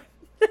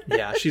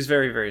 Yeah, she's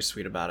very, very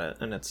sweet about it,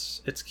 and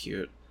it's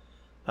cute.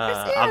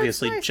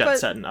 Obviously, nice, Jet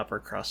Set and Upper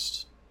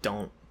Crust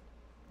don't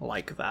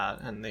like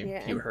that, and they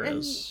view her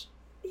as...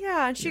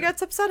 Yeah, and she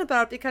gets upset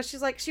about it because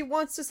she's like, she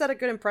wants to set a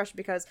good impression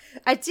because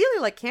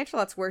ideally, like,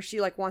 Canterlot's where she,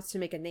 like, wants to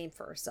make a name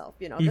for herself,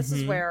 This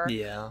is where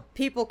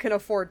people can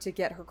afford to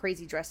get her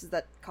crazy dresses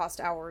that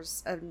cost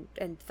hours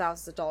and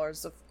thousands of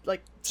dollars of,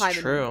 like, time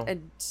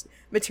and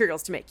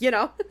materials to make,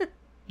 Yeah.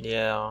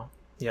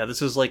 Yeah,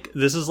 this is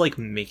like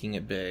making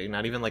it big,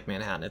 not even like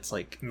Manhattan. It's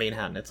like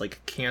Manhattan. It's like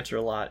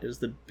Canterlot is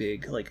the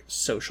big, like,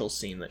 social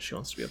scene that she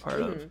wants to be a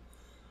part of.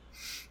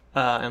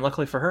 And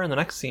luckily for her, in the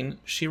next scene,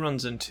 she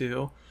runs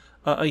into...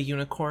 a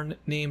unicorn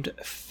named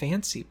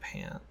Fancy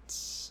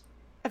Pants.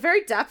 A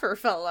very dapper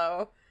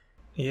fellow.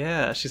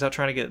 Yeah, she's out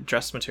trying to get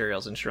dress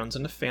materials, and she runs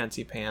into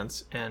Fancy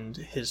Pants and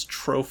his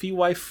trophy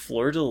wife,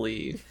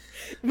 Fleur-de-Lis.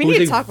 We need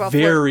to talk about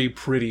very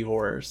pretty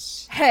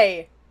horse.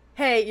 Hey,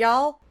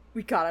 y'all,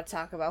 we gotta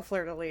talk about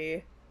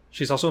Fleur-de-Lis.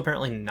 She's also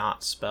apparently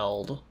not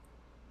spelled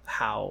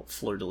how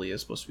Fleur-de-Lis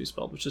is supposed to be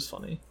spelled, which is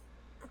funny.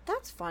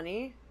 That's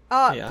funny.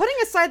 Putting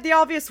aside the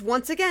obvious,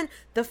 once again,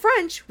 the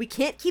French, we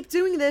can't keep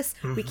doing this.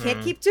 We can't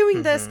keep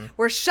doing this.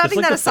 We're shoving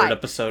that aside. It's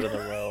like the third episode of the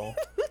row.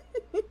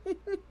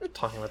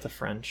 Talking about the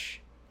French.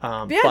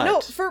 But yeah,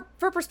 no, for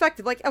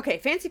perspective, like, okay,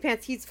 Fancy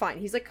Pants, he's fine.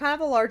 He's, like, kind of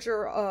a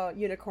larger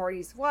unicorn.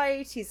 He's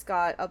white, he's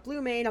got a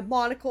blue mane, a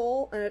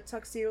monocle, and a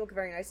tuxedo, look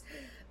very nice.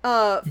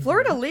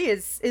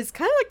 Fleur-de-Lis is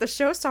kind of like the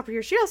showstopper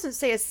here. She doesn't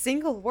say a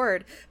single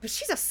word, but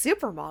she's a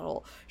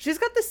supermodel. She's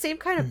got the same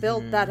kind of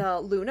build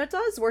that Luna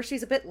does, where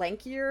she's a bit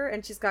lankier,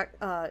 and she's got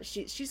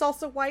she's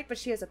also white, but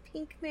she has a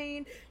pink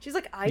mane. She's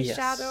like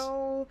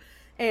eyeshadow,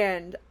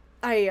 and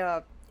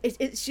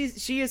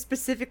she is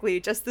specifically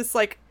just this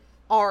like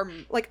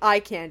arm, like eye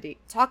candy.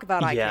 Talk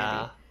about eye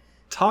candy.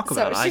 Talk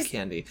about eye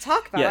candy.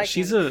 Talk about eye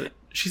candy.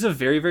 She's a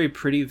very, very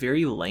pretty,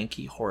 very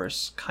lanky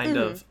horse. Kind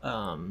of.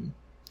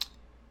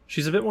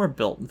 She's a bit more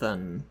built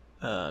than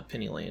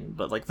Penny Lane,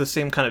 but like the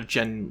same kind of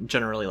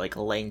generally like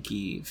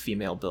lanky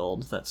female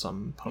build that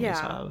some ponies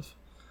have.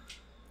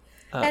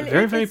 And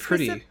very, very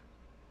pretty.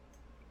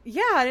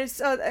 Yeah, and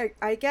it's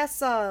I guess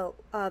the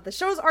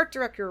show's art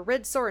director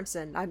Rid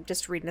Sorensen, I'm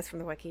just reading this from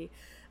the wiki,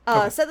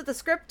 said that the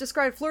script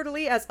described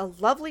Fleur-de-Lis as a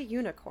lovely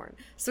unicorn,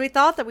 so he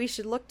thought that we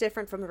should look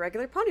different from the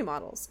regular pony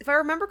models. If I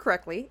remember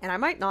correctly, and I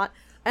might not,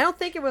 I don't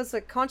think it was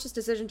a conscious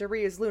decision to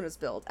reuse Luna's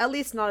build, at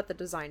least not at the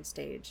design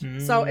stage.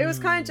 So it was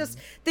kind of just,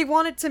 they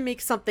wanted to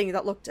make something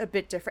that looked a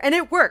bit different, and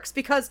it works,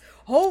 because,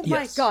 oh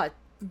my god,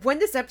 when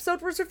this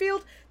episode was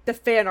revealed, the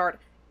fan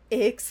art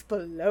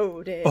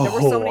exploded. There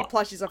were so many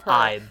plushies of her.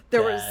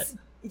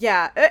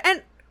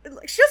 And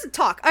she doesn't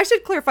talk. I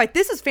should clarify,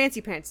 this is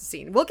Fancy Pants'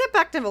 scene. We'll get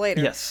back to him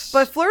later. Yes.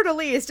 But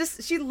Fleur-de-Lis is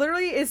just, she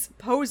literally is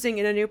posing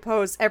in a new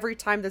pose every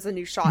time there's a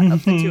new shot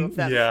of the two of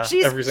them.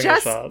 She's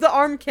just the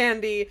arm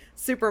candy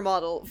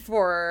supermodel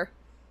for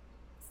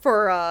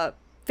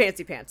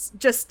Fancy Pants.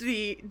 Just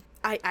the,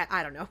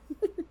 I don't know.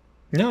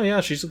 No,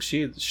 yeah, she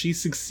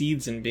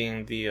succeeds in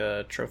being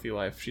the trophy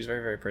wife. She's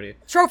very, very pretty.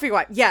 Trophy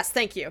wife, yes,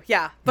 thank you.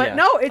 Yeah, but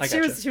no,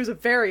 she was a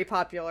very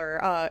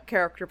popular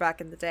character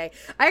back in the day.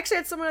 I actually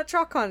had someone at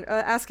Trotcon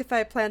ask if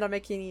I planned on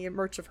making any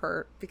merch of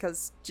her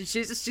because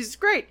she's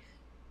great.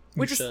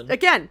 Which is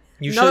again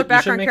another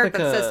background character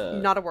that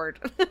says not a word.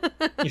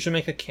 You should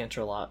make a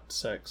Canterlot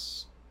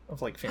 6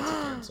 of like Fancy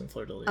Pants and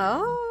Fleur-de-Lis.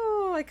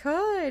 Oh, I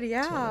could,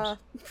 yeah.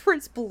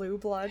 Prince Blue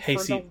Blood.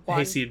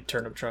 Hayseed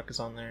Turnip Truck is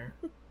on there.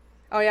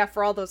 Oh yeah,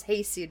 for all those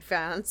Hayseed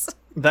fans.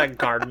 That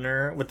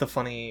gardener with the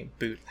funny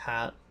boot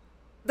hat.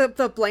 The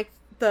blank,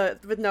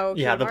 with no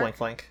yeah, the mark.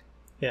 blank.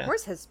 Yeah.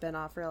 Where's his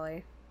spin-off,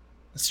 really?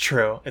 It's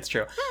true.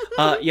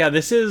 Yeah,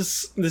 this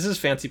is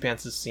Fancy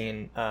Pants'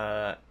 scene,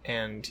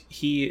 and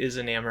he is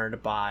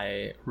enamored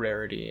by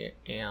Rarity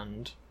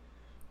and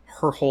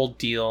her whole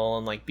deal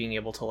and like being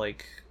able to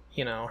like,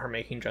 you know, her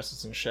making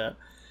dresses and shit.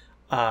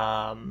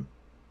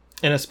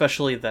 And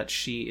especially that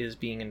she is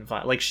being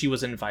invited, like she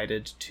was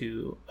invited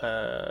to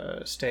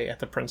stay at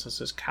the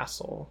princess's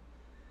castle.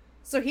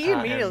 So he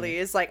immediately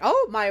is like,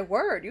 "Oh my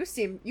word, you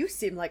seem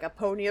like a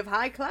pony of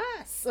high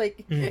class."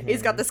 Like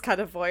he's got this kind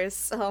of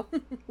voice.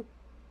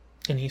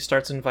 And he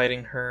starts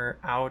inviting her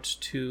out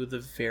to the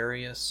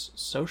various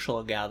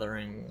social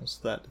gatherings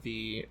that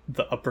the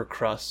upper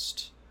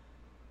crust,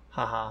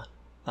 are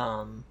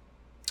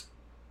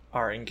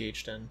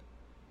engaged in.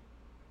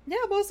 Yeah,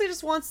 mostly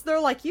just once they're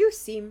like, "You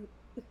seem."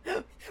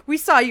 We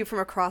saw you from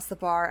across the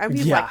bar, and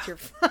we liked your...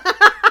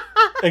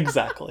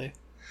 Exactly.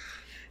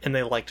 And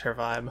they liked her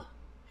vibe.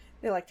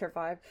 No,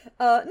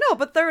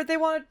 but they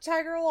want to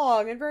tag her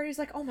along, and Rarity's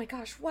like, oh my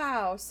gosh,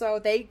 wow. So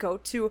they go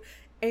to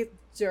a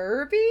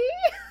derby,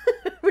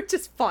 which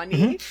is funny.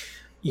 Mm-hmm.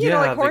 You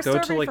know, like horse they go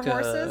derby to like for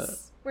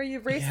horses, where you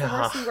race the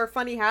horse and you wear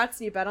funny hats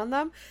and you bet on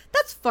them.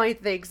 That's funny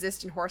that they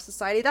exist in horse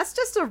society. That's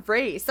just a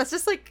race. That's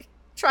just like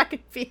track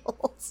and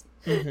fields.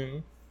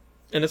 Mm-hmm.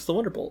 And it's the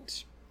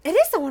Wonderbolts. It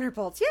is the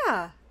Wonderbolts,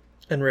 yeah.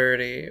 And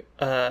Rarity,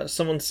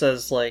 someone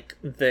says, like,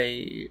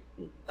 I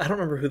don't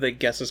remember who they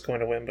guess is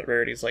going to win, but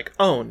Rarity's like,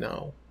 oh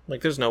no.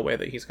 Like, there's no way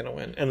that he's going to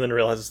win. And then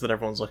realizes that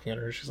everyone's looking at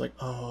her. She's like,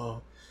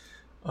 oh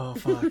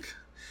fuck.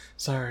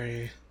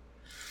 Sorry.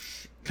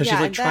 Because she's,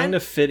 like, trying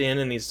to fit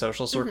in these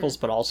social circles,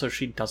 but also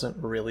she doesn't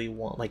really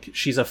want, like,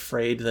 she's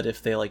afraid that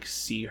if they, like,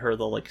 see her,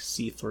 they'll, like,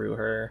 see through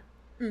her.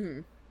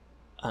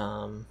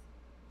 Mm-hmm.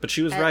 But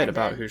she was right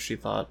about who she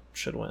thought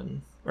should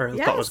win. Or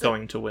thought was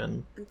going to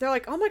win. They're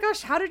like, oh my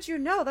gosh, how did you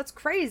know? That's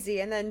crazy.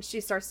 And then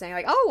she starts saying,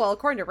 like, oh, well,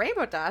 according to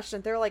Rainbow Dash.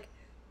 And they're like,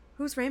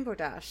 who's Rainbow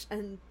Dash?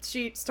 And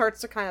she starts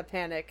to kind of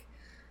panic.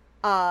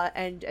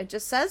 And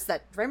just says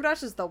that Rainbow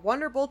Dash is the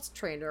Wonderbolt's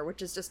trainer,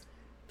 which is just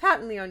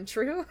patently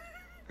untrue.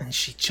 And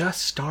she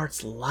just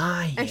starts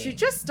lying.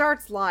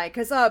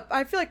 Because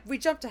I feel like we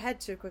jumped ahead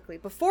too quickly.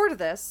 Before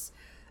this,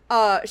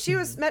 she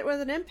was met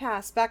with an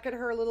impasse back at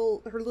her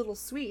little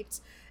suite.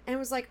 And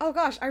was like, oh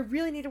gosh, I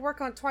really need to work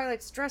on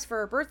Twilight's dress for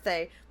her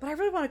birthday, but I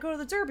really want to go to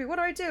the derby. What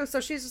do I do?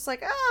 So she's just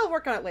like, I'll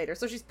work on it later.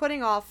 So she's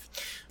putting off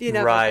the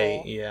inevitable.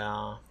 Right,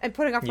 yeah. And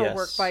putting off her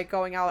work by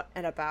going out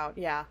and about,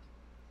 yeah.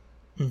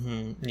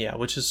 Mm-hmm. Yeah,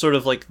 which is sort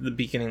of like the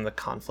beginning of the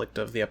conflict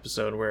of the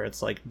episode where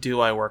it's like, do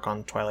I work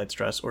on Twilight's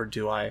dress or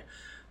do I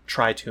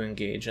try to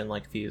engage in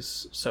like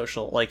these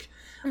social, like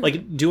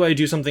do I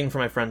do something for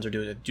my friends or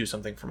do I do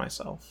something for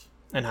myself?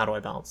 And how do I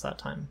balance that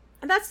time?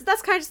 And that's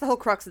kind of just the whole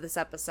crux of this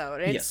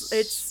episode.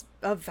 It's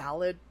a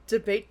valid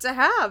debate to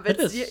have. It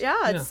is.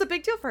 Yeah, it's a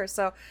big deal for her.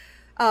 So,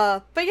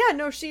 but yeah,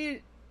 no,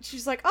 she's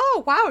like,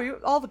 oh wow,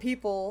 all the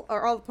people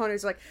or all the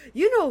ponies are like,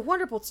 you know,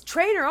 Wonderbolt's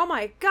trainer. Oh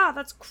my god,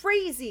 that's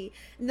crazy.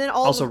 And then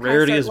also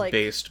Rarity is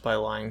based by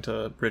lying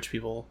to rich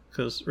people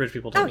because rich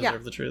people don't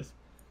deserve the truth.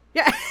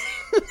 Yeah,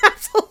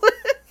 absolutely.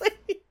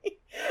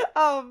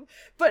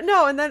 But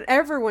no, and then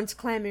everyone's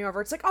clamming over.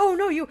 It's like, oh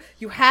no,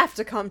 you have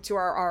to come to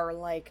our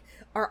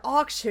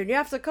auction. You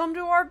have to come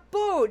to our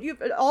boat.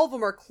 All of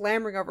them are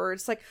clamoring over her.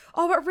 It's like,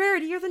 oh, but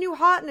Rarity, you're the new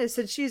hotness,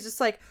 and she's just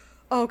like,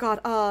 oh god,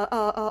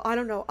 I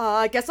don't know.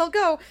 I guess I'll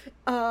go.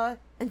 And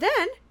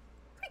then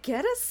we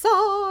get a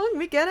song.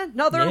 We get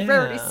another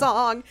Rarity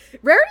song.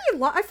 Rarity,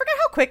 I forget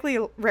how quickly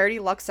Rarity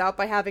lucks out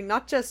by having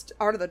not just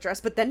Art of the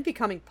Dress, but then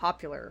becoming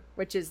popular,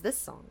 which is this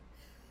song.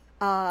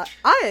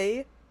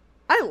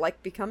 I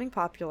like Becoming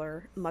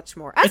Popular much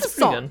more. As a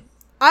song.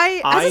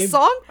 As a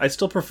song, I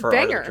still prefer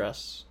banger. Art of the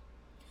Dress.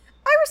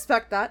 I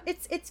respect that.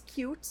 It's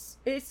cute.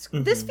 This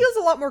feels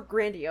a lot more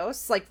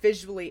grandiose, like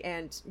visually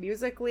and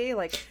musically.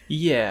 Like,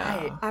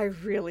 yeah, I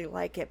really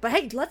like it. But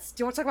hey, do you want to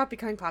talk about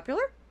Becoming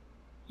Popular?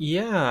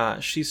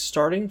 Yeah, she's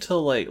starting to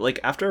like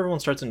after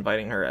everyone starts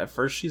inviting her. At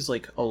first, she's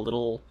like a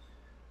little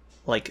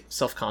like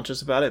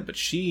self-conscious about it, but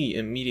she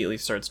immediately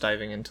starts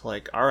diving into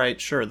like, all right,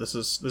 sure, this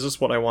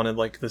is what I wanted.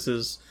 Like, this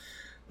is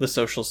the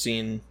social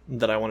scene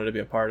that I wanted to be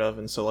a part of,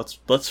 and so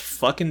let's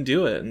fucking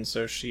do it. And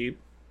so she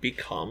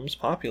becomes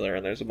popular,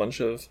 and there's a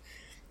bunch of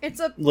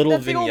little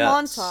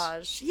vignettes,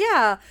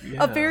 montage,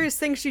 of various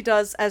things she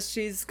does as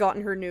she's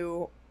gotten her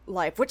new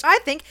life. Which I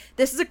think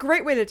this is a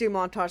great way to do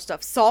montage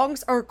stuff.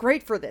 Songs are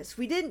great for this.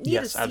 We didn't need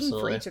a scene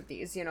for each of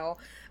these, you know.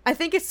 I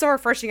think it's so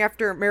refreshing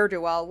after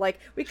Mare-Do-Well. Like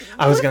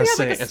I was gonna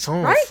say, it's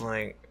almost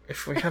like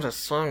if we had a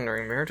song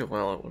during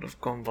Mare-Do-Well, it would have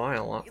gone by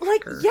a lot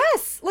quicker. Like,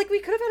 yes! Like, we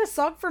could have had a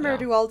song for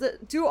Mare-Do-Well to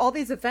do all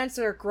these events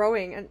that are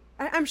growing, and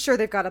I'm sure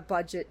they've got a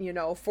budget, you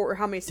know, for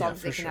how many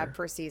songs they can have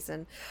per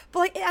season. But,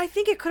 like, I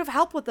think it could have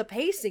helped with the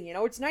pacing, you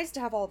know? It's nice to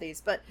have all these,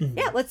 but,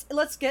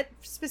 let's get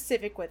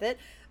specific with it.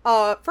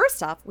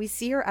 First off, we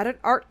see her at an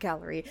art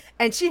gallery,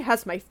 and she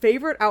has my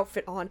favorite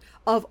outfit on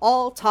of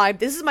all time.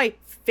 This is my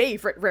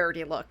favorite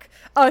Rarity look.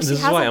 This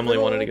is why Emily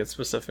wanted to get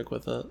specific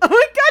with it. Oh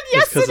my god,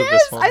 yes, it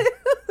is!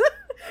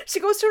 She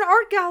goes to an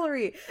art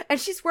gallery, and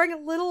she's wearing a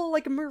little,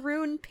 like,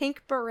 maroon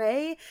pink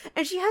beret,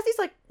 and she has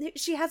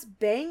she has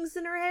bangs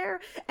in her hair,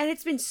 and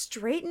it's been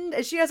straightened,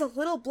 and she has a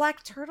little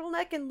black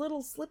turtleneck and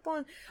little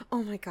slip-on.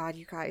 Oh my god,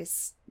 you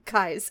guys,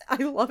 I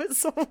love it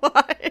so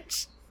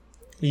much.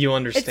 You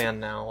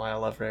understand now why I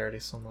love Rarity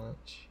so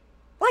much.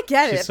 I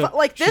get it, but,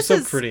 like, this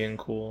she's so pretty and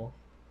cool.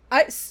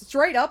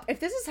 Straight up,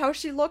 if this is how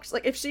she looks,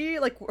 like, if she,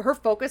 like, her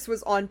focus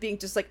was on being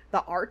just, like,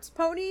 the arts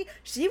pony,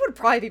 she would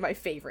probably be my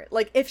favorite.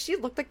 Like, if she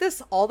looked like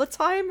this all the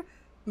time,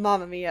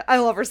 Mamma Mia, I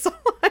love her so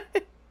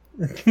much.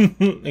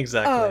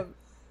 Exactly.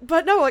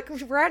 But no, like,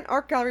 we're at an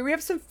art gallery, we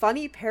have some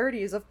funny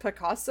parodies of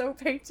Picasso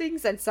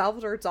paintings and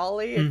Salvador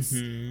Dali.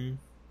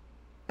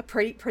 It's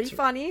pretty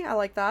funny, I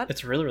like that.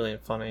 It's really, really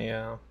funny,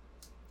 yeah.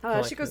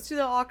 She goes to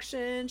the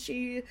auction.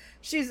 She's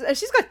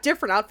got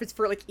different outfits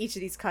for like each of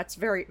these cuts.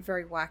 Very,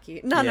 very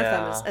wacky. None of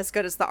them is as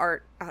good as the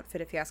art outfit,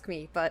 if you ask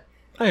me. But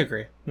I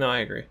agree. No, I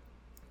agree.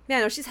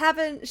 Yeah, no, she's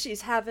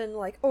having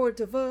like hors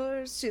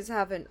d'oeuvres. She's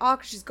having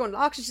auction. She's going to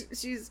auction.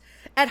 She's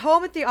at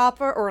home at the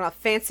opera or on a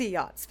fancy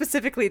yacht.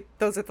 Specifically,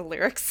 those are the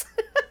lyrics.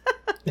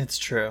 It's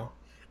true.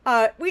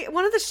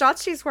 One of the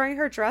shots, she's wearing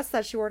her dress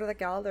that she wore to the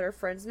gala that her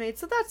friends made.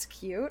 So that's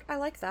cute. I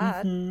like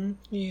that.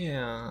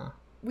 Yeah.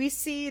 We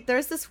see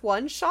there's this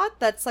one shot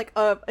that's like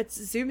it's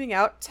zooming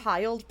out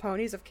tiled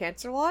ponies of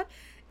Canterlot,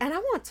 and I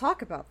want to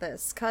talk about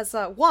this because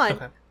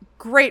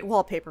great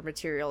wallpaper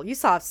material. You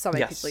saw so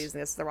many people using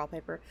this as their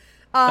wallpaper,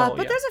 but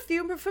there's a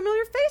few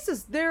familiar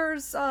faces.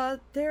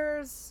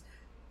 There's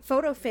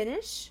Photo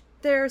Finish.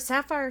 There's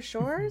Sapphire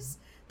Shores.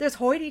 There's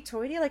Hoity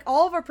Toity. Like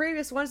all of our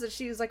previous ones that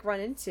she's like run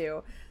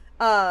into.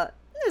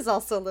 There's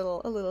also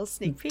a little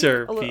sneak peek.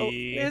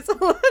 Derpy. There's a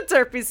little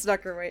Derpy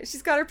snuck her way.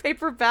 She's got her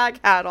paper bag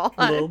hat on.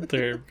 Little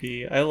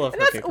Derpy. I love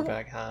her paper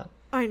bag hat.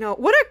 I know.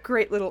 What a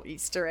great little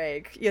Easter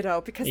egg, you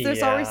know, because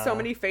there's always so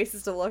many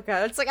faces to look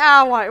at. It's like,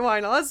 why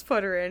not? Let's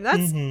put her in.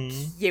 That's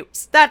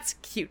cute. That's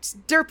cute.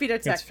 Derpy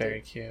detective. That's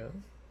very cute.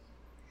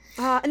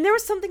 And there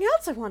was something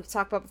else I wanted to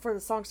talk about before the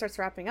song starts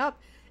wrapping up,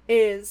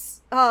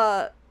 is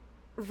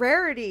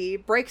Rarity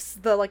breaks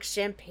the like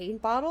champagne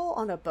bottle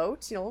on a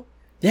boat, you know.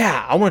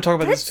 Yeah, I want to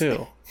talk about this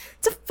too.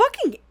 It's a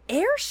fucking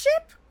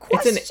airship?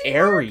 It's an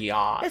air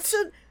yacht. It's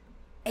an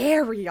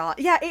air yacht.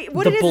 Yeah, it's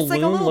like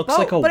a little boat. Looks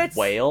like a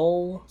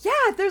whale.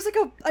 Yeah, there's like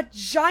a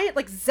giant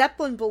like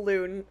Zeppelin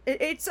balloon.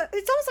 It's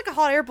almost like a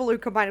hot air balloon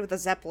combined with a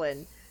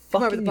Zeppelin.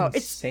 Fucking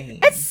insane.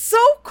 It's so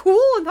cool,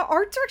 and the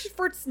art direction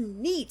for it's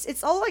neat.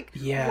 It's all like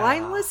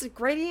lineless and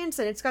gradients,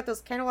 and it's got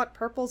those Canterlot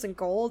purples and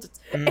gold.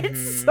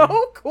 It's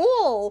so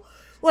cool.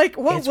 Like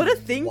what a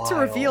thing to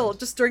reveal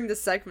just during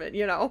this segment,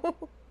 you know.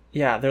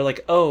 Yeah, they're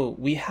like, oh,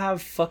 we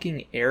have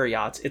fucking air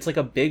yachts. It's like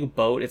a big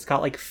boat. It's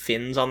got like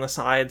fins on the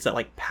sides that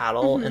like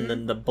paddle, and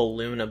then the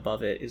balloon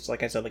above it is,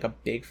 like I said, like a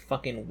big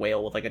fucking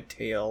whale with like a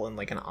tail and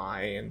like an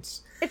eye. And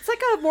it's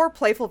like a more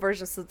playful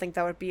version of something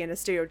that would be in a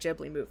Studio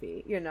Ghibli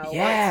movie, you know?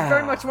 Yeah. It's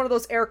very much one of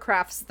those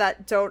aircrafts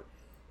that don't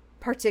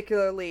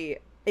particularly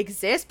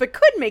exist, but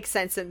could make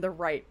sense in the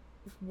right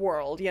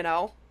world, you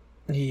know?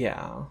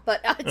 Yeah.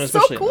 But it's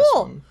so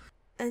cool!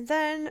 And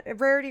then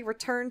Rarity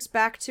returns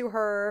back to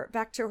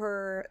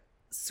her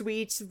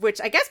suite,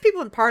 which I guess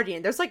people have been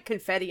partying. There's like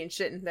confetti and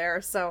shit in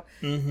there, so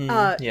growing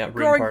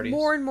parties.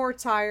 more and more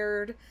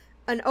tired.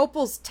 And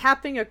Opal's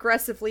tapping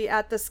aggressively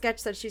at the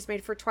sketch that she's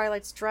made for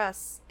Twilight's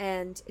dress,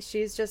 and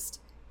she's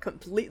just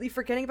completely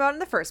forgetting about it in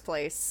the first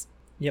place.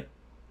 Yep.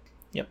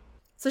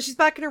 So she's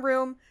back in her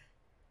room,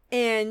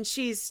 and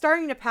she's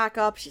starting to pack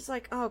up. She's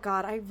like, oh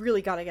god, I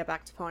really gotta get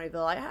back to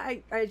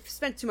Ponyville. I've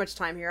spent too much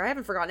time here. I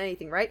haven't forgotten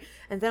anything, right?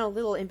 And then a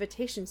little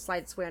invitation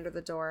slides way under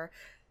the door.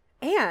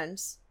 And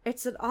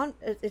it's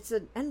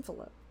an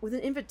envelope with an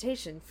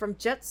invitation from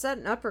Jet Set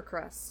and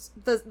Uppercrust.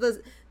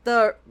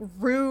 The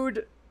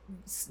rude,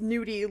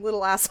 snooty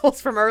little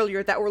assholes from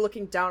earlier that were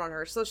looking down on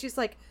her. So she's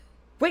like,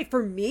 wait,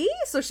 for me?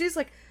 So she's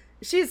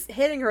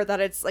hitting her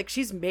that it's like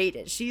she's made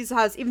it. She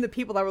has, even the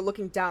people that were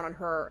looking down on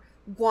her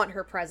want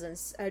her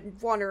presence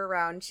and want her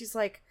around. She's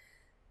like,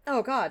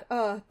 oh god,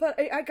 but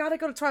I gotta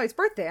go to Twilight's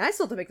birthday and I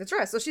still have to make the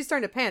dress. So she's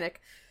starting to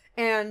panic,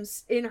 and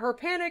in her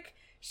panic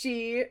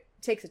she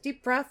takes a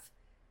deep breath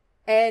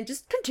and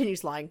just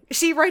continues lying.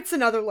 She writes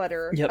another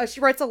letter. She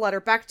writes a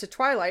letter back to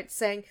Twilight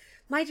saying,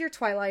 my dear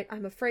Twilight,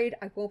 I'm afraid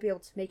I won't be able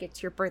to make it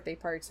to your birthday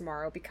party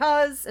tomorrow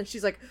because, and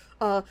she's like,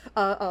 my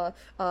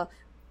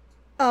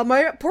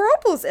poor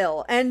Opal's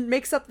ill, and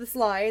makes up this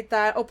lie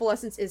that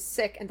Opalescence is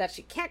sick and that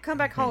she can't come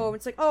back home.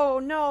 It's like, oh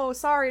no,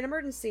 sorry, an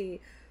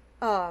emergency.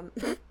 And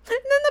then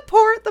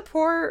the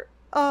poor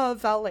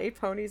valet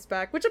pony's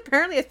back, which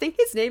apparently I think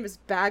his name is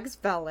Bags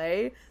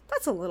Valet.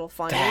 That's a little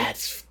funny.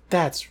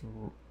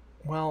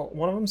 Well,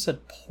 one of them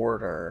said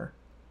Porter.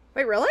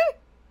 Wait, really?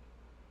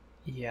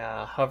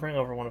 Yeah, hovering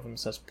over one of them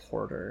says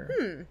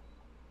Porter.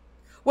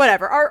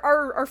 Whatever.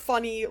 Our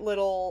funny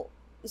little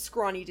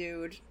scrawny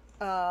dude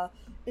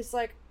is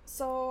like,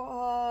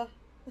 so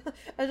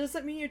does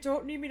that mean you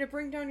don't need me to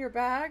bring down your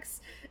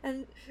bags?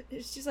 And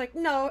she's like,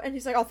 no. And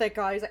he's like, oh, thank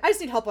God. He's like, I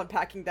just need help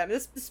unpacking them.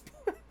 This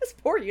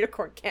poor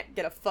unicorn can't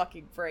get a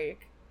fucking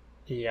break.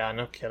 Yeah,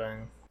 no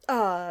kidding.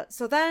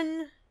 So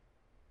then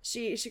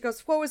she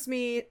goes, woe is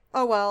me.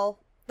 Oh well,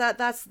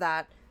 that's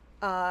that.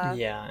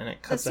 Yeah, and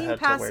it cuts ahead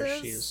to where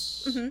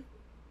she's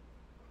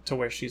to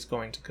where she's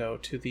going to go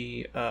to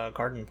the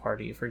garden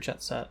party for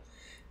Jet Set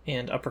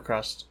and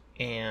Uppercrust,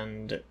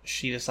 and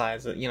she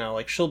decides that, you know,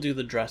 like, she'll do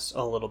the dress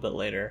a little bit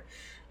later.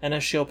 And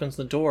as she opens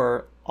the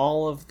door,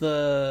 all of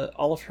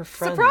her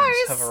friends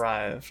have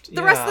arrived.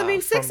 The rest of the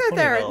main six are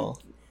there.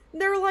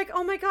 They're like,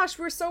 oh my gosh,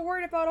 we're so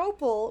worried about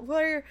Opal.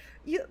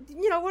 You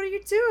know, what are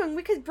you doing?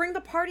 We could bring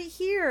the party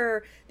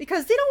here.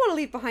 Because they don't want to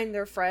leave behind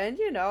their friend,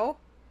 you know.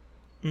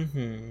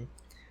 Mm-hmm.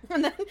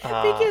 And then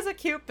Pinky has a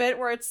cute bit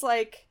where it's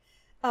like,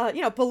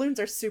 you know, balloons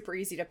are super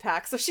easy to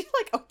pack. So she,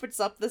 like, opens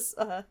up this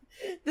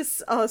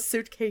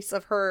suitcase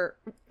of her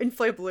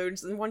inflatable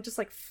balloons, and one just,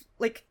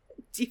 like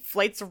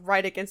deflates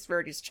right against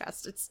Rarity's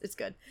chest. It's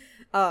good.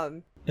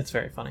 It's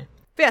very funny.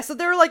 But yeah, so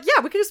they were like,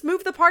 yeah, we could just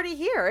move the party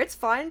here. It's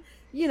fine.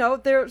 You know,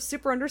 they're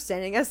super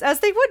understanding, as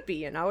they would be,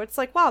 you know? It's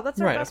like, wow, that's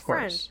our best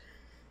friend.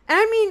 And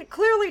I mean,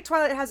 clearly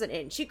Twilight has an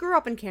in. She grew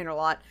up in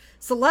Canterlot.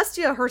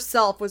 Celestia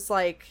herself was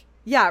like,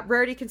 yeah,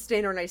 Rarity can stay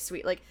in her nice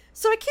suite. Like,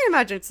 so I can't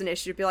imagine it's an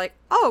issue to be like,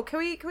 oh, can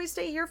we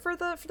stay here for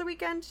the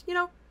weekend, you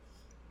know?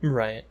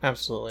 Right,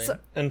 absolutely.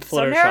 And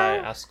Fluttershy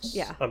asks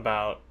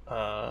about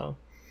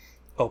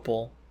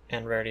Opal,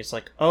 and Rarity's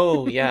like,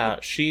 oh yeah,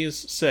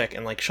 she's sick,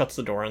 and like shuts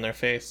the door in their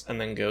face, and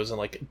then goes and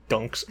like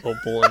dunks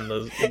Opal in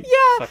the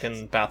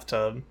fucking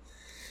bathtub.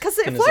 Because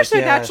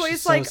Fluttershy naturally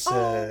is like,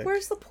 oh,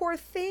 where's the poor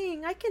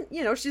thing? I can,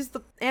 you know, she's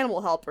the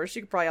animal helper. She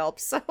could probably help.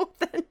 So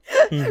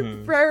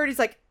then Rarity's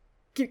like,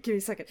 give me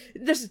a second.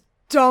 Just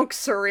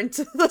dunks her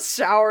into the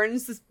shower, and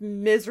it's this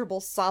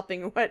miserable,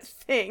 sopping wet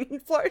thing.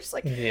 And Fluttershy's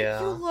like, you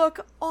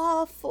look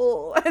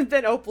awful. And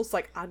then Opal's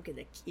like, I'm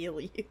gonna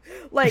kill you.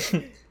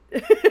 Like,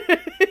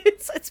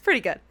 it's pretty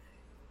good.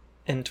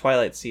 And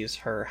Twilight sees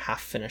her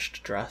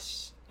half-finished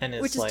dress, and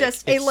is which is like,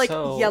 just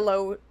a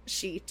yellow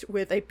sheet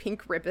with a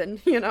pink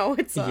ribbon, you know?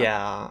 It's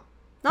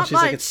not she's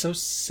much. Like, it's so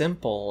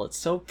simple, it's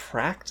so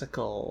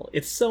practical,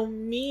 it's so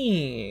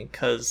me,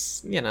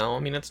 because, you know, I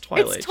mean, it's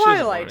Twilight. It's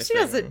Twilight. She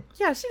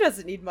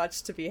doesn't need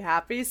much to be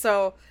happy,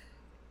 so,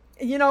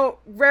 you know,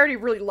 Rarity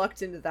really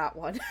lucked into that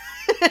one.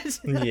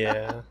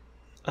 Yeah.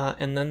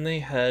 And then they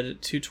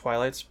head to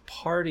Twilight's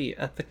party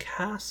at the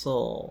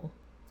castle.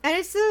 And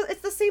it's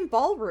the same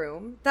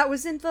ballroom that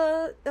was in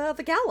the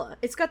gala.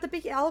 It's got the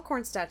big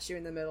alicorn statue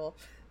in the middle.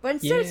 But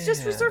instead it's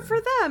just reserved for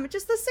them.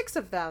 Just the 6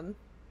 of them.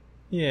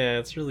 Yeah,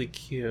 it's really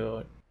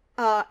cute.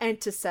 And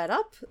to set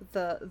up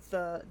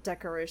the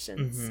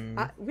decorations,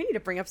 we need to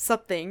bring up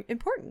something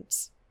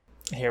important.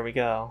 Here we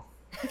go.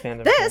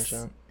 Fandom This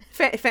tangent.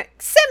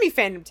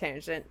 semi-fandom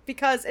tangent,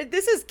 because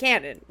this is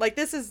canon. Like,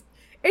 it's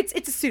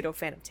a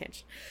pseudo-fandom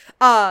tangent.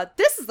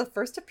 This is the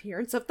first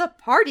appearance of the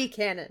party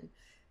cannon,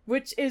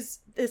 which is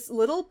this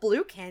little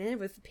blue cannon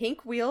with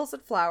pink wheels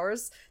and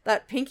flowers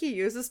that Pinky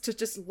uses to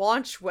just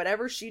launch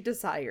whatever she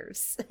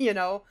desires. You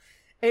know,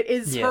 it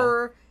is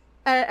her,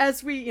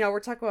 as we're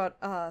talking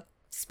about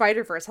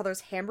Spider-Verse, how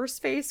there's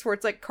Hammer's-Face, where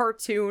it's like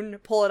cartoon,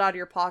 pull it out of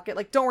your pocket,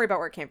 like, don't worry about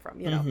where it came from,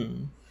 you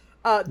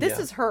know. This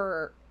is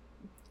her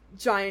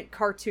giant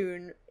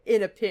cartoon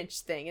in a pinch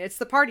thing, and it's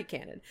the party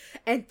cannon.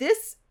 And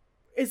this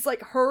is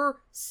like her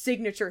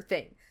signature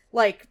thing.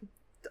 Like,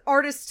 the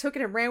artist took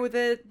it and ran with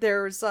it.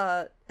 There's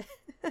back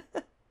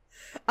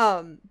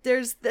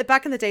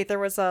in the day there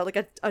was a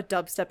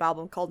dubstep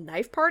album called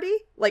Knife Party,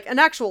 like an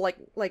actual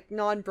like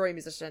non-Broy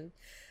musician.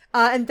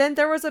 And then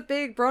there was a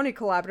big Brony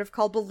collaborative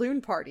called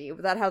Balloon Party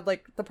that had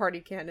like the party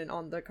cannon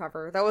on the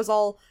cover. That was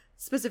all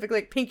specifically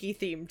like Pinky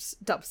themed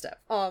dubstep.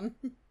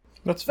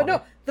 That's funny. But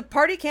no, the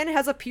party cannon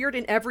has appeared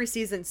in every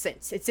season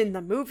since. It's in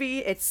the movie.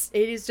 It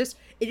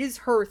is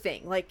her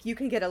thing. Like, you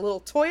can get a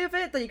little toy of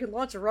it that you can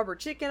launch a rubber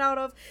chicken out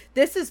of.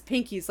 This is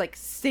Pinky's like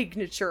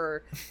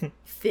signature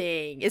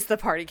thing. It's the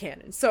party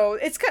cannon. So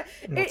it's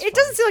it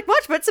doesn't seem like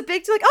much, but it's a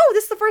big deal. Like, oh,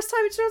 this is the first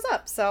time it shows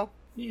up. So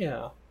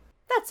yeah,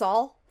 that's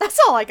all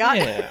I got.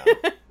 Yeah,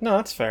 no,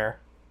 that's fair.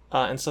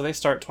 And so they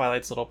start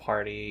Twilight's little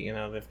party. You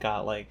know, they've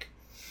got like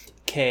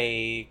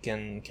cake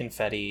and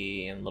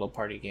confetti and little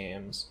party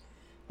games.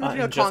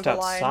 And just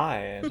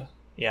outside,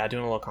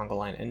 doing a little conga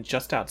line. And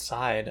just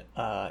outside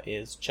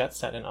is Jet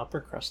Set and Upper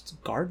Crust's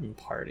garden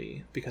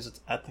party, because it's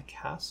at the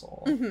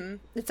castle. Mm-hmm.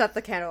 It's at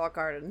the Canterlot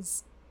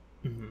Gardens.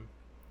 Mm-hmm.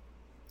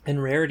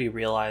 And Rarity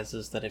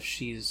realizes that if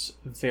she's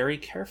very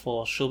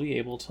careful, she'll be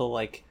able to,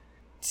 like,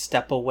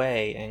 step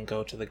away and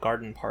go to the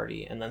garden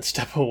party, and then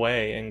step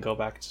away and go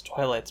back to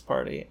Twilight's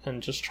party,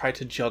 and just try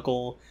to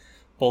juggle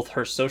both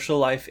her social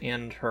life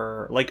and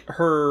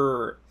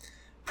her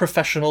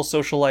professional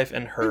social life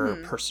and her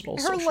personal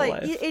social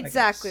life.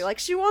 Exactly. Like,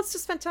 she wants to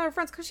spend time with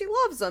friends because she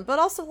loves them, but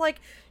also,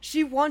 like,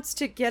 she wants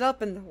to get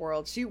up in the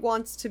world. She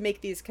wants to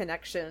make these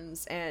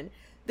connections, and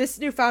this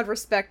newfound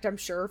respect, I'm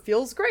sure,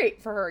 feels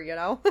great for her, you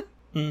know?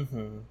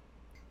 Mm-hmm.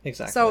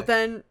 Exactly. So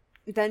then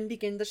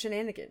begin the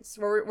shenanigans.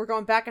 We're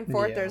going back and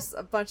forth. Yeah. There's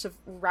a bunch of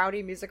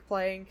rowdy music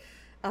playing.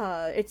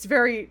 It's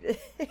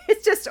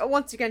just,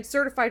 once again,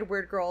 certified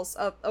weird girls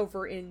up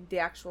over in the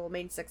actual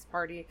main six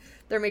party.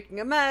 They're making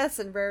a mess,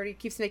 and Rarity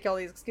keeps making all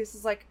these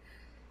excuses like,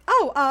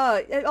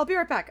 I'll be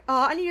right back.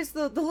 I need to use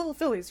the little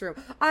Phillies room.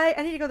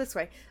 I need to go this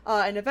way.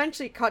 And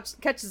eventually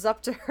catches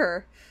up to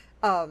her,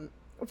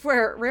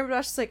 where Rainbow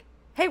Dash is like,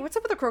 hey, what's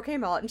up with the croquet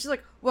mallet? And she's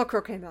like, what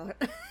croquet mallet?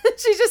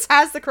 She just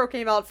has the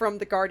croquet mallet from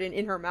the garden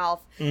in her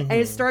mouth, and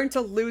is starting to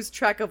lose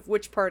track of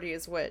which party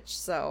is which,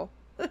 so.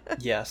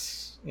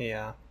 Yes,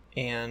 yeah.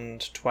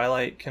 And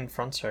Twilight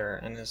confronts her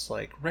and is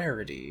like,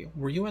 Rarity,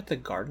 were you at the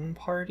garden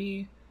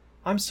party?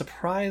 I'm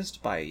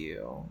surprised by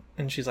you.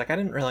 And she's like, I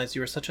didn't realize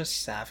you were such a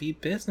savvy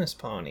business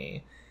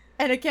pony.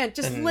 And again,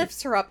 just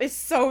lifts her up. It's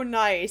so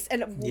nice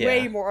and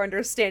way more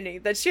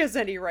understanding than she has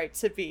any right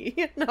to be,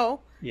 you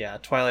know? Yeah,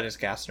 Twilight is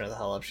gassing her the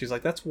hell up. She's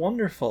like, that's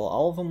wonderful.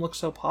 All of them look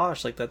so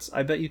posh. Like,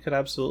 I bet you could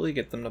absolutely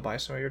get them to buy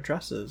some of your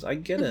dresses. I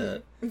get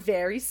it.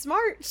 Very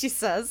smart, she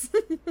says.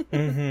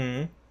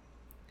 Mm-hmm.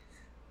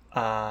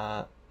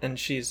 And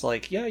she's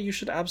like, yeah, you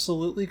should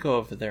absolutely go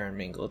over there and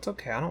mingle. It's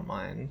okay, I don't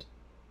mind.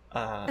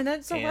 And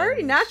then, so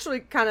Rarity naturally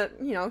kind of,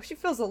 you know, she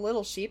feels a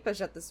little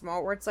sheepish at this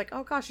moment, where it's like,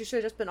 oh gosh, you should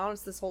have just been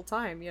honest this whole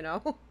time, you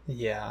know?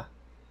 Yeah.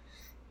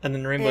 And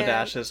then Rainbow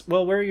Dash is,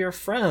 well, we're your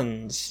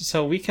friends,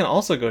 so we can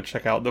also go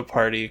check out the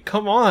party.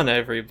 Come on,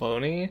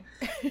 everybody.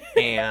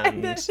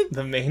 And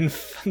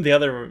the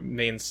other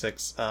main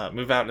six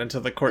move out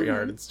into the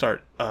courtyard and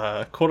start,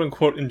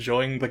 quote-unquote,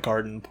 enjoying the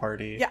garden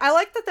party. Yeah, I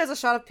like that there's a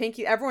shot of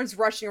Pinky. Everyone's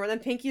rushing her, and then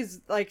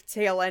Pinky's, like,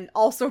 tail end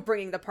also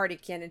bringing the party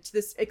cannon to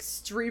this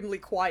extremely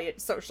quiet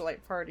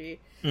socialite party.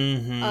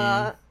 Mm-hmm.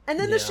 And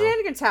then the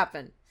shenanigans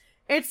happen.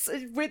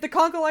 With the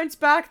conga line's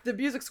back, the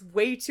music's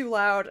way too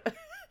loud.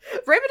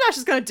 Rainbow Dash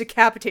is going to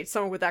decapitate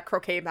someone with that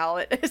croquet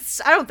mallet.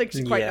 I don't think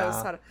she quite knows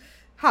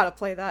how to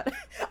play that.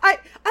 I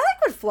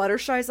like what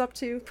Fluttershy's up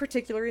to,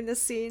 particularly in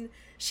this scene.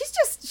 She's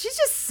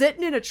just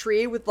sitting in a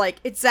tree with like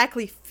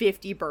exactly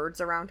 50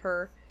 birds around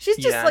her.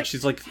 She's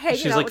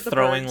like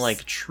throwing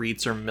like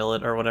treats or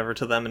millet or whatever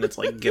to them, and it's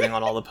like getting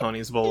on all the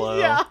ponies below.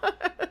 Yeah.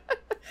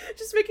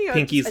 Just making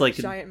Pinky's a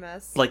giant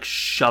mess. Like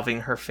shoving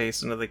her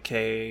face into the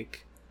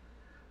cake.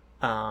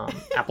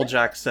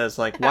 Applejack says,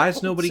 like, why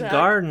is nobody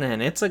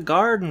gardening? It's a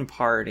garden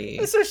party.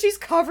 So she's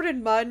covered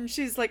in mud and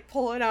she's like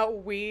pulling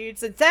out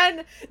weeds, and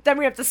then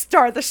we have to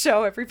start the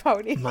show, every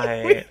pony.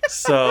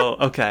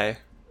 Okay,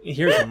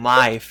 here's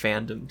my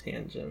fandom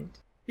tangent.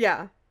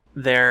 Yeah.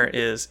 There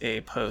is a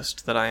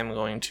post that I am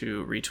going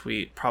to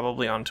retweet,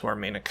 probably onto our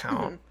main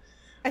account,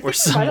 where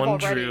someone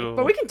drew.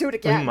 But we can do it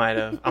again. We might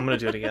have. I'm going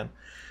to do it again.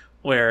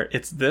 where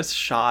it's this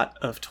shot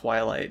of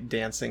Twilight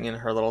dancing in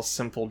her little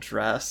simple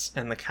dress,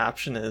 and the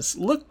caption is,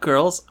 "Look,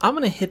 girls, I'm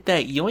gonna hit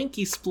that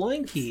yoinky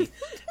sploinky."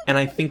 And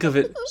I think of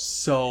it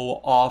so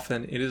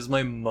often. It is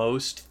my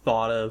most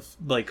thought of,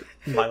 like,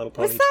 My Little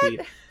Pony tweet.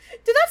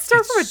 Did that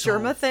start from a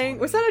Germa thing?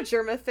 Was that a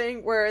Germa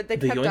thing where they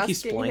kept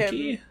asking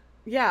sploinky? him?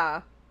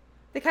 Yeah.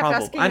 They kept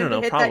asking him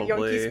to hit that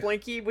yoinky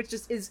sploinky, which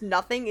just is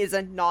nothing, is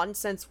a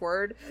nonsense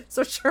word.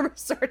 So Germa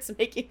starts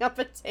making up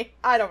a thing.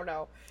 I don't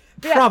know.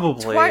 Yeah,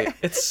 probably. Twilight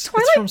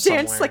from danced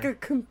somewhere. like a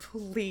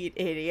complete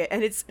idiot,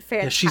 and it's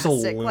fantastic. Yeah, she's a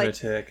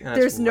lunatic. Like,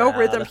 there's no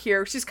rhythm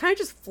here. She's kind of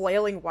just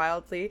flailing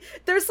wildly.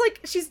 There's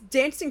like, she's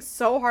dancing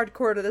so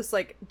hardcore to this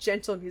like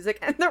gentle music,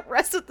 and the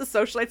rest of the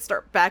socialites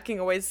start backing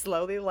away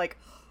slowly, like,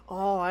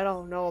 oh, I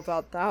don't know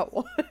about that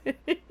one.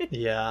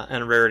 Yeah,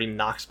 and Rarity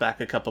knocks back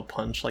a cup of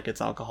punch like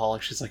it's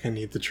alcoholic. She's like, I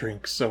need the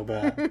drink so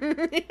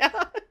bad.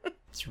 Yeah.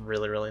 It's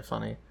really, really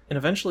funny. And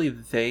eventually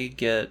they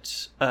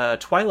get...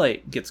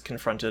 Twilight gets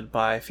confronted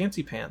by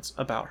Fancy Pants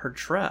about her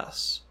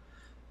dress.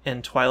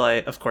 And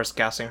Twilight, of course,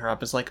 gassing her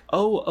up, is like,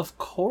 oh, of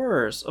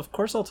course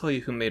I'll tell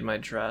you who made my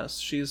dress.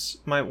 She's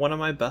one of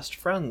my best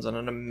friends and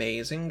an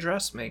amazing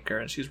dressmaker,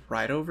 and she's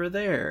right over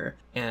there.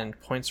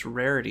 And points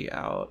Rarity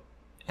out.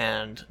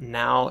 And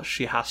now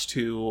she has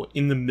to,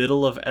 in the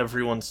middle of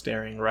everyone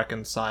staring,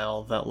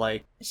 reconcile that,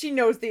 like... She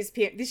knows these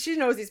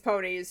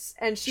ponies,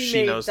 and she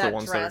made knows that the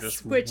ones dress, that are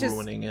just which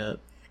ruining it.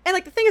 And,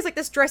 like, the thing is, like,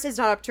 this dress is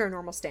not up to her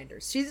normal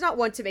standards. She's not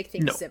one to make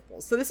things No.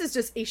 simple. So this is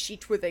just a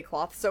sheet with a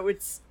cloth. So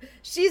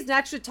she's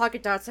naturally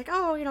talking down. It's like,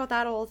 oh, you know,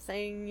 that old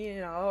thing, you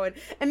know.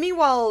 And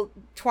meanwhile,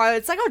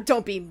 Twilight's like, oh,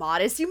 don't be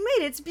modest. You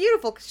made it. It's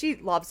beautiful. 'Cause she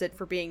loves it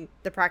for being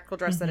the practical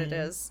dress that it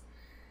is.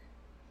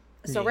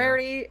 So Yeah.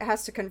 Rarity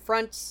has to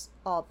confront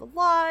all the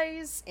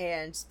lies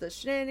and the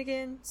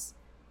shenanigans.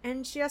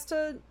 And she has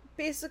to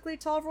basically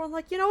tell everyone,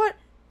 like, you know what?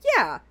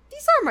 Yeah,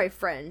 these are my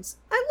friends.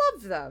 I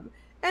love them.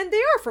 And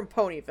they are from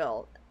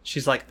Ponyville.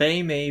 She's like,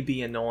 they may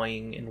be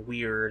annoying and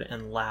weird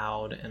and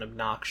loud and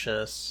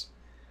obnoxious,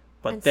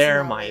 but And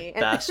they're smelly. my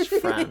best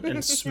friend.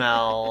 And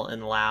smell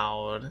and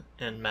loud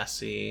and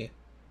messy,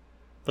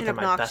 but And they're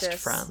my best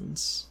obnoxious.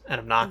 friends.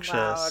 And And loud.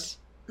 obnoxious.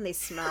 And they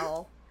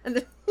smell. And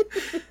then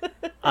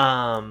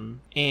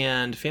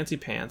And Fancy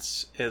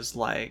Pants is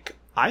like,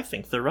 I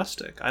think they're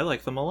rustic. I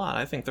like them a lot.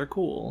 I think they're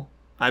cool.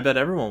 I bet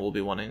everyone will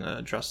be wanting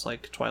a dress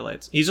like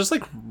Twilight's. He's just,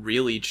 like,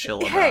 really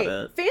chill about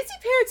it. Fancy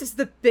Pants is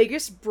the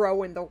biggest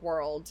bro in the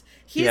world.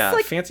 He's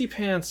like, Fancy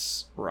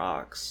Pants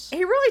rocks.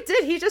 he really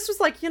did. He just was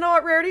like, you know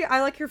what, Rarity?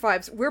 I like your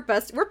vibes. We're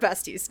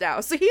besties now.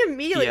 So he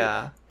immediately,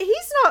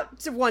 he's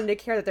not one to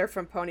care that they're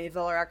from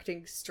Ponyville or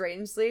acting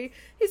strangely.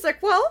 He's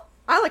like, well,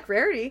 I like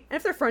Rarity, and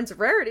if they're friends of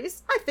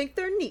Rarity's, I think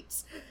they're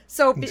neat.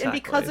 So, and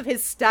because of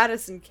his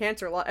status in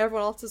Canterlot,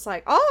 everyone else is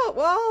like, oh,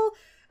 well,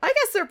 I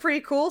guess they're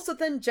pretty cool. So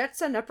then Jet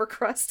Set and Upper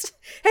Crust,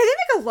 hey,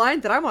 they make a line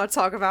that I want to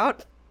talk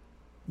about.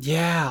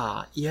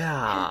 Yeah,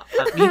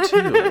 me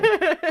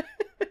too.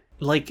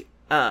 Like,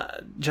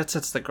 Jet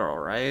Set's the girl,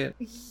 right?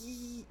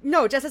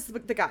 No, Jet Set's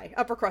the guy.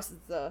 Upper Crust is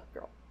the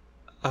girl.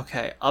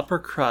 Okay, Upper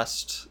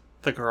Crust,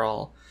 the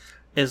girl,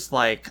 is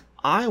like,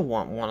 I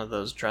want one of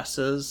those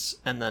dresses,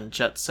 and then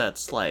Jet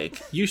Set's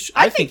like,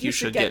 I think you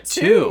should get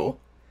two.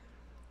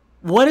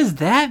 What does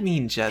that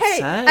mean, Jet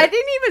Set? I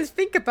didn't even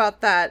think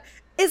about that.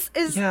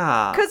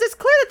 Yeah. Because it's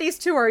clear that these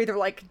two are either,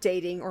 like,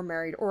 dating or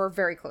married or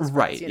very close friends,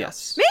 Right, you know?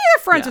 yes. Maybe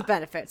they're friends with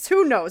benefits.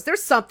 Who knows?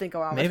 There's something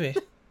going on. Maybe.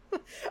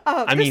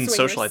 I mean,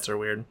 socialites are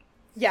weird.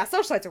 Yeah,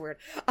 socialites are weird.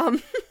 So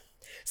either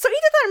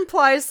that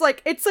implies,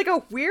 like, it's like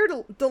a weird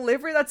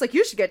delivery that's like,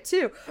 you should get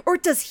two. Or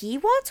does he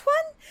want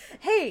one?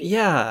 Hey.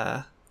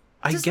 Yeah.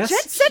 Does Jet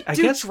Set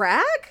do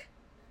drag?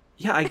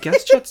 Yeah, I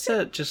guess Jet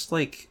Set just,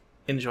 like,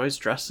 enjoys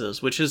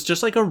dresses, which is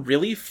just, like, a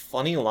really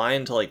funny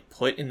line to, like,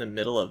 put in the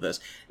middle of this.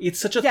 It's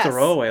such a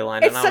throwaway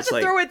line. It's such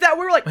a throwaway that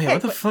we were like, wait, hey,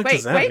 what the fuck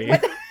does that mean?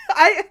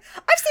 I've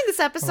seen this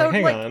episode,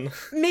 hang like, on.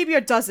 maybe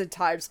a dozen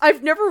times.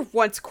 I've never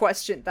once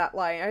questioned that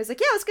line. I was like,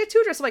 yeah, let's get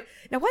two dresses. I'm like,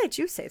 now why did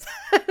you say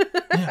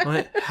that? Yeah,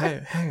 what?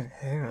 Hang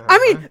on. I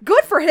mean,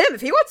 good for him.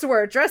 If he wants to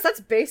wear a dress, that's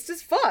based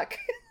as fuck.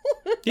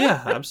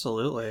 Yeah,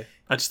 absolutely.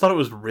 I just thought it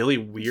was really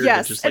weird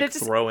to just, like,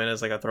 throw in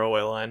as, like, a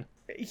throwaway line.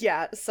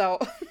 Yeah, so...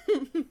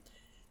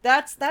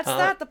 That's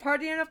that. The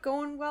party ended up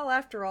going well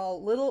after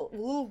all.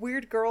 Little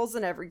weird girls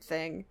and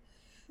everything.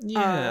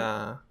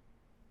 Yeah.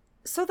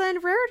 So then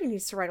Rarity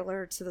needs to write a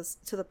letter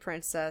to the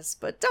princess,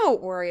 but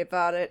don't worry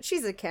about it.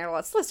 She's in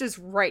Canterlot. Celestia's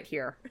right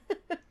here.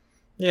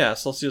 Yeah,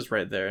 Celestia's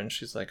right there, and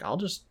she's like, I'll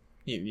just...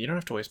 You don't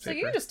have to waste paper.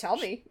 So you just tell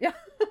me. Yeah.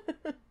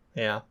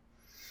 Yeah.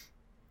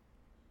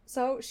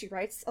 So she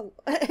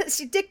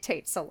she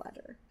dictates a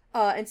letter.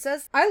 And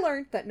says, I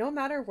learned that no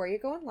matter where you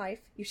go in life,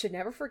 you should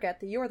never forget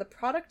that you are the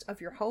product of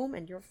your home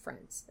and your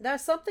friends. That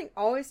is something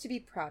always to be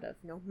proud of,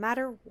 no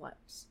matter what.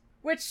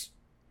 Which,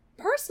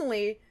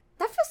 personally,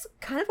 that feels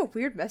kind of a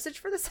weird message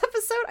for this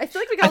episode. I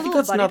feel like we got a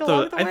little muddied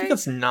along the way. I think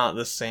that's not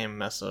the same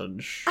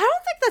message. I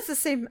don't think that's the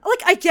same.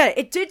 Like, I get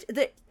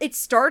it. It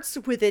starts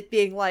with it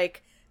being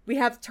like, we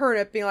have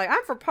Turnip being like,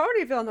 I'm from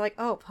Ponyville, and they're like,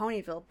 oh,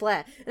 Ponyville,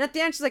 blah. And at the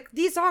end, she's like,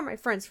 these are my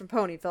friends from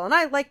Ponyville, and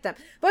I like them.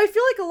 But I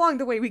feel like along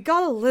the way, we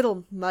got a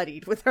little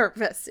muddied with our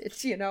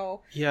message, you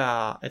know?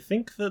 Yeah, I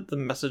think that the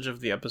message of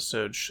the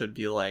episode should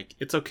be like,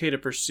 it's okay to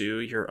pursue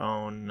your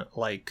own,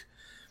 like,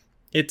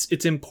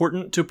 it's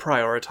important to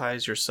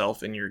prioritize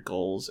yourself and your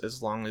goals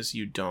as long as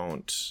you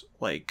don't,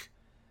 like,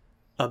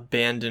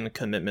 abandon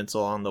commitments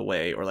along the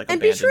way, or like and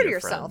abandon be true to your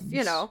yourself, friends.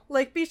 you know?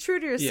 Like, be true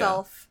to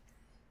yourself.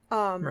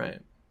 Yeah. Right.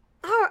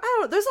 I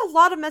don't know. There's a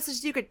lot of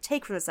messages you could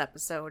take from this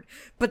episode,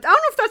 but I don't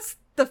know if that's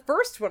the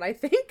first one, I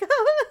think.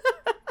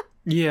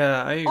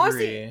 Yeah, I agree.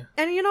 Honestly,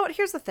 and you know what?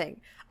 Here's the thing.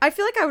 I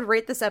feel like I would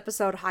rate this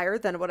episode higher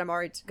than what I'm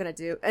already going to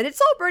do, and it's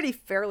already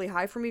fairly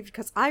high for me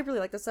because I really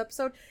like this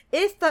episode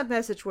if that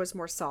message was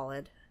more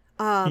solid.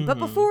 But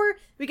before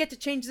we get to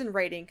changes in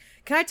rating,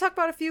 can I talk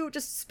about a few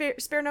just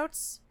spare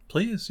notes?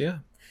 Please, yeah.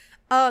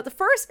 The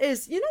first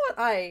is, you know what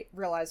I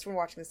realized when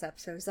watching this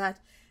episode is that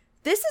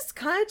this is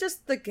kind of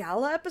just the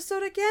gala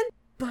episode again,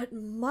 but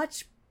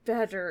much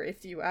better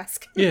if you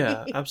ask me.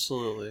 Yeah,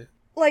 absolutely.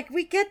 Like,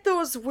 we get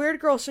those weird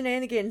girl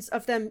shenanigans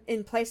of them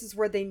in places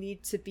where they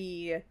need to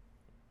be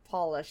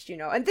polished, you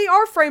know, and they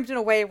are framed in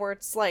a way where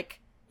it's like,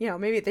 you know,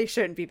 maybe they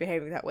shouldn't be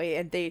behaving that way,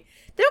 and they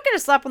don't get a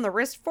slap on the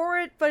wrist for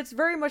it, but it's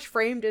very much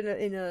framed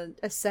in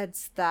a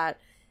sense that,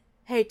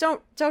 hey,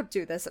 don't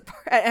do this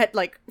at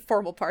like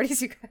formal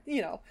parties,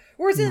 you know.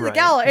 Whereas in the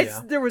gala,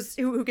 there was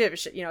who gave a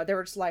shit, you know, they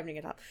were just livening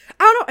it up.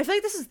 I don't know, I feel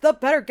like this is the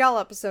better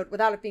gala episode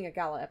without it being a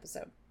gala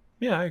episode.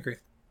 Yeah, I agree.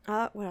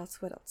 What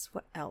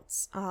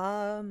else? You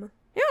know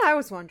what I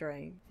was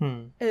wondering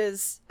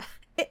is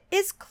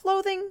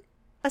clothing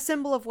a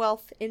symbol of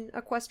wealth in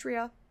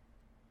Equestria?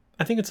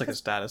 I think it's like a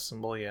status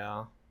symbol,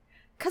 yeah.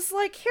 Cause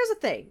like, here's the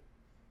thing.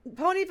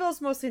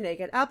 Ponyville's mostly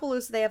naked.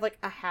 Appaloosa, they have like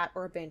a hat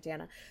or a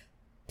bandana.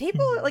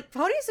 People, like,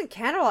 ponies in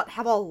Canterlot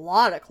have a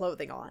lot of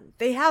clothing on.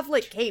 They have,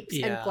 like, capes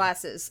and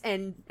glasses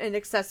and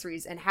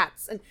accessories and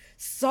hats and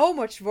so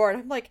much more.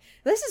 And I'm like,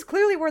 this is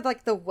clearly where,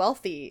 like, the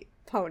wealthy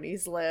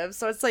ponies live.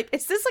 So it's like,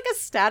 is this, like, a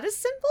status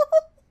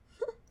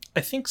symbol?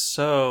 I think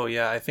so,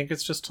 yeah. I think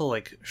it's just to,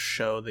 like,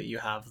 show that you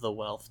have the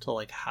wealth to,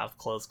 like, have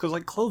clothes. Because,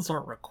 like, clothes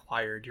aren't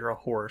required. You're a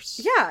horse.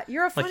 Yeah,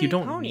 you're a funny like, you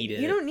don't pony. need it.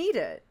 You don't need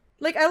it.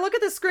 Like, I look at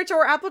the Scritch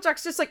or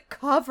Applejack's just, like,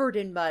 covered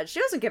in mud. She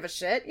doesn't give a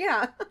shit.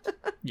 Yeah.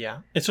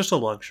 Yeah. It's just a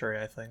luxury,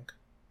 I think.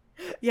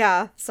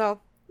 Yeah,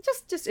 so,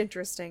 just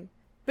interesting.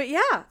 But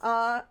yeah,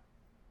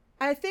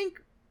 I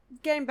think,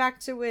 getting back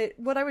to it,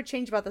 what I would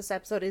change about this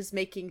episode is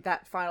making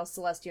that final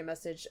Celestia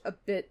message a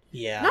bit...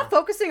 Yeah. Not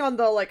focusing on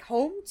the, like,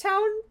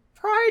 hometown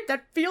pride.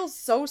 That feels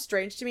so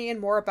strange to me, and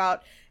more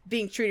about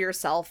being true to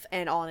yourself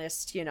and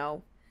honest, you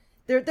know.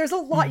 There's a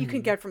lot you can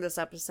get from this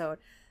episode.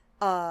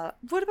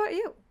 What about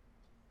you?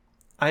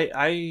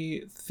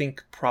 I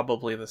think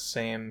probably the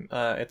same.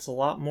 It's a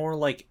lot more,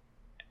 like,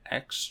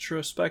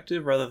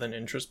 extrospective rather than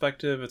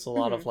introspective. It's a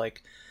lot of,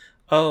 like,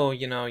 oh,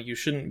 you know, you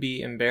shouldn't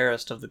be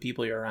embarrassed of the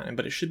people you're around.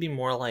 But it should be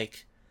more,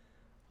 like,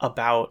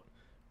 about,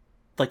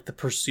 like, the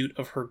pursuit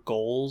of her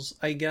goals,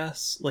 I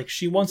guess. Like,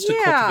 she wants to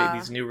cultivate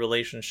these new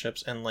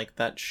relationships, and, like,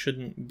 that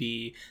isn't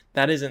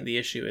the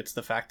issue. It's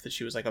the fact that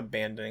she was, like,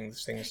 abandoning the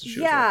things that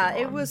she was working on.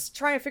 It was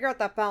trying to figure out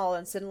that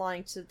balance and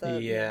lying to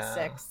the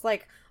six.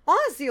 Like,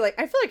 honestly, like,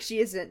 I feel like she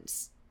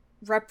isn't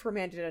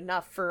reprimanded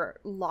enough for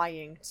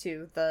lying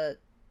to the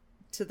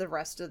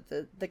rest of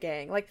the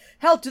gang. Like,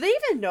 hell, do they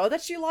even know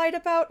that she lied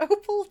about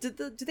Opal? Do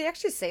they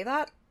actually say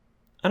that?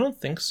 I don't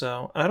think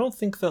so. I don't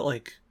think that,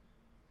 like,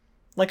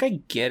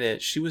 I get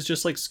it. She was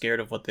just, like,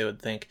 scared of what they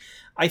would think.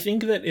 I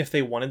think that if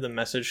they wanted the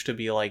message to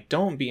be, like,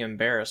 don't be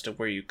embarrassed of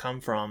where you come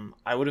from,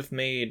 I would have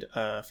made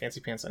Fancy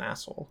Pants an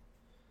asshole.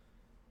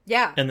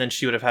 Yeah. And then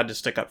she would have had to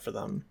stick up for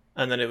them.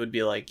 And then it would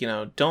be like, you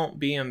know, don't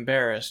be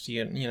embarrassed.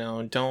 You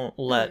know, don't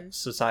let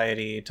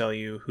society tell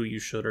you who you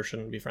should or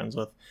shouldn't be friends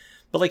with.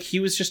 But, like, he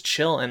was just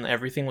chill, and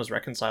everything was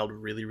reconciled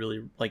really,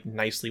 really, like,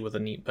 nicely with a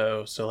neat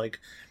bow. So, like,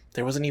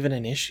 there wasn't even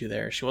an issue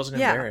there. She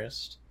wasn't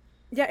embarrassed.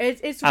 Yeah,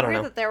 it's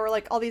weird that there were,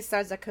 like, all these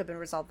sides that could have been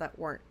resolved that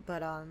weren't.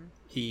 But,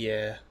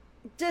 yeah.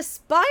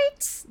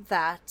 Despite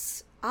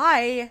that,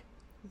 I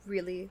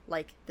really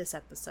like this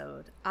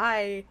episode.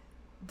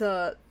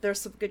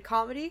 There's some good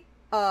comedy.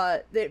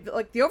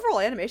 The overall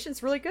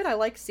animation's really good. I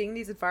like seeing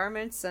these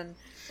environments, and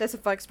there's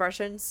some fun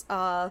expressions.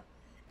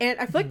 And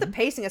I feel like the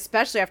pacing,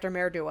 especially after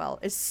Mare-Do-Well,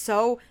 is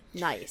so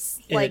nice.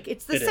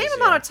 It's the same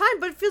amount of time,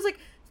 but it feels like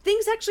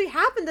things actually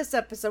happen this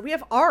episode. We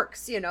have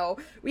arcs, you know.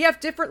 We have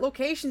different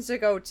locations to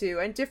go to,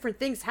 and different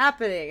things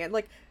happening, and,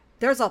 like,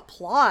 there's a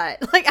plot.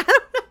 Like, I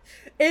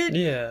don't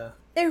know.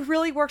 It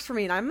really works for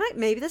me, and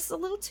maybe this is a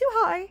little too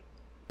high,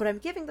 but I'm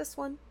giving this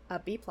one a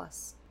B+.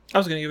 I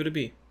was gonna give it a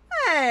B.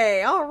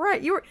 Hey, all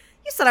right. You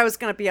said I was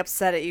gonna be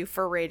upset at you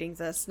for rating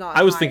this. Not.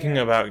 I was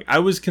I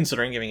was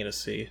considering giving it a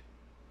C.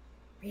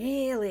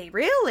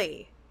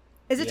 Really?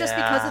 Is it just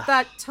because of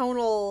that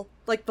tonal,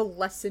 like, the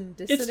lesson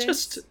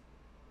dissonance?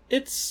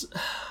 It's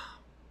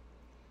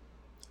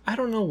I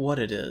don't know what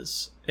it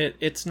is.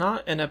 It's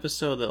not an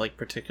episode that, like,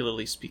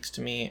 particularly speaks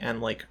to me,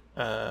 and, like,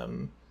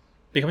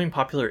 Becoming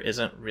Popular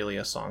isn't really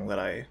a song that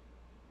I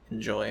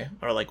enjoy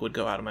or like would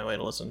go out of my way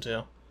to listen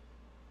to.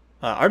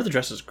 Art of the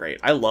Dress is great.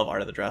 I love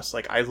Art of the Dress.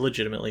 Like, I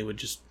legitimately would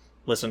just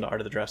listen to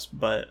Art of the Dress,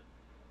 but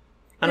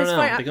I don't know.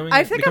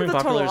 I think I'm the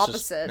total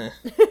opposite.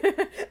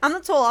 I'm the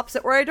total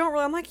opposite, where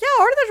I'm like, yeah,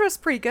 Art of the Dress is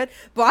pretty good,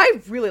 but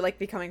I really like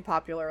Becoming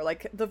Popular.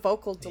 Like, the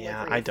vocal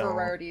delivery for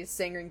Rarity's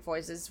singing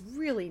voice is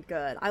really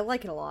good. I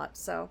like it a lot,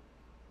 so.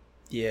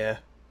 Yeah.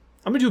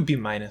 I'm gonna do a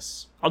B-.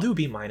 I'll do a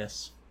B-.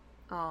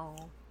 Oh.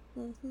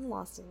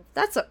 Lost it.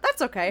 That's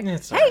okay.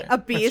 It's hey, a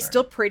B is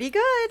still pretty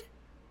good.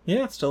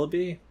 Yeah, it's still a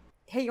B.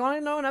 Hey, you want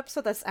to know an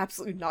episode that's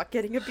absolutely not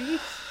getting a B?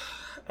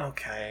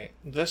 Okay,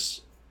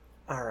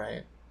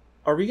 alright.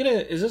 Are we gonna,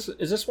 is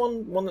this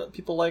one that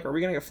people like? Are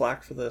we gonna get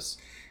flack for this?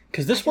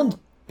 Because this one's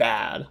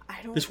bad.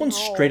 This one's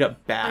straight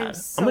up bad.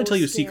 I'm gonna tell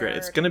you a secret.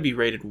 It's gonna be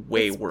rated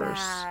way worse.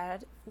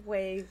 Bad.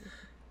 Way.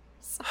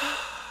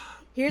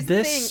 Here's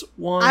the thing.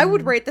 I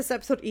would rate this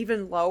episode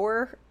even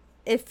lower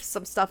if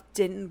some stuff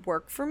didn't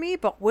work for me,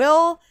 but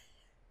we'll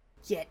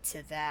get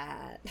to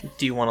that.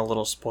 Do you want a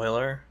little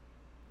spoiler?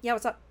 Yeah,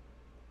 what's up?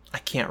 I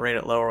can't rate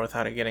it lower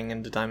without it getting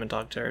into Diamond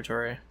Dog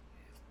territory.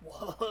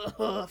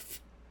 Woof.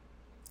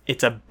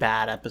 It's a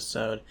bad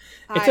episode.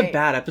 A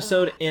bad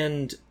episode,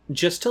 and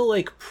just to,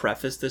 like,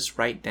 preface this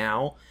right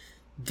now,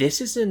 this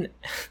is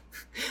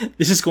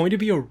going to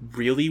be a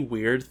really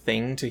weird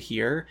thing to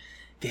hear.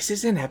 This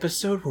is an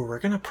episode where we're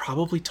gonna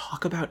probably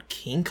talk about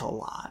kink a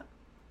lot.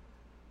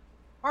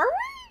 Are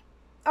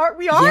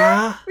we? We are?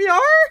 Yeah. We are?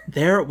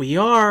 There we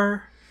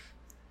are.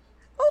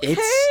 Okay.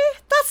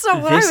 That's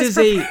not what I was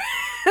prepared.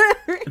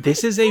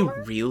 This is a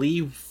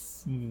really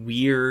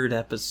weird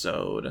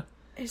episode.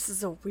 This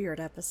is a weird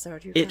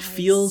episode, you guys. It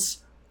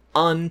feels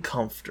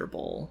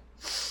uncomfortable.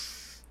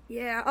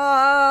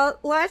 Yeah,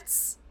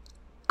 let's...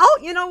 Oh,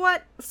 you know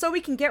what? So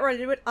we can get right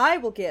into it, I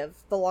will give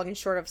the long and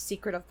short of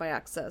Secret of My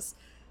Access.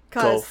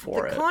 Because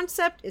the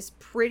concept is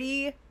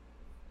pretty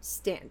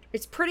standard.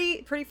 It's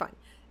pretty fun.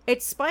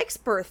 It's Spike's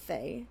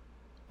birthday,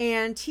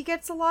 and he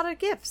gets a lot of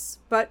gifts.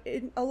 But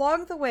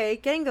along the way,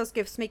 getting those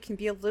gifts makes him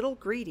be a little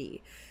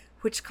greedy,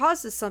 which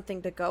causes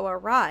something to go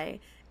awry,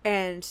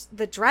 and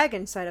the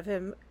dragon side of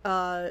him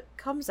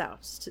comes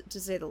out, to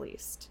say the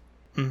least.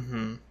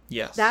 Mm-hmm.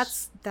 Yes.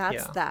 That's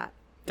that.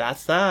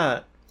 That's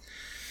that.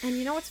 And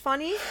you know what's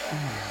funny?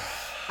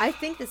 I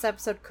think this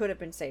episode could have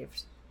been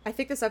saved.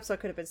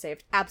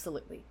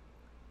 Absolutely.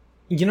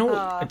 You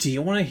know, do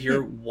you want to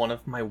hear one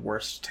of my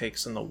worst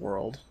takes in the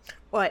world?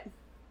 What?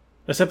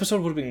 This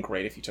episode would have been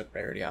great if you took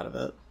Rarity out of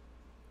it.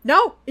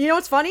 No! You know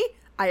what's funny?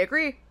 I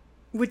agree.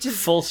 Which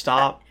is... Full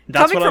stop.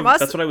 That's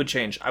what I would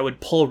change. I would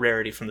pull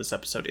Rarity from this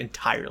episode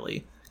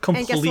entirely.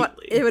 Completely. And guess what?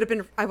 It would have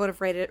been... I would have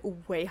rated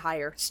it way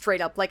higher.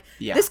 Straight up. Like,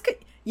 yeah. This could...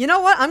 You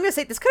know what? I'm going to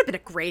say this could have been a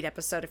great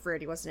episode if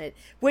Rarity wasn't it.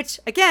 Which,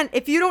 again,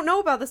 if you don't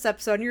know about this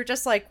episode and you're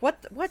just like,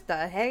 what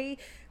the hey?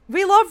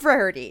 We love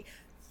Rarity.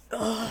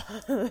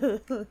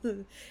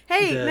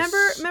 Hey,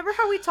 remember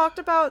how we talked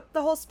about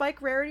the whole Spike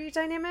Rarity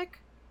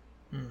dynamic?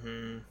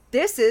 Mm-hmm.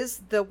 This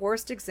is the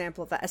worst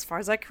example of that, as far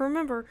as I can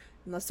remember,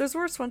 unless there's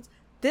worse ones.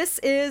 This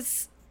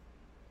is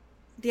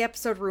the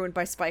episode ruined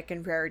by Spike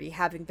and Rarity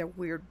having the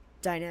weird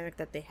dynamic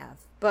that they have.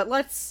 But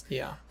let's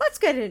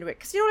get into it,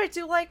 because you know what I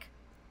do like?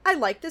 I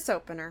like this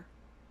opener.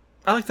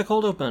 I like the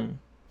cold open.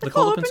 The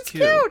cold open's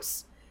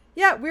cute.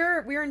 Yeah,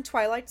 we're in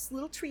Twilight's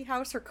little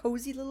treehouse, her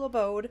cozy little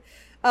abode.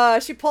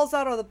 She pulls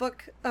out all the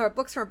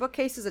books from her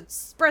bookcases and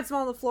spreads them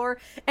on the floor,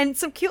 and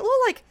some cute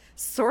little like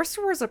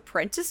Sorcerer's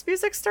Apprentice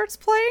music starts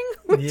playing,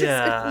 which is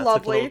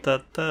lovely.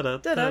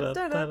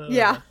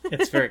 Yeah,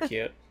 it's very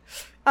cute.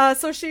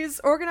 So she's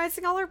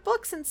organizing all her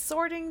books and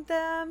sorting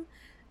them.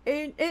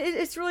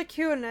 It's really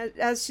cute, and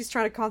as she's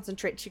trying to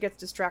concentrate, she gets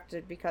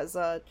distracted because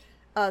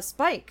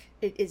Spike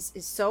is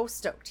so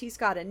stoked. He's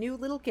got a new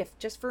little gift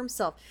just for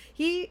himself.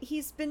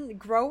 He's been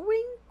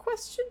growing ?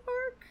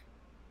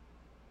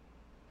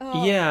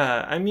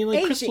 Yeah, I mean, like,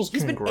 aging. crystals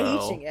can grow. He's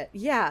been aging it,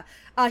 yeah.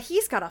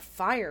 He's got a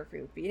fire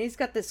ruby, and he's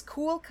got this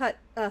cool cut,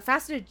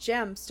 faceted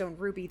gemstone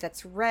ruby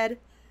that's red,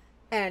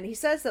 and he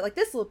says that, like,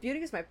 this little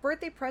beauty is my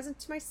birthday present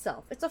to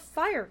myself. It's a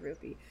fire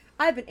ruby.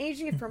 I've been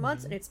aging it for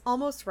months, and it's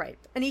almost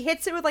ripe. And he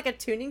hits it with, like, a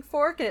tuning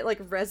fork, and it, like,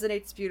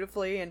 resonates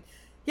beautifully, and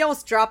he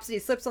almost drops it. He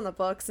slips on the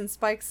books, and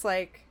Spike's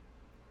like,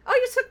 oh,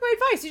 you took my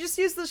advice. You just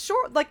used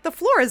the the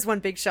floor as one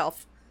big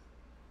shelf.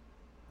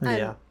 And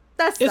yeah.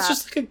 It's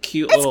just like a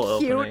cute little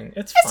opening.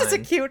 It's fine. Just a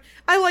cute.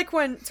 I like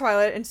when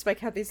Twilight and Spike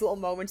have these little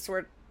moments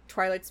where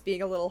Twilight's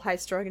being a little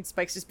high-strung and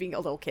Spike's just being a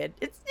little kid.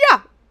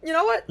 You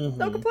know what?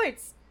 No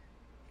complaints.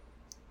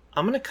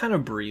 I'm gonna kind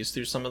of breeze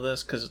through some of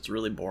this because it's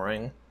really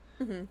boring.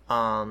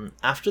 Mm-hmm.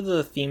 After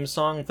the theme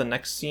song, the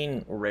next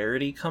scene,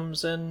 Rarity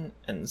comes in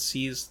and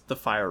sees the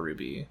fire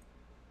ruby,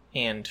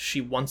 and she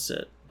wants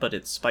it, but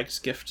it's Spike's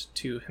gift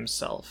to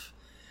himself.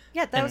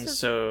 Yeah, that was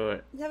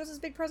his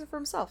big present for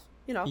himself.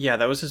 You know. Yeah,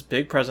 that was his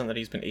big present that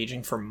he's been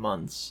aging for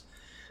months.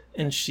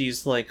 And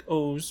she's like,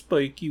 oh,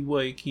 Spikey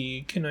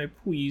Wikey, can I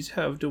please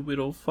have the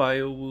little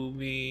fire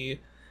ruby?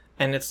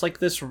 And it's like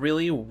this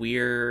really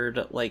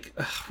weird, like,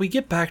 we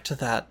get back to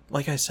that,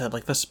 like I said,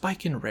 like the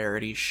Spike and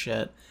Rarity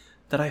shit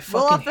that I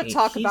fucking hate. We'll have to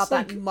talk about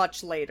like, that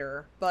much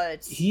later,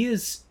 but... He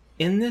is,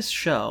 in this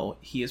show,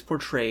 he is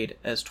portrayed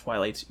as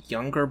Twilight's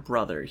younger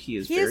brother. He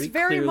is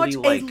very much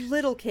like, a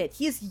little kid.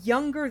 He is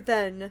younger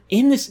than...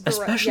 In this,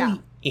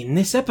 especially in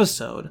this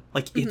episode,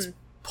 like, it's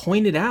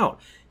pointed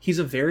out. He's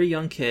a very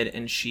young kid,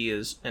 and she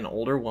is an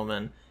older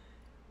woman.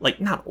 Like,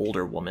 not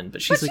older woman,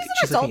 but she's like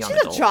a young adult. She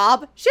has a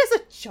job. She has a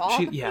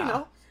job, you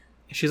know?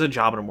 She has a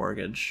job and a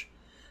mortgage.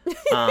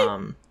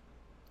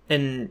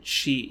 And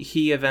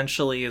he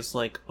eventually is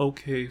like,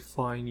 okay,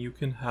 fine, you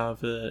can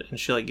have it. And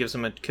she, like, gives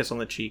him a kiss on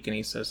the cheek, and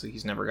he says that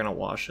he's never gonna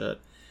wash it.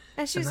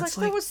 And she's like,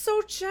 that was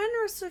so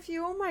generous of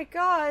you, oh my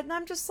god. And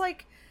I'm just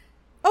like,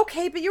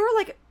 okay, but you were,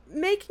 like,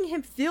 making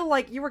him feel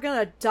like you were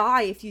gonna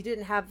die if you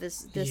didn't have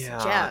this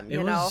gem,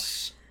 you know?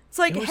 It's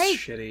like, hey,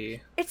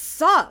 shitty. It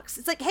sucks.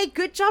 It's like, hey,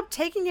 good job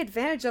taking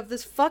advantage of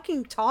this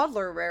fucking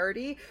toddler,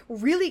 Rarity.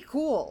 Really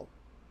cool.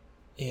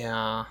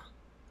 Yeah.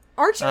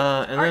 Aren't you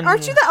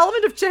the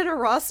element of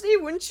generosity?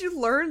 Wouldn't you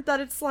learn that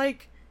it's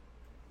like,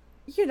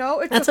 you know,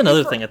 it's that's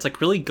another thing. It's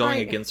like really going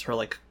against her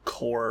like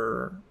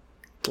core,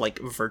 like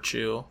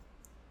virtue.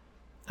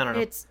 I don't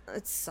know.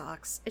 It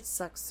sucks. It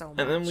sucks so much.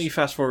 And then we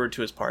fast forward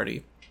to his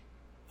party.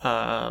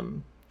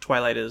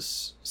 Twilight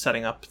is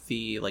setting up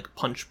the like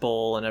punch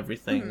bowl and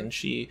everything, and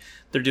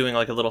they're doing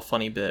like a little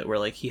funny bit where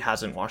like he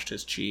hasn't washed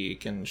his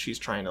cheek and she's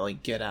trying to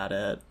like get at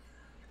it.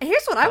 And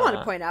here's what I want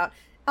to point out.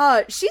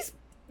 She's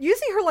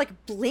using her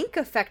like blink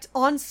effect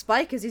on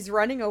Spike as he's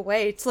running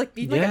away to like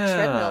be like a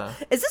treadmill.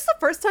 Is this the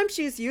first time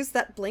she's used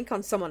that blink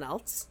on someone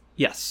else?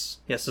 Yes,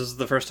 this is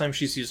the first time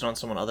she's used it on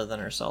someone other than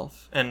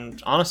herself.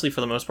 And honestly, for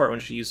the most part, when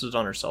she uses it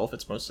on herself,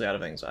 it's mostly out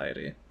of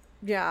anxiety.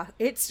 Yeah,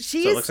 so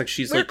it looks like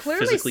she's like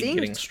physically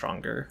getting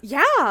stronger.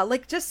 Yeah,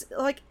 like just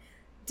like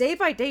day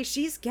by day,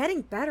 she's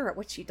getting better at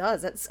what she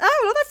does. That's an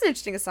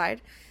interesting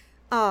aside.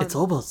 It's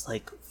almost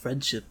like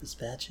friendship is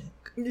magic.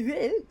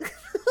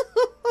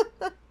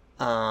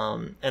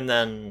 And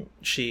then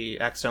she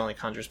accidentally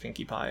conjures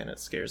Pinkie Pie, and it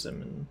scares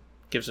him and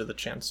gives her the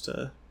chance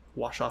to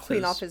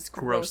clean off his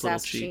gross little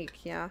cheek.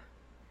 Yeah.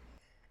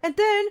 And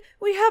then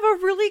we have a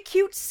really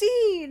cute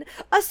scene.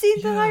 A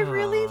scene that I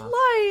really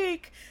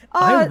like.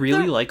 I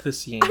really like the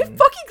scene. I fucking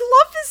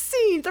love this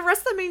scene. The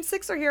rest of the main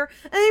six are here,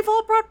 and they've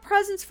all brought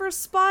presents for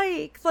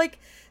Spike. Like,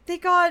 they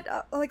got,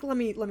 let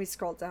me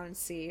scroll down and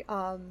see.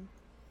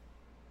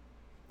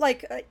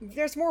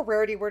 There's more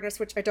Rarity weirdness,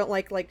 which I don't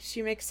like. Like,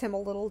 she makes him a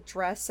little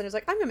dress, and is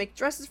like, I'm gonna make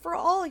dresses for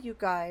all you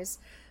guys.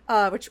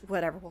 Which,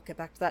 whatever, we'll get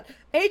back to that.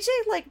 AJ,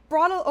 like,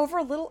 brought over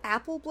a little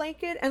apple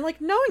blanket, and, like,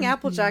 knowing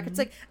Applejack, it's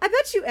like, I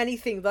bet you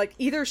anything, like,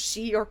 either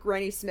she or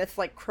Granny Smith,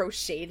 like,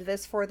 crocheted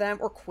this for them,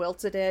 or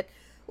quilted it.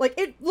 Like,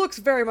 it looks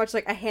very much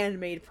like a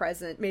handmade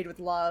present made with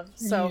love.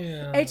 So,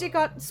 AJ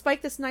got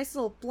Spike this nice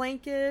little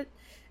blanket,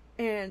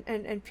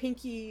 and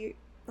Pinkie...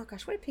 Oh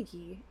gosh, what did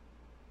Pinkie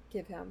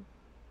give him?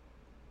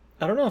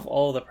 I don't know if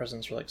all of the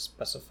presents were, like,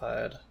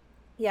 specified.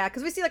 Yeah,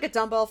 because we see, like, a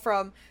dumbbell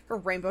from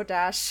Rainbow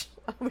Dash,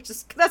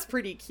 that's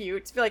pretty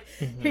cute. To be like,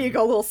 here you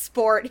go, little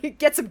sport,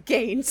 get some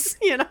gains,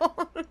 you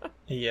know?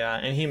 Yeah,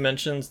 and he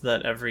mentions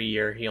that every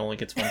year he only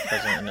gets one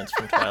present, and it's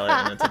from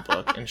Twilight, and it's a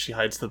book, and she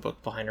hides the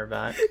book behind her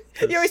back.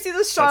 Yeah, we see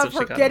this shot of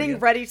her getting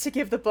ready to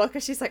give the book,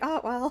 and she's like,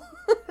 oh, well.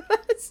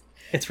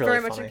 It's really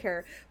very funny. Much in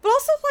care. But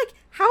also, like,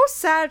 how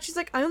sad. She's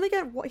like, he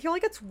only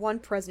gets one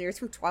present. It's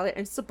from Twilight,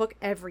 and it's a book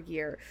every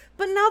year.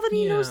 But now that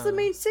he knows the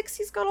main six,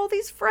 he's got all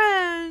these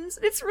friends.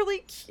 It's really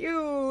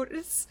cute.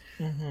 It's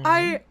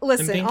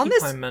listen and on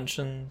this. Pie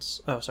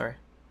mentions. Oh, sorry.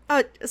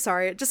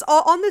 Sorry. Just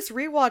on this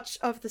rewatch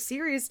of the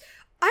series,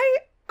 I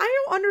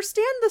don't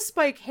understand the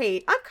Spike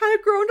hate. I'm kind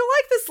of grown to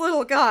like this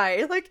little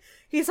guy. Like,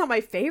 he's not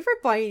my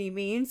favorite by any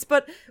means,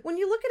 but when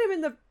you look at him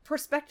in the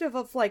perspective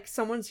of, like,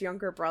 someone's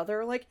younger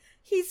brother, like,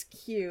 he's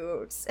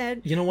cute.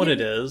 And you know what it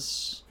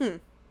is?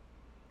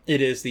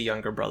 It is the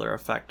younger brother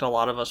effect. A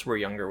lot of us were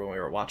younger when we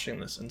were watching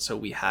this, and so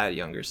we had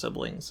younger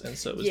siblings, and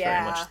so it was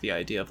very much the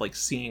idea of, like,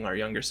 seeing our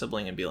younger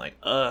sibling and be like,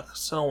 ugh,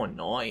 so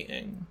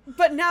annoying.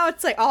 But now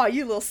it's like, oh,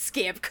 you little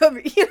scamp, come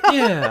here, you know?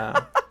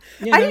 Yeah.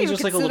 Yeah, he's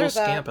just like a little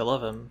scamp. I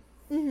love him.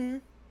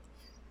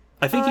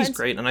 I think he's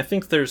great, and I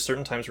think there's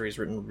certain times where he's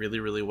written really,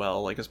 really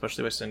well, like,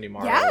 especially with Cindy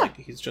Mara. Yeah. Like,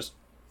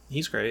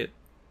 he's great.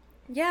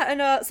 Yeah,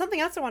 and something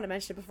else I want to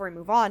mention before we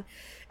move on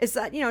is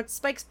that, you know, it's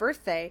Spike's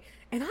birthday,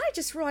 and I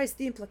just realized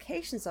the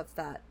implications of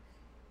that.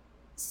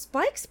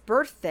 Spike's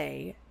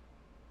birthday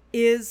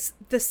is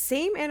the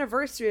same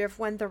anniversary of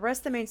when the rest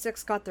of the main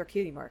six got their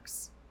cutie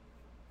marks.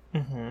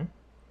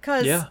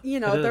 Because, you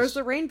know, there's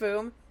the rain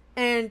boom,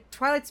 and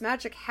Twilight's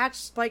magic hatched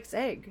Spike's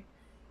egg.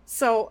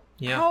 So,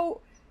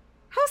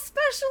 how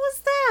special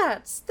is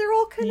that? They're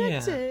all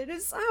connected. Yeah.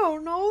 I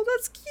don't know,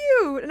 that's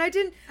cute. And I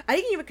didn't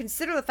even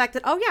consider the fact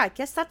that, oh yeah, I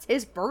guess that's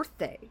his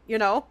birthday, you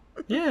know?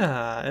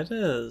 Yeah, it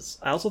is.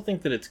 I also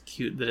think that it's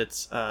cute that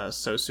it's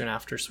so soon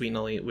after Sweet and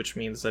Elite, which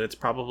means that it's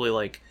probably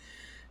like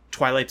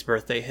Twilight's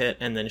birthday hit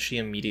and then she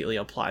immediately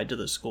applied to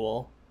the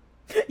school.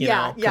 You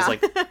know? Because,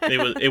 like,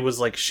 it was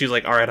like, she's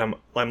like, all right, I'm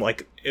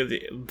like,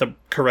 the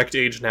correct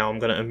age now, I'm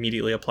going to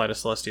immediately apply to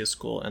Celestia's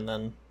school, and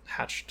then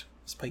hatched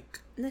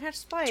Spike. And then hatched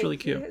Spike. It's really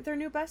cute. Their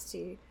new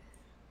bestie.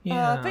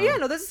 Yeah. But yeah,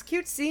 no, this is a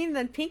cute scene.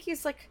 Then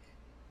Pinky's like,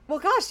 well,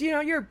 gosh, you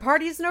know, your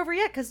party isn't over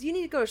yet because you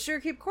need to go to Sugar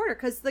Cube Corner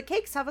because the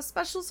cakes have a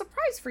special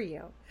surprise for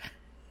you.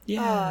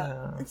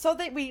 Yeah. And so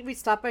we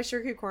stop by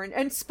Sugar Cube Corner,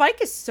 and Spike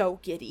is so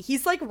giddy.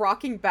 He's like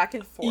rocking back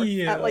and forth.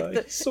 Yeah, at,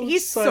 like,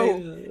 he's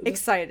so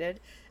excited.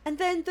 And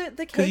then the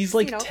cakes, because he's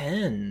like, you know,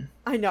 10.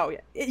 I know.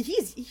 He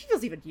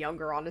feels even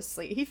younger,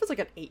 honestly. He feels like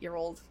an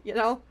 8-year-old, you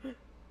know?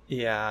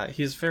 Yeah,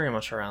 he's very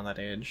much around that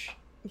age.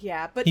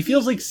 Yeah, but he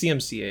feels like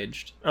CMC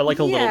aged, or like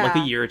a little, like a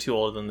year or two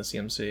older than the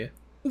CMC.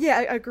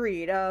 Yeah,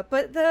 agreed.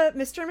 But the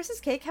Mr. and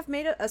Mrs. Cake have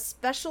made a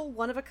special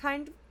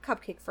one-of-a-kind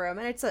cupcake for him,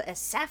 and it's a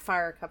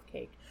sapphire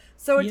cupcake.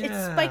 So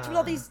it's spiked with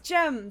all these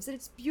gems, and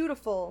it's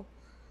beautiful.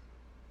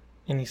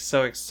 And he's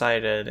so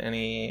excited, and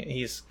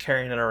he's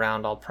carrying it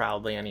around all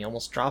proudly, and he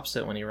almost drops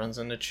it when he runs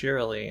into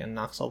Cheerilee and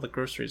knocks all the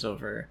groceries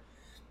over.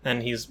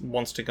 And he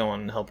wants to go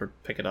and help her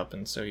pick it up,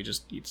 and so he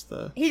just eats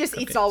the... He just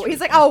eats all... He's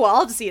like, oh, well,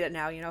 I'll just eat it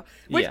now, you know?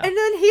 And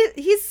then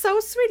he's so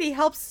sweet. He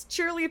helps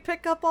Cheerilee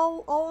pick up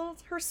all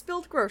of her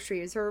spilled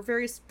groceries, her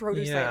various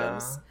produce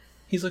items.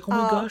 He's like, oh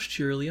my gosh,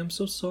 Cheerilee, I'm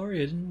so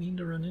sorry. I didn't mean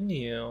to run into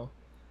you.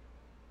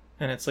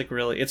 And it's like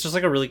really... It's just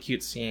like a really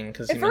cute scene,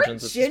 because he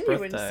mentions it's his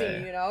birthday. It's a genuine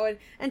scene, you know?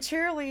 And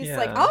Cheerilee's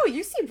like, oh,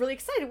 you seem really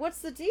excited. What's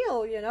the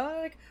deal, you know?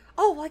 Like...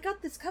 oh, well, I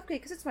got this cupcake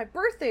because it's my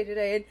birthday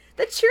today. And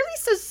then Cheerilee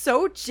says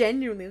so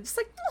genuinely, just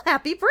like, well,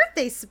 happy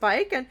birthday,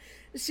 Spike. And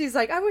she's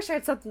like, I wish I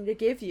had something to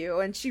give you.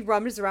 And she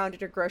rummages around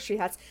in her grocery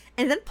hats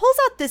and then pulls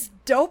out this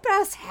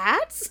dope-ass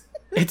hat.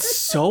 It's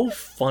so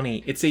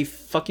funny. It's a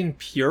fucking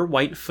pure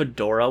white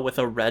fedora with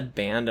a red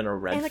band and a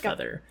red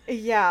feather.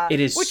 It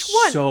is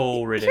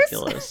so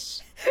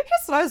ridiculous.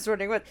 Here's what I was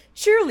wondering with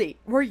Cheerilee.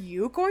 Were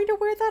you going to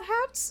wear that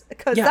hat?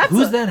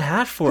 Who's that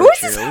hat for,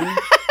 Cheerilee?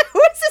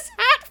 Who's this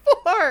hat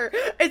for?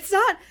 It's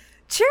not...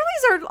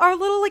 Cheerilee's our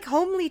little, like,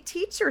 homely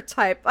teacher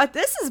type.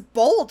 This is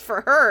bold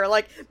for her.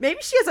 Like, maybe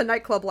she has a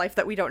nightclub life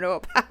that we don't know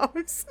about.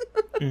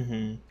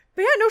 Mm-hmm.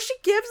 But yeah, no, she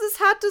gives this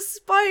hat to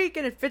Spike,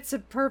 and it fits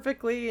him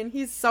perfectly, and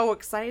he's so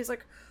excited. He's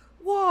like,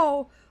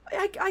 whoa,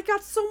 I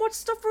got so much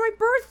stuff for my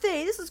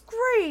birthday. This is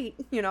great,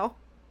 you know?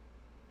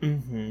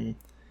 Mm-hmm.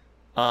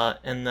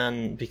 And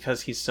then,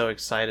 because he's so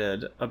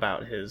excited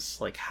about his,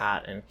 like,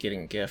 hat and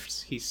getting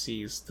gifts, he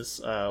sees this,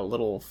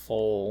 little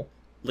foal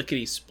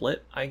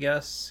lickety-split, I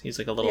guess. He's,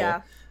 like, a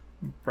little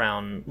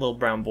brown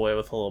boy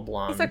with a little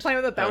blonde... He's, like,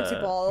 playing with a bouncy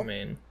ball.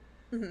 Mane.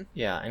 Mm-hmm.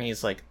 Yeah, and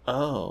he's like,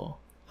 oh,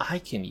 I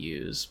can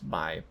use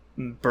my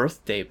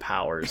birthday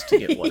powers to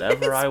get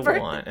whatever I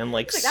want. And,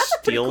 like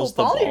steals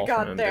the ball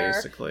from him,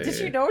 basically. Did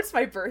you know it's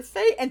my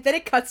birthday? And then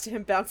it cuts to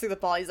him bouncing the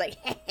ball. He's like,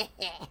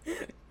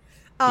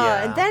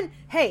 And then,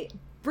 hey,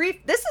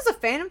 this is a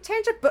fandom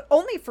tangent, but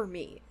only for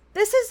me.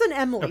 This is an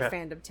Emily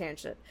fandom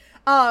tangent.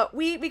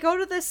 We go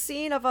to this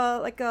scene of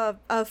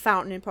a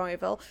fountain in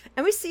Ponyville,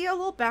 and we see a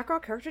little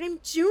background character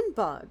named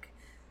Junebug.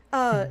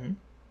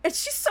 And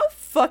she's so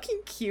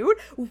fucking cute.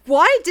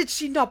 Why did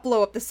she not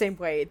blow up the same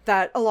way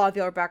that a lot of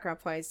the other background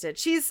ponies did?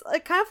 She's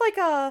kind of like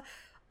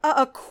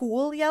a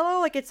cool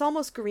yellow, like it's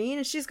almost green,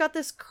 and she's got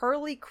this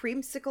curly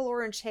creamsicle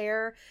orange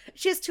hair.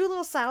 She has 2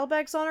 little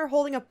saddlebags on her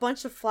holding a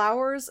bunch of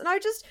flowers, and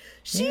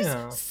she's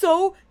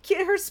so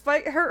cute.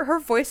 Her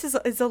voice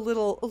is a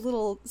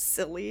little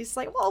silly. It's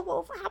like,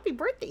 well, happy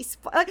birthday,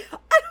 Spike.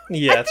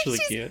 It's really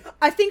cute.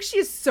 I think she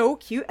is so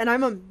cute, and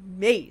I'm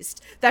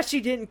amazed that she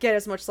didn't get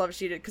as much love as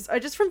she did, because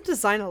just from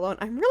design alone,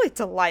 I'm really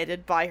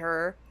delighted by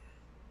her.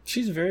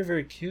 She's very,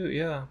 very cute,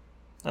 yeah.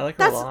 I like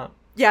her a lot.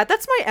 Yeah,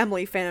 that's my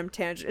Emily fandom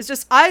tangent. It's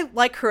just, I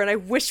like her and I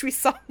wish we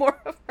saw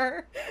more of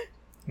her.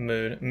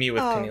 Mood. Me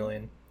with Penny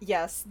Lane.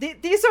 Yes.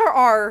 These are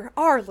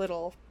our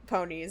little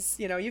ponies.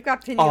 You know, you've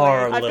got Penny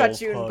Lane, I've got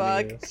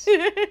Junebug.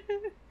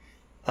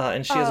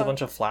 And she has a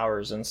bunch of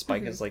flowers, and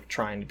Spike is, like,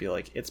 trying to be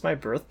like, it's my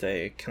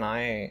birthday. Can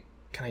I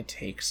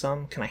take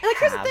some? Can I have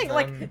here's the thing, them?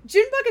 like,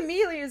 Junebug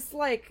immediately is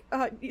like,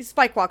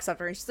 Spike walks up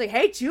to her and she's like,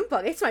 hey,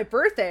 Junebug, it's my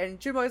birthday. And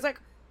Junebug is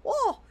like,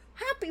 whoa,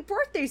 happy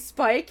birthday,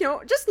 Spike. You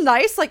know, just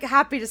nice, like,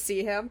 happy to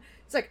see him.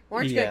 He's like,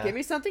 aren't you gonna give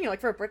me something, like,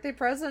 for a birthday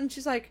present? And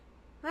she's like,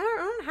 I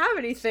don't have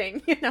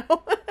anything, you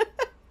know?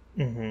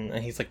 And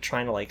he's, like,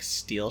 trying to, like,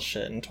 steal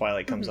shit, and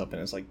Twilight comes up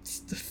and is like,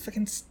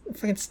 fucking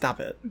stop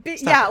it.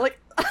 Stop it.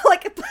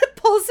 like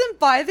pulls him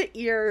by the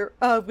ear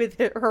with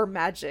her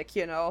magic,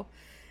 you know?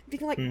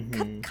 Being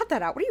like, cut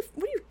that out. What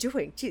are you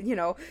doing? You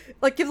know,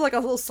 like, give like a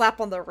little slap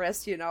on the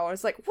wrist, you know? And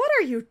it's like, what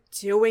are you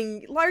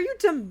doing? Are you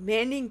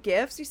demanding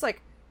gifts? He's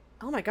like,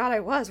 oh my god, I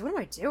was. What am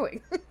I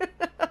doing?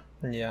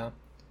 Yeah.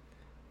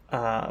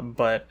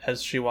 But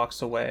as she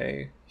walks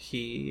away,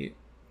 he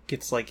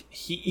gets like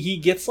he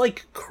gets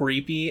like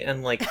creepy,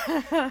 and like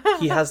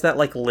he has that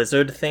like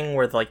lizard thing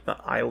where like the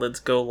eyelids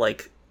go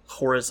like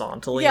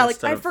horizontally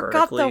instead of vertically.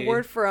 I forgot the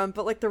word for him,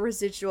 but like the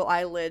residual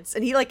eyelids,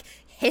 and he like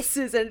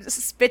hisses and just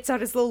spits out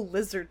his little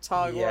lizard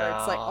tongue where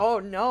it's like, oh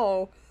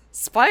no,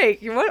 Spike,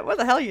 what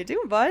the hell are you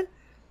doing, bud?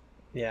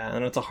 Yeah,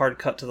 and it's a hard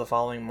cut to the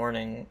following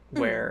morning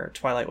where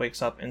Twilight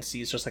wakes up and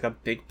sees just like a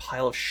big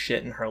pile of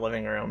shit in her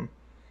living room.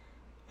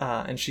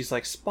 And she's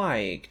like,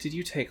 Spike, did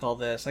you take all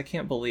this? I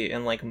can't believe...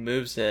 And, like,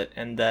 moves it.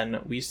 And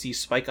then we see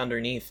Spike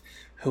underneath,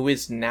 who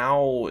is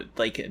now,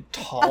 like,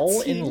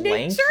 tall and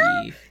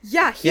lanky.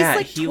 Yeah,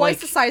 he's,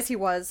 twice the size he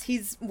was.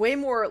 He's way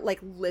more, like,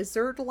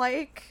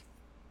 lizard-like.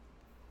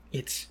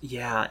 It's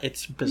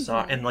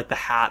bizarre. And, like, the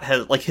hat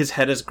has... Like, his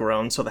head has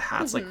grown, so the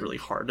hat's, like, really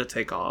hard to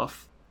take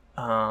off.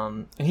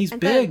 And he's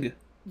big.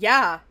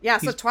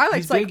 So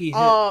Twilight's like,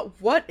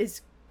 what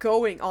is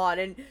going on?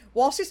 And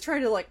while she's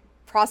trying to, like,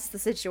 process the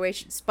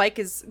situation, Spike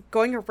is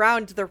going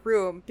around the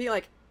room being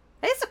like,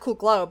 hey, it's a cool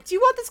globe. Do you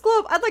want this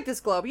globe? I'd like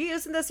this globe. Are you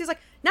using this? He's like,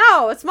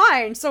 no, it's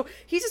mine. So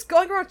he's just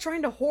going around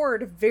trying to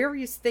hoard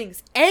various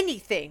things,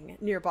 anything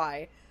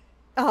nearby,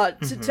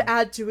 to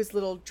add to his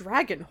little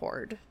dragon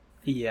hoard.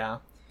 Yeah.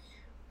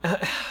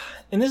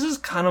 And this is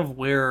kind of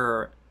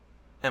where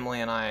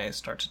Emily and I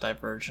start to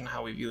diverge in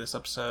how we view this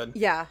episode.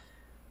 Yeah.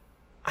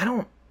 I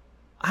don't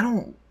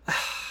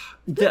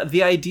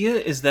the idea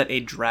is that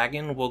a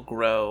dragon will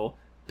grow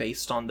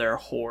based on their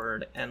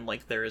hoard, and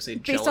like there is a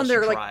based jealous on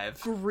their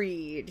drive, like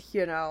greed,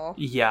 you know.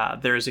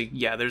 There's a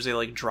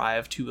like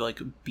drive to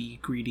like be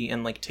greedy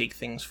and like take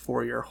things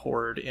for your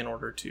hoard in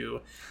order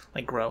to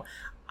like grow.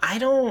 I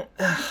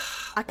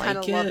kind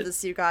of love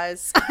this, you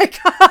guys.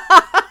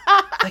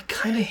 I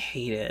kind of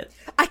hate it.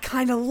 I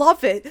kind of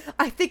love it.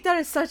 I think that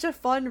is such a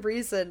fun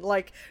reason,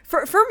 like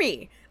for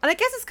me. And I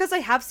guess it's because I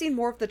have seen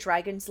more of the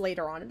dragons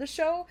later on in the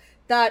show,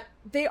 that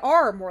they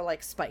are more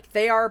like Spike.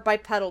 They are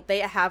bipedal. They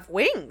have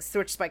wings,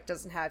 which Spike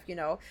doesn't have, you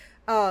know.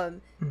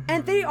 And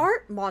they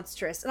aren't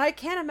monstrous. And I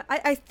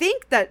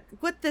think that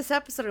what this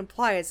episode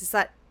implies is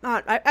that,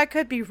 I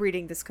could be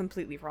reading this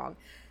completely wrong,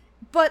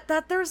 but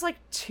that there's like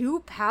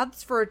two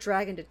paths for a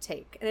dragon to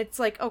take. And it's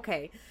like,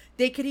 okay,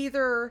 they could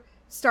either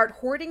start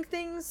hoarding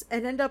things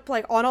and end up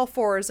like on all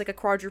fours like a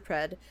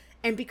quadruped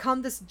and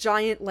become this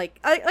giant, like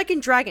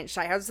in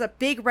Dragonshy, how there's a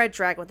big red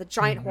dragon with a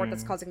giant hoard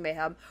that's causing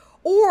mayhem.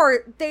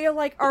 Or they,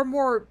 like, are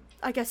more,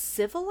 I guess,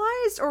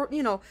 civilized, or,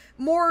 you know,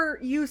 more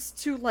used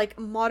to, like,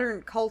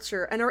 modern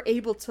culture, and are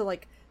able to,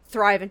 like,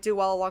 thrive and do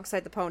well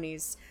alongside the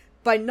ponies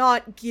by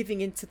not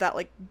giving into that,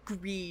 like,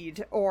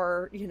 greed,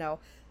 or, you know,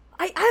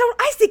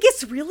 I think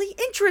it's really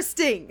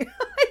interesting.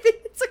 I think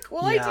it's a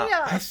cool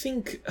idea. I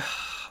think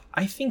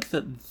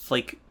that,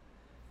 like,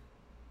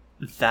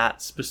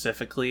 that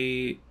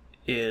specifically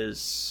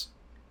is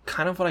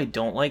kind of what I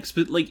don't like.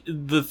 Like,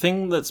 the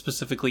thing that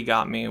specifically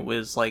got me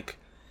was, like,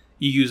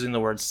 using the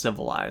word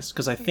civilized,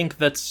 because I think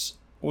that's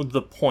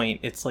the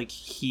point. It's like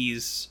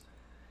he's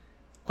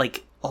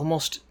like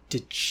almost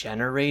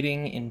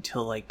degenerating into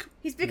like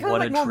he's becoming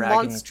what like a more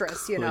dragon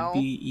monstrous, you know.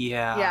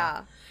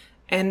 Yeah.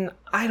 And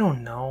I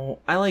don't know.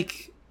 I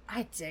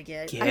dig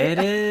it. Get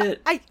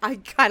it? I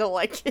kind of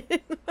like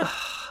it.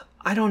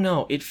 I don't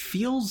know. It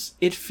feels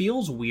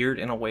weird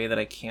in a way that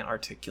I can't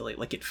articulate.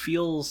 Like it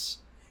feels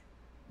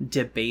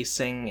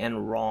debasing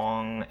and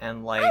wrong,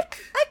 and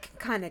like I can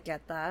kind of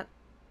get that.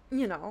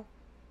 You know,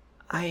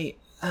 I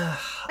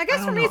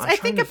guess for me, I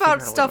think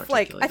about stuff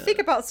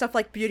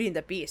like Beauty and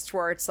the Beast,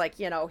 where it's like,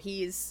 you know,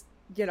 he's,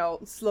 you know,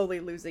 slowly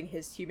losing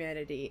his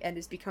humanity and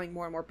is becoming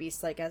more and more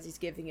beast-like as he's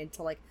giving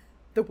into like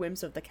the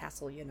whims of the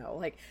castle. You know,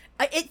 like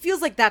it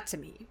feels like that to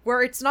me,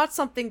 where it's not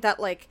something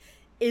that like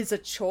is a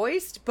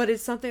choice, but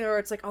it's something where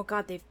it's like, oh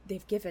god,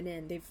 they've given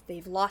in,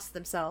 they've lost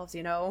themselves.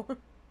 You know.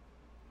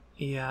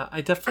 Yeah,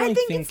 I definitely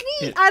think it's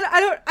neat. But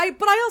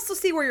I also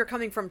see where you're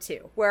coming from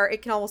too, where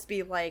it can almost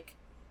be like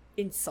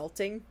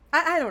insulting.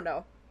 I don't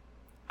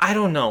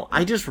know.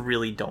 I just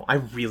really don't. I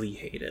really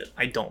hate it.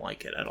 I don't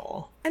like it at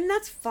all. And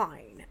that's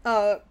fine.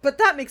 But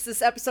that makes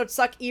this episode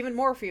suck even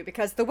more for you,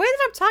 because the way that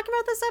I'm talking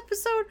about this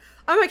episode,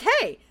 I'm like,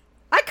 hey,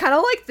 I kind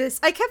of like this.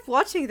 I kept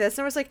watching this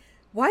and I was like,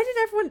 why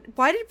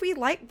did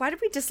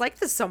we dislike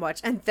this so much?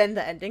 And then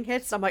the ending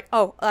hits. I'm like,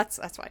 oh, that's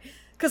why.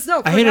 Because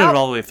no, I hated it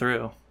all the way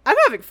through. I'm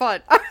having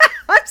fun. I'm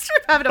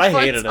straight having a fun time.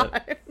 I hated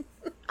it.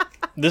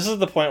 This is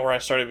the point where I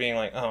started being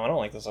like, oh, I don't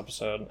like this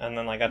episode. And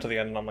then I got to the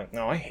end and I'm like,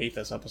 no, I hate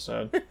this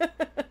episode.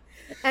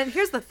 And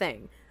here's the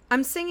thing.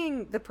 I'm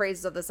singing the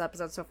praises of this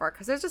episode so far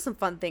because there's just some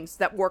fun things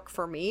that work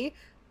for me.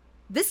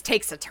 This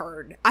takes a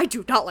turn. I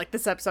do not like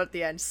this episode at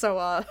the end,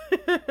 so,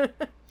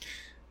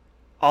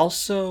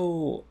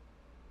 Also,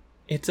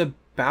 it's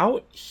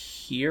about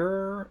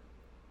here.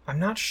 I'm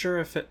not sure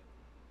if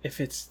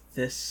it's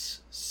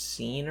this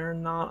scene or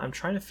not. I'm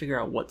trying to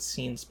figure out what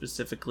scene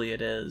specifically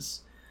it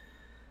is.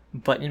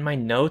 But in my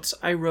notes,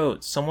 I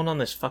wrote, someone on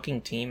this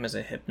fucking team is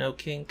a hypno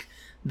kink.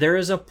 There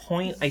is a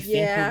point, I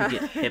think, where we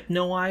get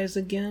hypnoized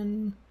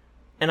again.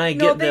 And I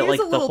get that,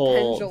 like, the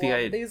whole...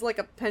 They use, like,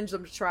 a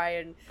pendulum to try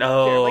and...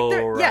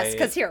 right. Yes,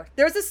 because here,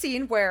 there's a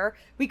scene where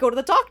we go to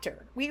the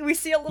doctor. We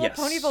see a little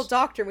Ponyville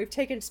doctor, and we've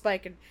taken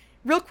Spike. And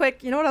real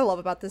quick, you know what I love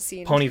about this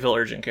scene? Ponyville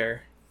Urgent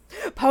Care.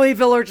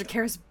 Ponyville Urgent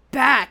Care is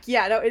back!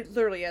 Yeah, no, it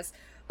literally is.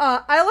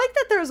 I like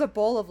that there's a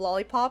bowl of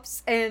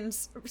lollipops, and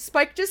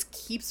Spike just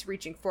keeps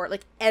reaching for it,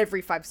 like,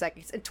 every 5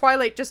 seconds, and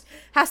Twilight just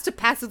has to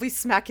passively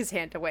smack his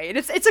hand away, and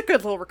it's a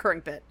good little recurring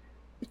bit.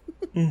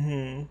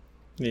 Mm-hmm.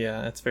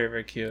 Yeah, it's very,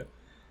 very cute.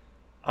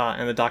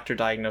 And the doctor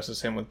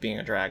diagnoses him with being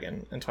a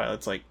dragon, and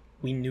Twilight's like,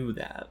 we knew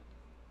that.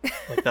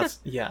 Like, that's,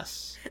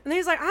 yes. And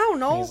he's like, I don't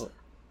know, like,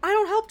 I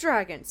don't help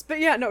dragons.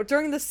 But yeah, no,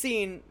 during the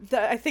scene,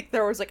 I think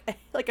there was,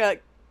 like a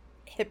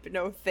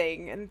hypno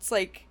thing, and it's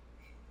like,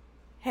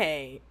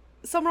 hey...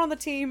 Someone on the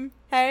team,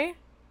 hey?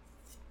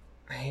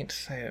 I hate to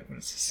say it, but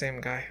it's the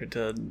same guy who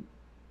did,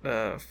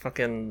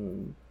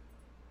 fucking...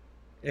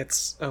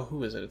 It's... Oh,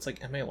 who is it? It's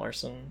like M.A.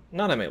 Larson.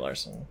 Not M.A.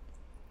 Larson.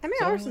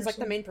 M.A. Larson's like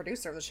the main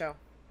producer of the show.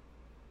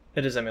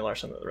 It is M.A.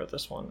 Larson that wrote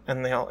this one.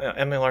 And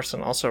M.A.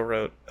 Larson also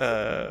wrote,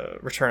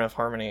 Return of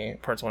Harmony,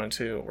 Parts 1 and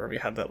 2, where we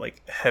had that,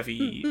 like,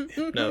 heavy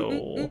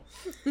hypno...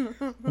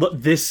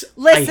 Look, this...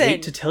 Listen, I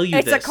hate to tell you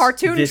it's this. It's a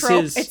cartoon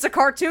trope. It's a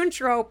cartoon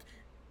trope.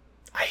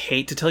 I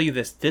hate to tell you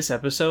this. This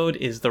episode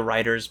is the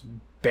writer's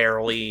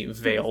barely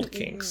veiled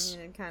kinks.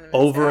 Kind of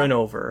over and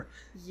over.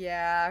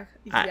 Yeah.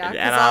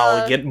 And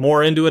I'll get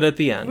more into it at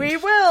the end. We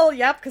will,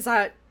 yep,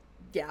 because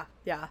Yeah.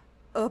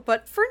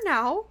 But for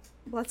now,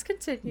 let's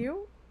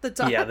continue. The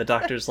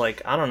doctor's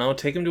like, I don't know,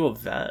 take him to a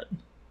vet.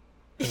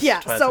 Yeah,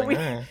 so we're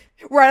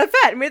at a vet.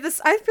 I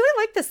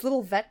really like this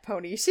little vet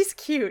pony. She's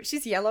cute.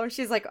 She's yellow, and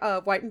she's like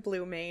white and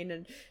blue mane,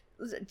 and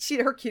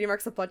her cutie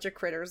marks a bunch of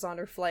critters on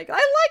her flag. I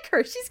like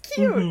her. She's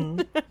cute.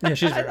 Mm-hmm. Yeah,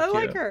 she's very I cute.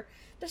 like her.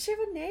 Does she have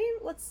a name?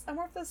 I'm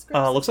off the script.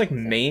 Looks like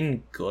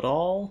Maine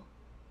Goodall.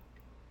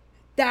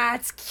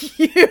 That's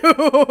cute.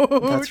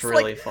 That's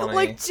really funny.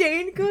 Like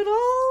Jane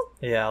Goodall?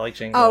 Yeah, like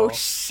Jane Goodall. Oh,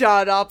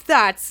 shut up.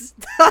 That's...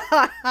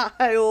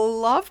 I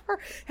love her.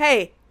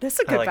 Hey, this is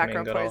a good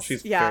background pony.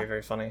 She's very,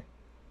 very funny.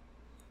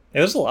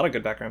 Yeah, there's a lot of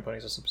good background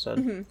ponies this episode.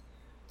 Mm-hmm.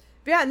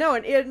 Yeah, no,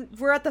 and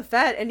we're at the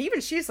vet, and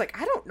even she's like,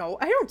 I don't know,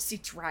 I don't see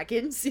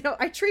dragons, you know,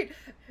 like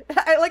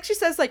she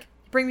says, like,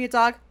 bring me a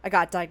dog, I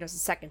got diagnosed in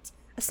seconds,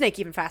 a snake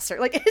even faster,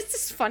 like, it's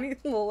this funny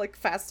little, like,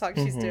 fast talk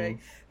she's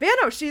doing, but yeah,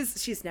 no,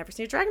 she's never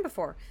seen a dragon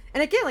before,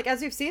 and again, like,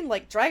 as we've seen,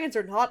 like, dragons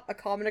are not a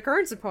common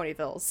occurrence in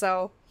Ponyville,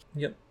 so...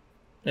 Yep.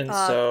 And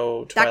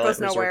so, Twilight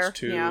resorts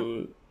to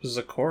yeah.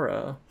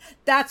 Zecora.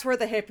 That's where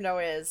the hypno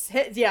is.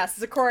 Yes,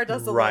 Zecora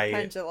does the little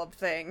pendulum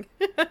thing.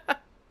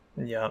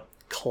 Yep,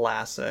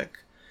 classic.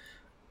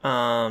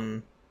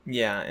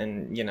 Yeah,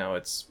 and, you know,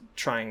 it's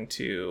trying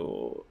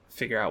to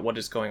figure out what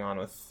is going on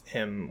with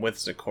him, with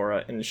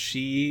Zecora, and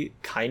she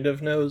kind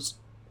of knows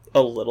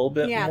a little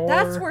bit more. Yeah,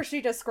 that's where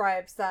she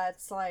describes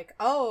that's like,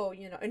 oh,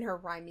 you know, in her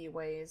rhymey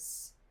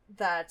ways,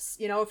 that's,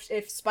 you know,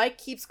 if Spike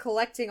keeps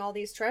collecting all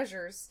these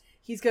treasures,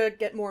 he's gonna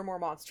get more and more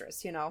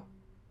monstrous, you know?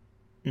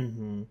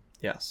 Mm-hmm,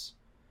 yes.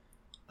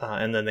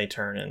 And then they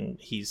turn and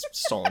he's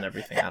stolen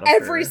everything out of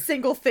Every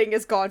single thing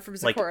is gone from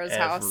Zecora's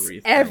house.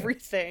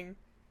 Everything.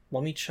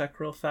 Let me check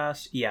real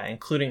fast. Yeah,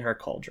 including her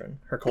cauldron.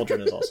 Her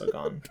cauldron is also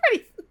gone.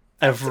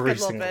 Every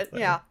single bit, thing.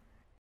 Yeah.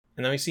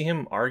 And then we see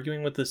him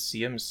arguing with the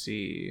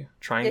CMC,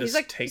 trying to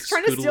take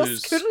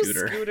Scootaloo's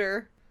scooter.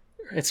 scooter.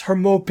 It's her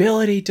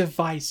mobility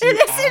device.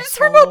 It's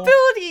her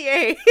mobility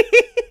aid.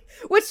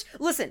 Which,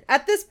 listen,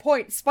 at this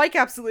point, Spike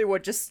absolutely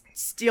would just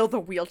steal the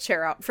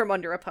wheelchair out from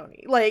under a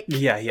pony. Like,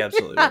 yeah, he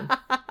absolutely would.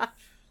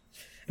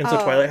 And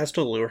so Twilight has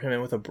to lure him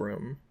in with a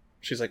broom.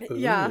 She's like, ooh,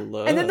 yeah.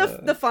 look. And then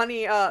the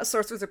funny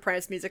Sorcerer's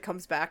Apprentice music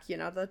comes back, you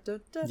know.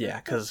 Yeah,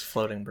 because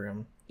floating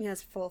broom. Yeah,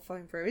 it's full of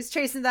floating broom. He's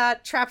chasing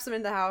that, traps him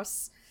in the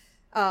house.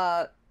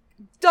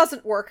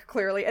 Doesn't work,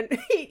 clearly. And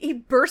he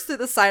bursts through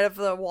the side of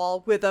the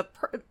wall with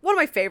one of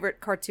my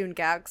favorite cartoon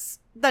gags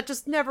that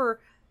just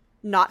never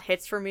not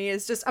hits for me,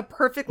 is just a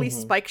perfectly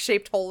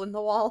spike-shaped hole in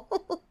the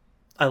wall.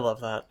 I love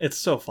that. It's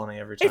so funny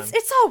every time.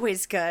 It's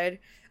always good.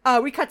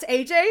 We cut to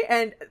AJ,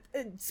 and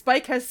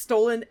Spike has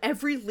stolen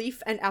every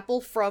leaf and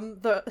apple from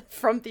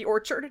the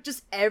orchard,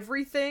 just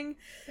everything,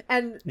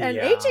 and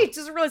AJ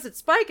doesn't realize it's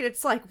Spike, and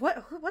it's like,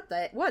 what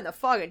in the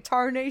fucking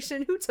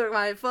tarnation? Who took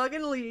my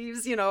fucking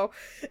leaves? You know,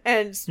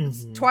 and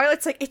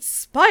Twilight's like, it's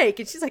Spike,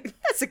 and she's like,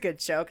 that's a good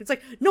joke. It's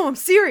like, no, I'm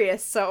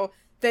serious. So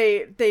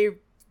they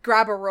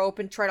grab a rope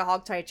and try to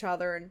hogtie each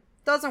other, and it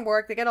doesn't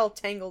work. They get all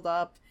tangled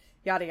up,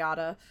 yada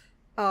yada.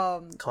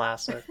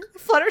 Classic.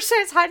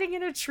 Fluttershy's hiding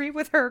in a tree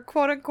with her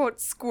quote-unquote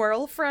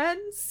squirrel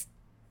friends.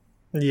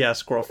 Yeah,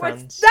 squirrel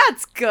friends.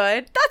 That's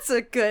good. That's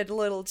a good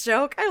little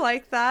joke. I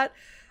like that.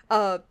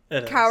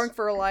 Cowering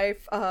for her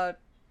life.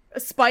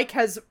 Spike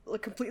has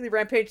completely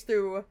rampaged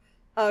through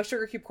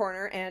Sugar Cube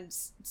Corner, and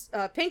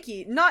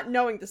Pinky, not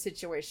knowing the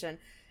situation,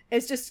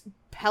 is just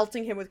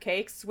pelting him with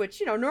cakes, which,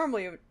 you know,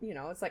 normally, you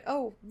know, it's like,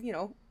 oh, you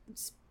know,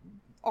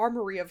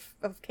 armory of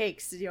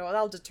cakes, you know,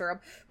 that'll deter him.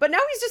 But now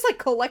he's just, like,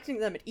 collecting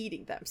them and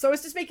eating them. So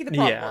it's just making the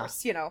problem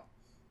worse, you know.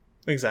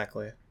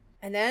 Exactly.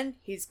 And then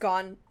he's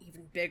gone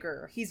even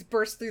bigger. He's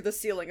burst through the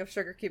ceiling of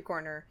Sugar Cube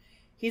Corner.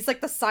 He's,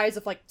 like, the size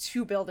of, like,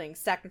 2 buildings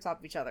stacked on top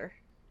of each other.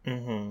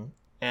 Mm-hmm.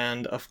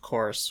 And, of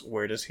course,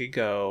 where does he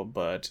go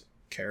but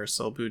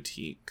Carousel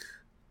Boutique,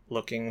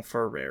 looking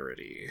for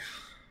Rarity.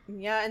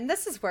 Yeah, and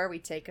this is where we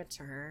take a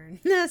turn.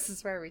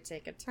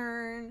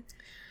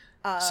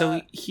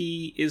 So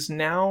he is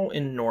now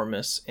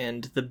enormous,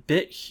 and the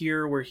bit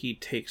here where he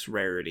takes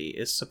Rarity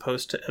is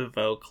supposed to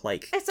evoke,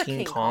 like,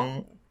 King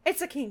Kong.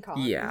 It's a King Kong.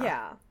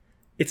 Yeah.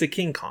 It's a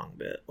King Kong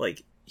bit.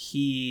 Like,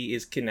 he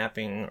is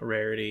kidnapping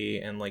Rarity,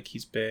 and, like,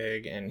 he's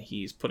big, and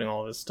he's putting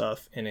all of his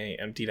stuff in a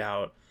emptied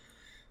out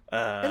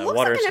it looks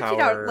water like an tower.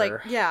 emptied out, like,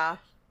 yeah.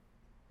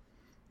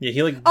 Yeah,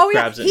 he, like,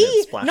 grabs it and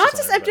it splashes not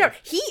just on empty out,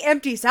 he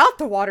empties out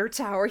the water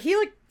tower. He,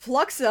 like,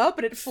 plucks it up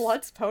and it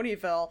floods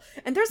Ponyville.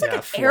 And there's, like,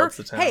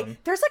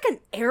 there's, like, an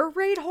air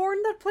raid horn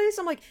that plays.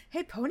 I'm like,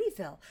 hey,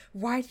 Ponyville,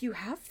 why do you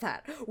have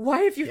that? Why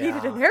have you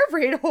needed an air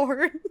raid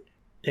horn?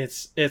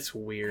 It's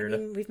weird. I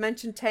mean, we've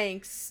mentioned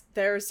tanks.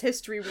 There's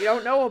history we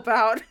don't know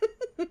about.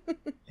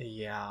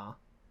 Yeah.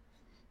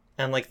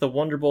 And, like, the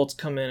Wonderbolts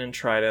come in and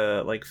try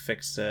to, like,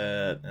 fix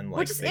it. And, like,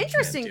 which is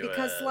interesting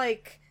because,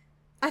 like,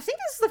 I think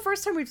this is the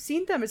first time we've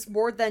seen them as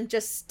more than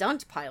just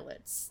stunt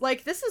pilots.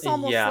 Like, this is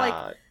almost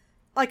are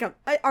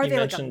they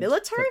like a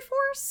military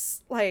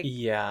force? Like,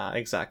 yeah,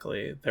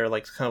 exactly. They're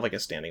like kind of like a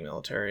standing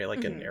military,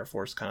 like an Air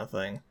Force kind of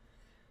thing.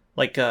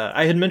 Like,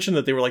 I had mentioned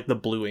that they were like the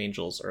Blue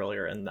Angels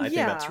earlier, and I think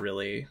that's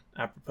really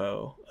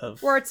apropos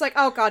of where it's like,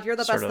 oh god, you're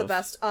the best of the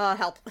best.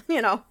 Help,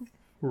 you know?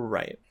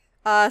 Right.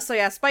 So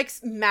yeah, Spike's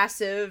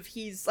massive.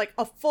 He's like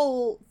a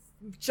full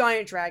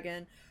giant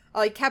dragon.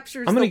 He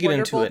captures I'm gonna the get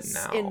into it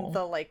now. In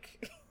the,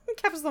 like,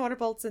 captures the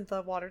Wonderbolts in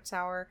the water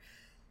tower.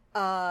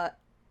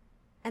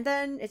 And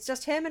then it's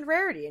just him and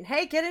Rarity. And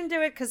hey, get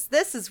into it, because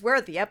this is where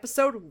the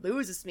episode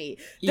loses me.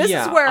 This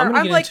is where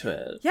I'm like,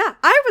 yeah,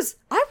 I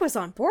was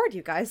on board,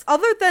 you guys.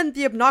 Other than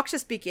the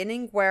obnoxious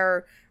beginning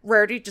where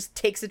Rarity just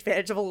takes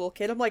advantage of a little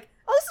kid, I'm like,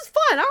 oh, this is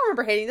fun. I don't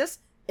remember hating this.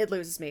 It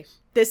loses me.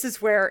 This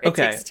is where it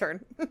takes a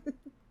turn.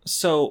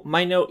 So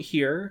my note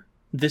here,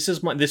 this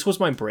was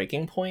my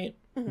breaking point.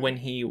 When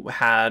he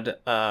had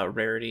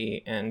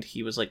Rarity and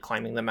he was, like,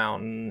 climbing the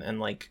mountain and,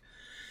 like,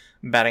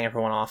 batting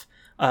everyone off.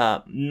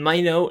 My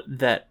note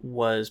that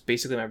was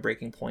basically my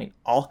breaking point,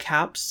 all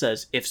caps,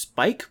 says, if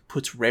Spike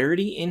puts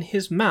Rarity in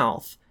his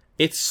mouth,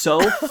 it's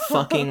so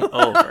fucking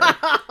over.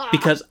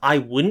 Because I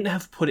wouldn't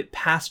have put it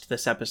past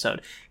this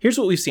episode. Here's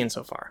what we've seen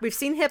so far. We've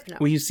seen Hypno.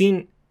 We've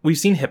seen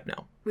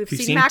Hypno. We've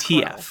seen Macro.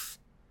 TF.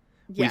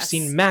 Yes. We've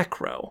seen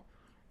Macro.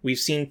 We've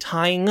seen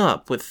tying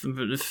up with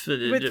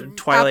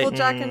Twilight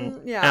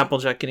and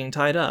Applejack getting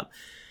tied up.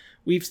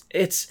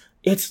 It's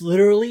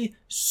literally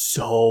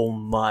so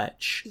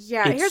much.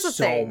 Yeah, here's the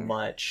thing. So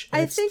much.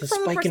 And I think the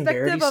from Spike the and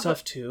perspective Rarity of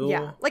stuff too.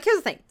 Yeah, like here's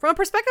the thing. From a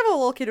perspective of a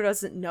little kid who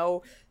doesn't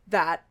know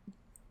that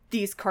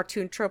these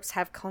cartoon tropes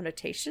have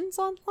connotations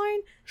online,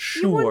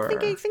 you wouldn't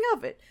think anything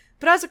of it.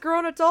 But as a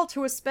grown adult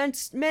who has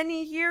spent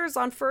many years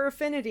on Fur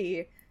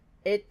Affinity,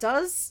 it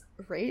does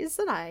raise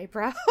an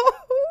eyebrow.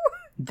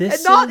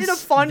 And not in a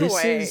fun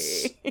way.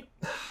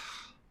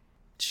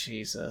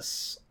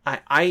 Jesus.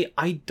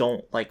 I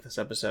don't like this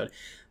episode.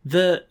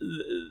 The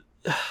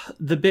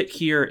bit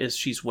here is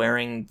she's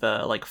wearing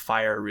the, like,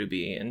 fire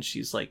ruby, and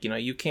she's like, you know,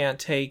 you can't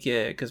take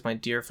it because my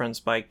dear friend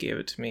Spike gave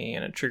it to me,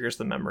 and it triggers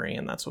the memory,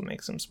 and that's what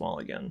makes him small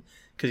again.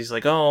 Because he's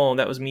like, oh,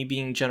 that was me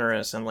being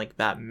generous, and, like,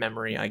 that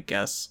memory, I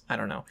guess. I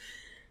don't know.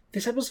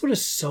 This episode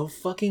is so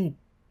fucking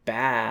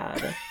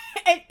bad.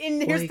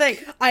 And here's the thing,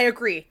 I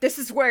agree. This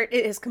is where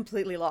it has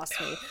completely lost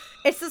me.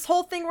 It's this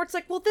whole thing where it's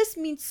like, well, this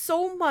means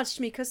so much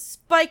to me because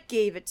Spike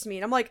gave it to me.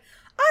 And I'm like,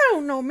 I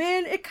don't know,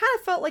 man. It kind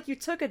of felt like you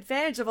took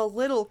advantage of a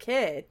little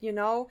kid, you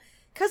know?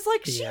 Because,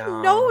 like, she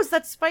knows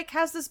that Spike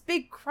has this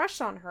big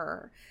crush on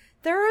her.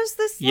 There is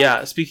this, like...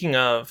 Yeah, speaking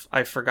of,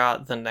 I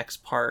forgot the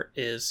next part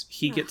is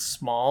he gets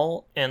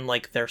small and,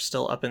 like, they're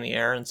still up in the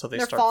air, and so they're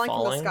start falling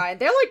from the sky.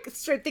 They're, like,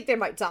 straight think they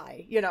might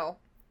die, you know?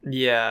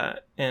 Yeah,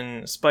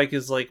 and Spike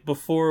is like,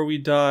 before we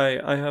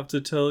die, I have to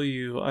tell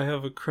you, I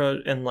have a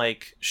crush, and,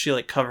 like, she,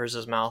 like, covers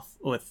his mouth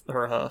with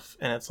her hoof,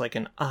 and it's like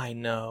an I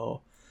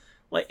know.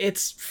 Like,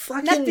 it's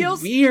fucking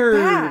weird.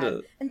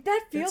 Bad. And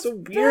that feels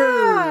weird.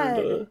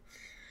 Bad.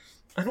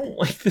 I don't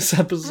like this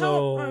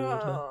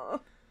episode.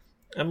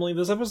 Emily,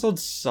 this episode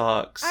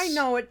sucks. I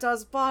know it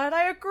does, but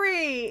I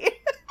agree.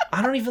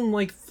 I don't even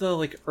like the,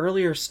 like,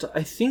 earlier stuff.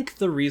 I think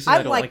the reason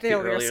I don't like the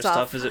earlier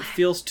stuff is it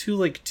feels too,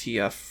 like,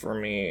 TF for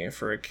me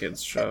for a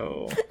kid's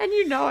show. And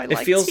you know I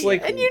like feels TF.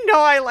 Like... And you know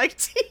I like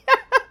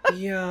TF.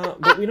 Yeah,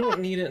 but we don't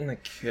need it in the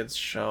kids'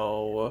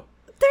 show.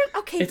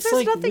 It's there's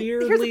like nothing.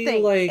 Weirdly, here's the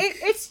thing. Like...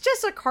 It's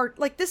just a cart.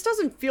 Like, this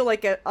doesn't feel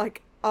like a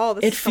oh,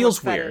 this. It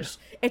feels weird.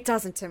 It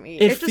doesn't to me.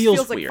 It just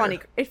feels like weird. funny.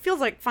 It feels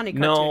like funny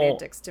cartoon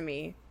antics to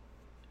me.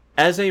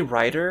 As a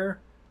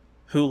writer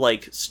who,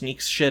 like,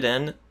 sneaks shit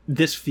in,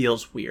 this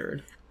feels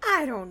weird.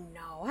 I don't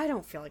know. I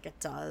don't feel like it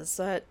does.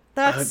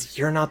 That's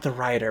you're not the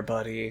writer,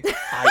 buddy.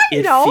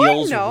 It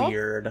feels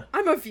weird.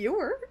 I'm a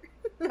viewer.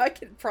 I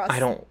can process.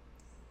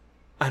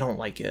 I don't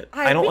like it.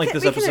 I don't like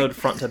this episode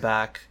front to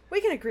back.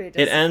 We can agree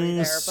to it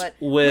ends there,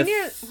 but with...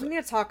 We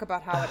need to talk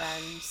about how it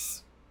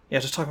ends. Yeah,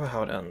 just talk about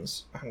how it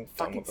ends. I'm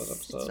done with this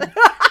episode.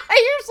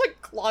 You're just,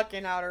 like,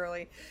 clocking out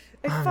early.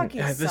 It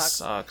fucking sucks. This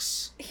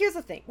sucks. Here's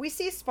the thing. We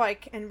see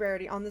Spike and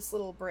Rarity on this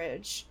little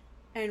bridge.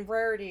 And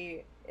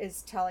Rarity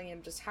is telling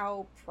him just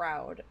how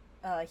proud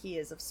he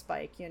is of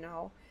Spike, you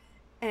know?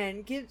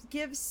 And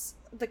gives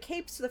the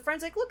capes to the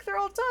friends, like, look, they're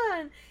all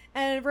done!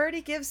 And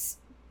Rarity gives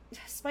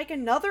Spike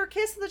another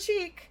kiss on the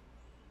cheek,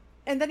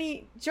 and then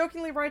he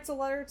jokingly writes a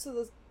letter to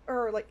the...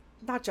 Or, like,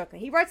 not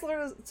jokingly, he writes a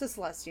letter to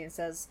Celestia and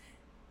says,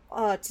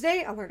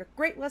 today I learned a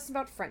great lesson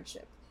about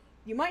friendship.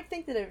 You might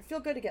think that it would feel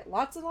good to get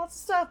lots and lots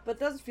of stuff, but it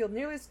doesn't feel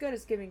nearly as good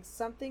as giving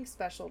something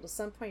special to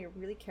someone you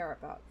really care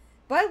about.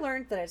 But I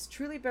learned that it's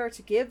truly better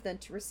to give than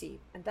to receive,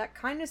 and that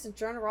kindness and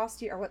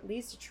generosity are what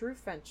leads to true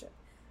friendship.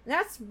 And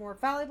that's more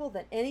valuable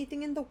than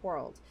anything in the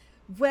world.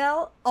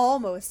 Well,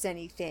 almost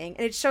anything.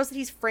 And it shows that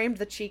he's framed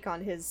the cheek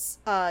on his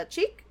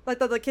cheek, like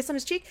the kiss on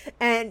his cheek,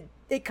 and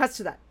it cuts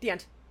to that. The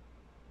end.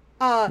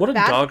 What a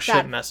dog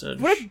shit message.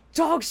 What a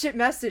dog shit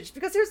message.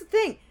 Because here's the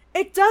thing.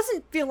 It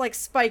doesn't feel like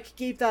Spike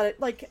gave that,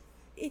 like,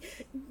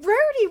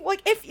 Rarity,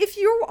 like, if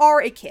you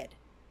are a kid,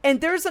 and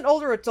there's an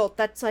older adult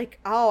that's like,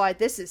 oh,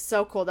 this is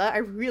so cool, I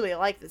really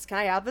like this, can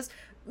I have this?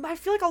 I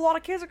feel like a lot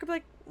of kids are gonna be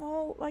like,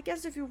 well, I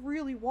guess if you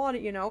really want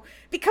it, you know?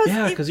 Because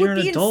you're an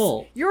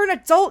adult. You're an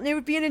adult, and it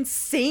would be an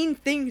insane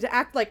thing to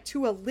act like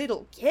to a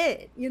little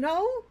kid, you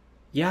know?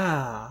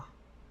 Yeah.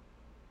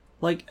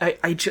 Like,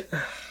 I just...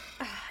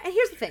 And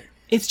here's the thing.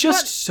 It's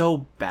just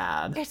so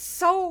bad. It's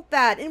so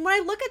bad. And when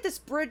I look at this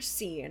bridge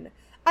scene,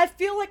 I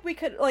feel like we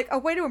could, like, a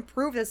way to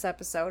improve this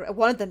episode,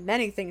 one of the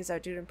many things that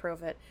would do to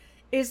improve it,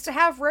 is to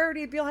have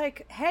Rarity be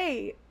like,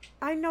 hey,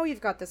 I know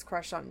you've got this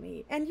crush on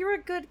me, and you're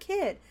a good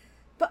kid,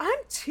 but I'm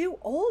too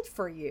old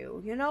for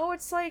you, you know?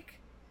 It's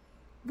like,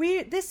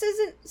 this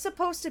isn't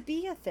supposed to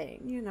be a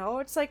thing, you know?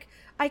 It's like,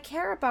 I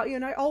care about you,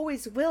 and I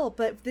always will,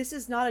 but this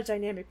is not a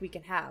dynamic we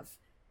can have.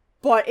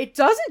 But it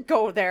doesn't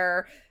go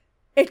there.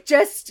 It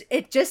just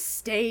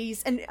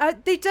stays, and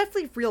they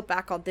definitely reel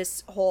back on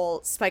this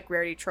whole Spike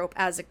Rarity trope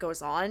as it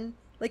goes on,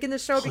 like in the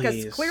show,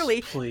 because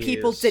clearly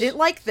people didn't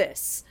like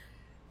this.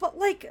 But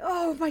like,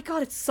 oh my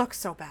god, it sucks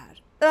so bad.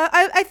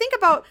 I think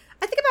about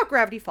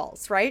Gravity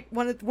Falls, right?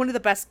 One of the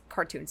best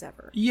cartoons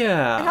ever.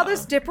 Yeah. And how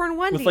there's Dipper and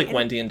Wendy. With like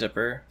Wendy and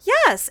Dipper.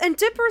 Yes, and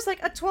Dipper's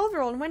like a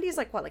 12-year-old, and Wendy's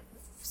like what, like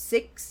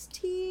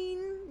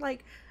 16,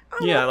 like.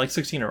 Yeah, like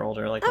 16 or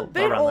older, like a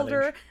bit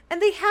older, and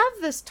they have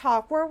this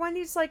talk where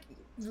Wendy's like,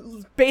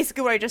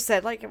 basically what I just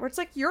said, like, where it's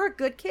like, you're a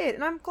good kid,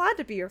 and I'm glad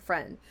to be your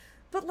friend,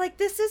 but like,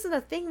 this isn't a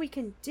thing we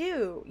can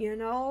do, you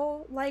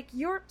know? Like,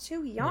 you're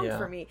too young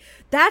for me.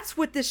 That's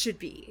what this should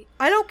be.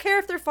 I don't care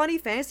if they're funny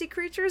fantasy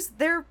creatures,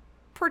 they're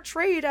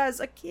portrayed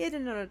as a kid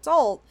and an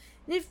adult,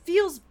 and it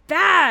feels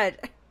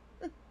bad.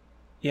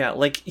 Yeah,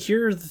 like,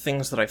 here are the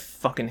things that I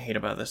fucking hate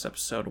about this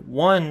episode.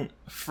 One,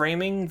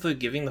 framing the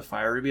giving the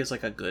fire ruby as,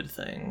 like, a good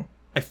thing.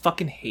 I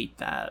fucking hate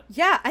that.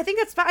 Yeah, I think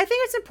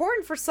it's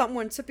important for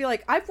someone to be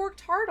like, I've worked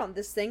hard on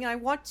this thing, and I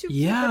want to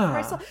keep it for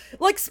myself.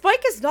 Like,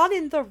 Spike is not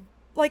in the...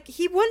 Like,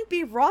 he wouldn't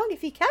be wrong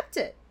if he kept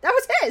it. That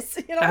was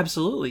his, you know?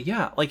 Absolutely,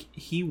 yeah. Like,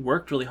 he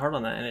worked really hard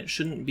on that, and it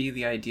shouldn't be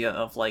the idea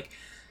of, like,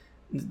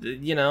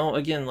 you know,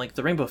 again, like,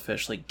 the rainbow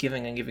fish, like,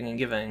 giving and giving and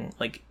giving,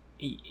 like...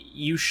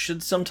 You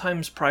should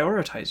sometimes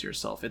prioritize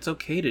yourself. It's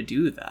okay to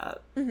do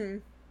that. Mm-hmm.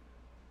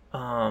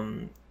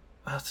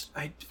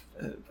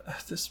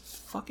 This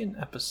fucking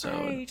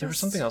episode. There was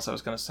something else I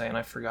was gonna say and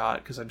I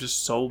forgot because I'm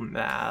just so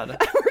mad.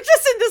 We're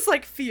just in this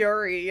like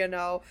fury, you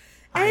know.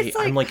 And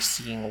I'm like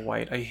seeing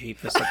white. I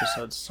hate this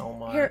episode so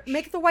much. Here,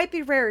 make the white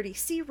be Rarity.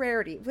 See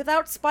Rarity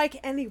without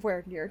Spike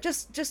anywhere near.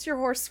 Just your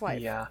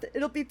horsewife. Yeah,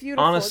 it'll be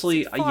beautiful.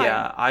 Honestly,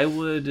 yeah, I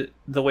would.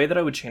 The way that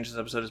I would change this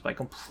episode is by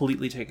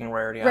completely taking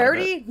Rarity out of it.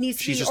 Rarity needs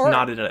to. She's just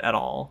not in it at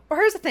all. Or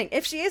here's the thing: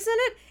 if she is in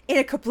it in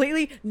a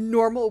completely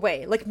normal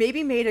way, like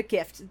maybe made a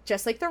gift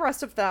just like the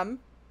rest of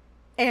them,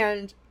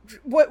 and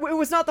what it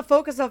was not the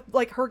focus of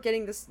like her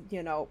getting this,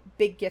 you know,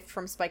 big gift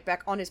from Spike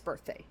back on his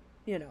birthday,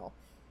 you know.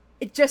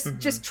 It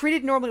just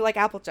treated normally like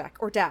Applejack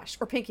or Dash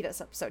or Pinky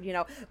this episode, you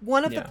know.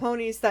 One of the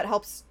ponies that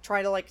helps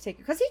try to like take,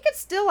 because he could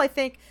still, I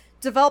think,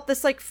 develop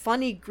this like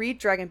funny greed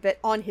dragon bit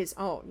on his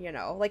own, you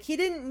know. Like he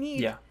didn't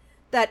need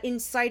that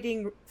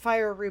inciting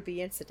Fire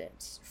Ruby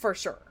incident for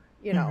sure,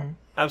 you know.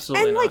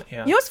 Absolutely. And like, not, you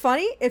know what's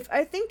funny?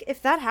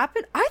 If that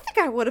happened, I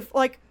think I would have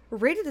like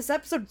rated this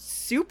episode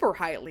super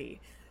highly.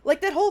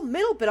 Like that whole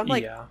middle bit, I'm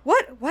like,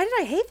 what? Why did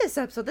I hate this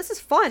episode? This is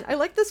fun. I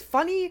like this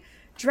funny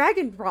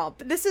dragon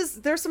romp.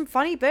 There's some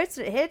funny bits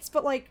and it hits,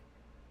 but like,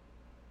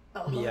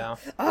 it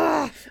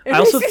I makes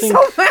also me think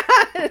so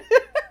mad.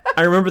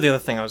 I remember the other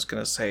thing I was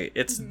gonna say.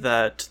 It's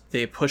that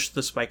they pushed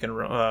the Spike and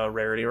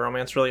Rarity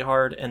romance really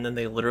hard, and then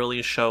they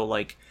literally show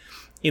like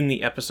in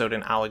the episode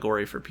an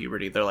allegory for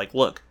puberty. They're like,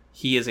 look,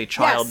 he is a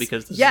child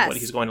because this is what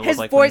he's going to look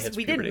like when he hits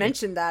puberty. We didn't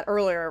mention that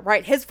earlier,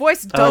 right? His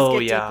voice does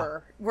get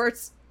deeper, where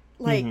it's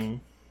like,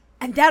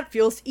 and that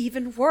feels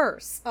even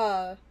worse.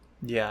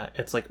 Yeah,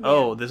 it's like,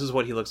 oh, this is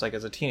what he looks like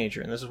as a teenager,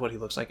 and this is what he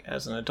looks like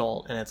as an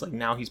adult, and it's like,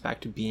 now he's back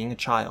to being a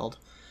child.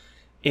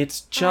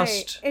 It's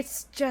just...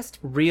 It's just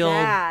real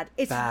bad.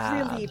 It's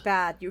bad. really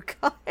bad, you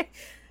guys.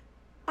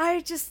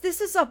 This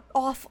is a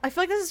awful... I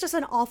feel like this is just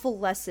an awful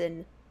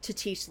lesson to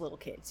teach little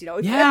kids.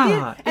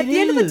 Yeah, at the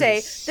end of the day,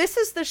 this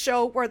is the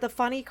show where the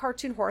funny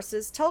cartoon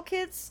horses tell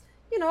kids,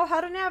 how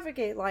to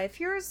navigate life.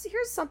 Here's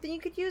something you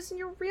could use in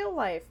your real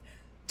life.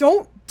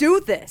 Don't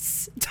do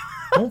this.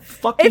 Don't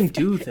fucking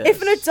do this.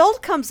 If an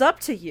adult comes up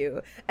to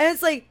you and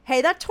it's like,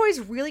 hey, that toy's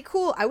really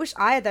cool, I wish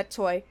I had that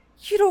toy,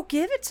 you don't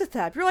give it to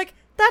them. You're like,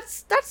 that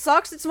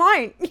sucks, it's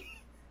mine.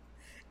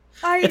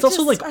 It's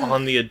also like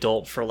on the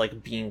adult for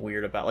like being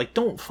weird about, like,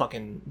 don't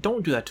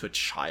do that to a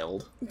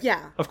child.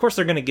 Yeah. Of course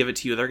they're gonna give it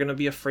to you. They're gonna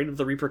be afraid of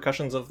the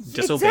repercussions of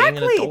disobeying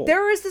an adult.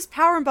 There is this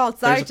power imbalance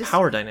that There's a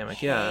power dynamic,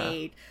 hate.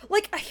 Yeah.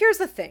 Like, here's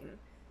the thing.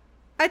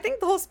 I think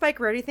the whole Spike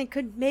Rarity thing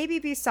could maybe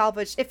be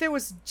salvaged if it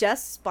was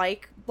just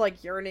Spike,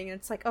 like, yearning, and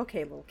it's like,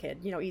 okay, little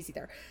kid, easy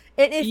there.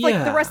 And if,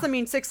 like, the rest of the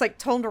Mean Six, like,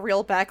 told him to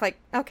reel back, like,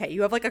 okay,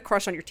 you have, like, a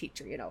crush on your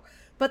teacher,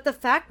 But the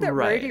fact that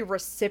Rarity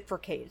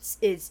reciprocates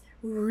is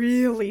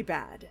really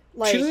bad.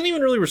 Like, she doesn't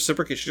even really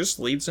reciprocate. She just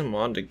leads him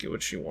on to get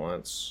what she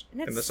wants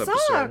in this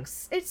episode.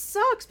 It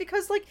sucks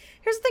because, like,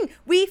 here's the thing.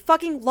 We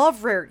fucking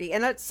love Rarity,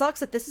 and that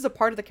sucks that this is a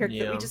part of the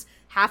character that we just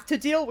have to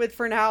deal with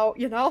for now,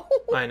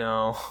 I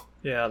know.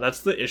 Yeah, that's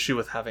the issue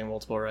with having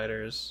multiple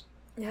writers.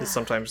 Yeah.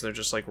 Sometimes they're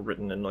just, like,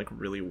 written in, like,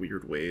 really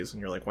weird ways,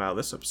 and you're like, wow,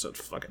 this episode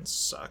fucking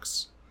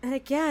sucks. And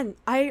again,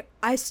 I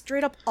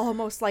straight up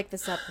almost like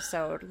this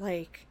episode.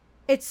 Like,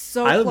 it's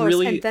so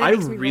close, and then it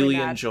makes me really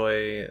mad.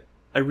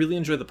 I really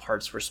enjoy the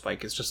parts where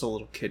Spike is just a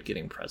little kid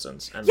getting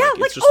presents, and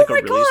it's just like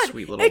a really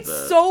sweet little bit.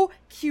 It's so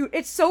cute.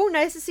 It's so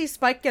nice to see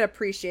Spike get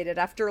appreciated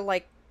after,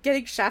 like,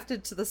 getting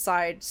shafted to the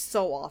side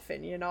so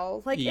often,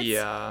 Like,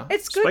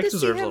 it's good Spike to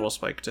deserves see him. a little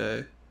Spike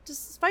Day.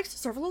 Spikes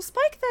deserve a little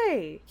Spike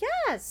Day.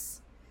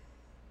 Yes.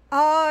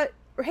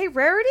 Hey,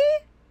 Rarity?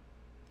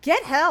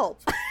 Get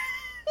help.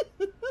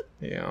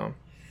 Yeah.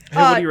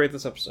 Hey, what do you rate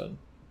this episode?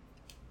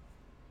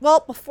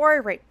 Well, before I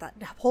rate that,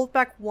 hold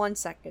back 1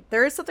 second.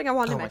 There is something I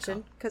wanted to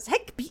mention. Because,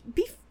 hey, be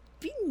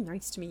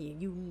nice to me,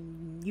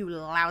 you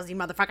lousy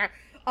motherfucker.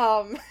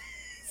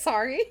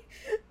 Sorry.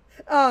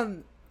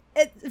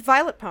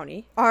 Violet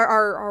Pony,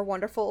 our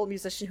wonderful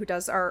musician who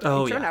does our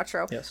intro and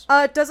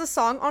outro, does a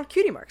song on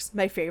Cutie Marks,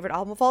 my favorite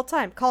album of all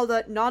time, called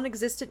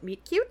Non-Existent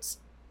Meet Cutes.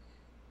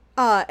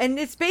 And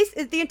it's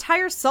the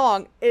entire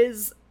song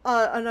is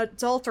an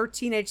adult or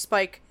teenage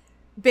Spike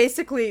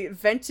basically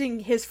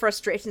venting his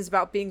frustrations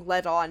about being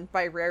led on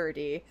by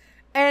Rarity.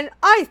 And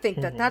I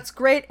think that that's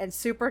great and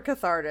super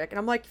cathartic. And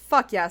I'm like,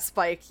 fuck yeah,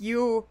 Spike,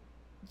 you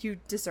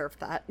deserve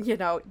that. He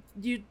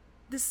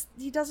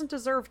doesn't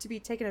deserve to be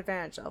taken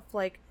advantage of.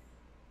 Like,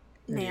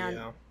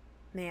 man.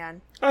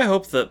 I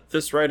hope that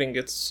this writing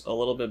gets a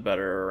little bit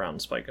better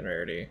around Spike and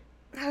Rarity.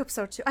 I hope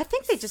so too. I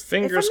think they just,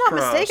 Fingers if I'm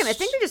not crossed. mistaken, I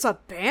think they just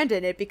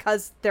abandon it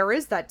because there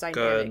is that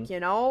dynamic,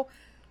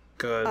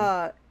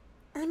 Good.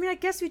 I mean, I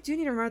guess we do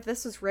need to remember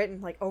this was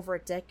written like over a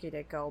decade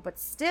ago, but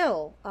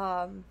still,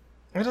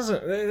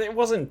 it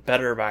wasn't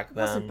better back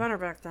then.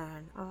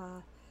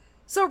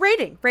 So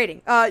rating.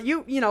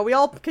 We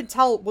all can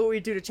tell what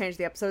we do to change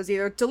the episodes.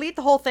 Either delete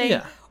the whole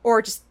thing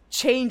or just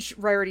change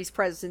Rarity's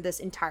presence in this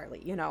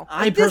entirely,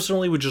 I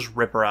personally would just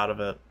rip her out of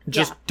it.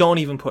 Just don't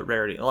even put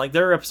Rarity. Like,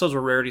 there are episodes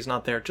where Rarity's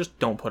not there. Just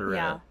don't put her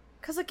in it.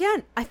 Because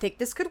again, I think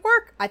this could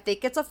work. I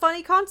think it's a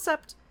funny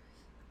concept.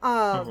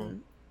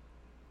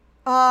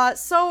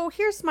 So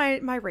here's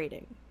my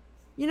rating.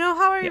 You know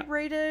how I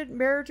rated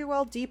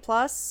Mare-Do-Well D+?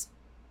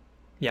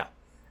 Yeah.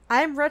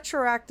 I'm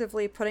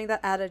retroactively putting that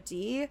at a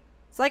D,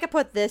 so I could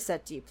put this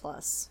at D+.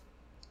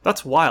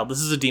 That's wild. This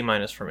is a D-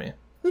 for me.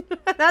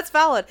 That's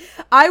valid.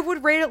 I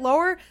would rate it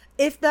lower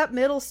if that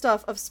middle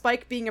stuff of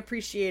Spike being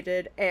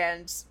appreciated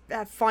and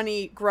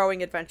funny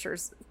growing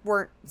adventures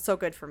weren't so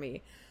good for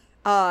me.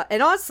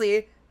 And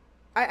honestly,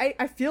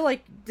 I feel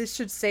like this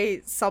should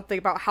say something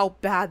about how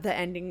bad the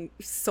ending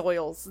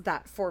soils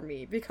that for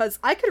me, because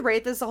I could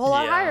rate this a whole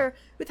lot higher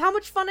with how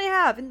much fun I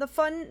have in the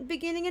fun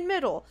beginning and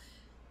middle.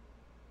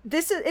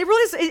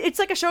 It's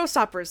like a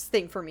showstoppers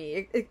thing for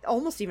me. It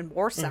almost even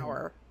more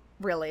sour,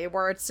 really,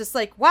 where it's just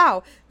like,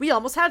 wow, we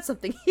almost had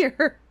something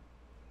here.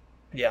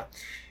 Yeah.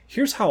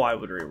 Here's how I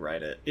would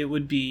rewrite it. It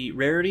would be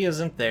Rarity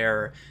isn't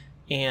there,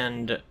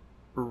 and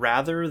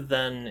rather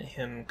than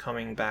him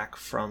coming back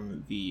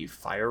from the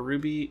Fire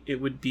Ruby,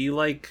 it would be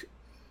like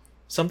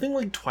something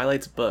like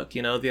Twilight's book,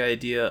 the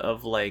idea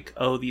of like,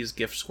 oh, these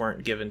gifts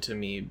weren't given to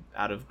me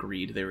out of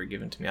greed, they were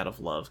given to me out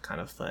of love,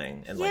 kind of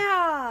thing. And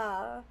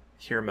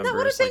he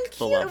remembers like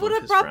the love of his friends. It would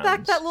have brought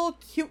back that little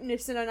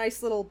cuteness in a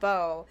nice little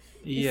bow.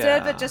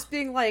 Instead of it just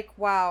being like,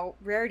 wow,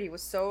 Rarity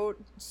was so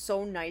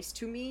nice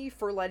to me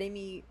for letting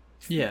me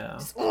like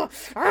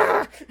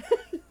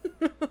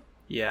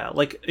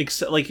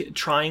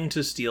trying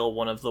to steal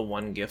one of the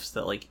one gifts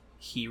that like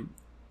he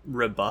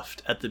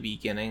rebuffed at the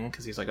beginning,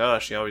 because he's like, oh,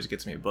 she always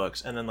gets me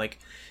books, and then like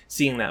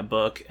seeing that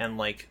book and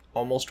like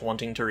almost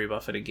wanting to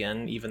rebuff it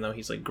again, even though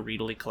he's like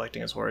greedily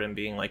collecting his hoard, and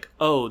being like,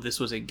 oh, this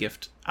was a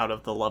gift out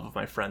of the love of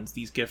my friends.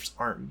 These gifts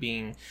aren't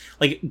being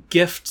like,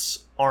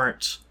 gifts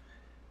aren't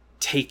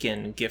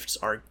taken, gifts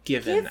are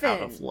given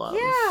out of love.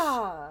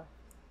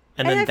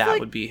 And then that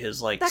would be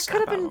his like that could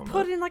have been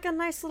put in like a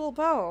nice little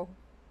bow.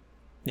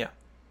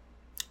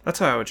 That's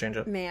how I would change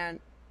it. Man,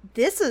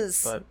 this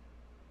is... But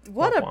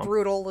what a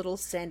brutal little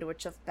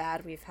sandwich of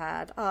bad we've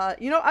had. I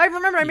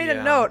remember I made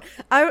a note.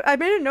 I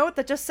made a note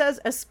that just says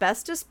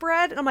asbestos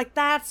bread, and I'm like,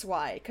 that's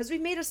why. Because we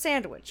made a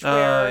sandwich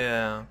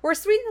where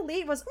Sweet and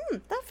Elite was,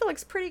 that feels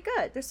like pretty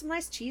good. There's some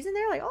nice cheese in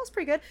there. Like, oh, it's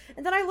pretty good.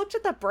 And then I looked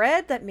at the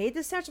bread that made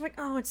this sandwich. I'm like,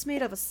 oh, it's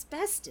made of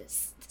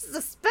asbestos. This is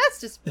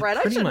asbestos bread.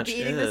 I shouldn't be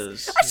eating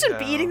this. I shouldn't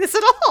be eating this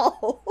at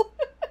all.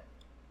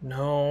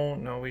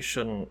 No, we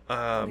shouldn't.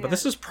 But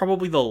this is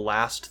probably the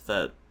last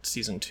that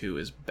season 2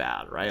 is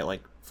bad, right?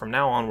 Like, from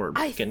now on, we're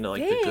getting to,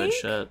 like, the good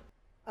shit.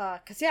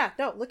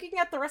 Looking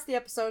at the rest of the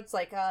episodes,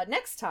 like,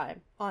 next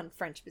time on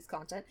Friendship is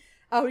Content,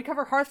 we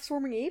cover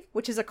Hearthswarming Eve,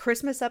 which is a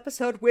Christmas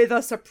episode with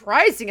a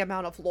surprising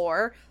amount of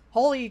lore.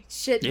 Holy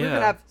shit, we're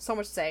gonna have so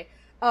much to say.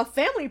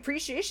 Family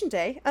Appreciation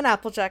Day, an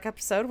Applejack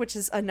episode, which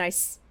is a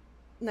nice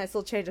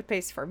little change of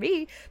pace for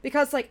me,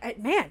 because, like,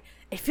 man,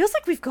 it feels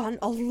like we've gotten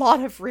a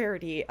lot of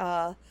Rarity,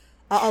 a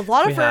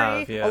lot of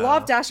Rarity, a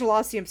lot of Dash, and a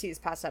lot of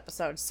CMCs past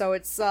episodes, so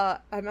it's,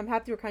 I'm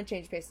happy we're kind of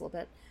changing pace a little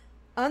bit.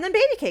 And then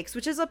Baby Cakes,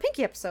 which is a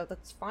Pinky episode,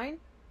 that's fine.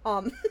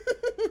 It's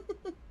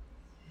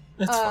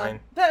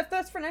fine.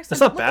 That's for next time.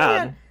 It's not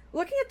bad.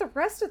 Looking at the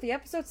rest of the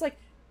episodes, like,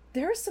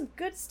 there's some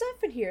good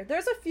stuff in here.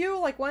 There's a few,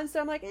 like, ones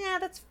that I'm like,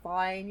 that's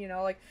fine,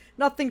 like,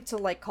 nothing to,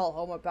 like, call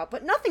home about,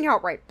 but nothing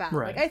outright bad.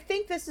 Right. Like, I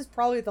think this is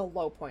probably the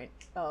low point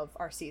of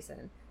our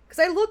season.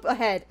 Because I look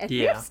ahead, and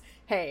we have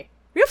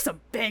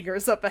some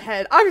bangers up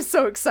ahead. I'm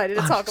so excited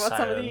to talk about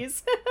some of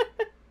these.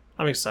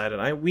 I'm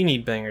excited. We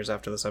need bangers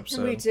after this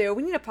episode. We do.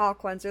 We need a palate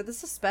cleanser.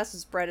 This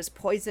asbestos bread has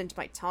poisoned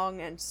my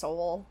tongue and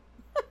soul.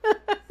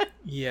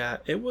 Yeah,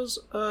 it was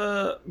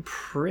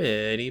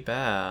pretty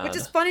bad. Which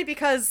is funny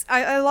because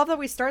I love that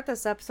we start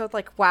this episode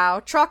like, wow,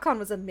 Trotcon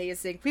was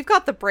amazing. We've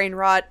got the brain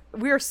rot.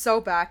 We are so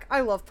back.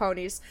 I love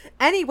ponies.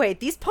 Anyway,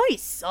 these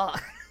ponies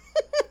suck.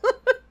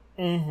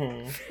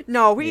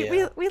 No,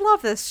 we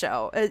love this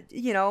show.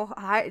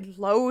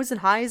 Lows and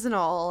highs and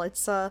all.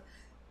 It's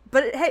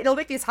but hey, it'll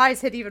make these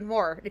highs hit even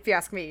more, if you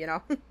ask me,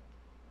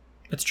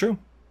 It's true.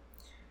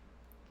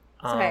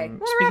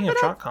 Speaking of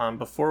Trotcon,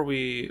 before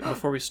we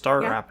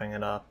start wrapping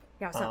it up,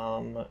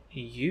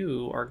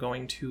 you are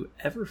going to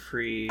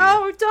Everfree.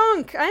 Oh,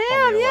 Dunk! I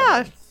am,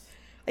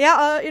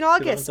 yeah, in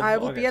August. I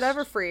will be at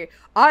Everfree.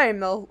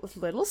 I'm a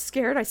little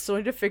scared. I still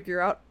need to figure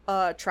out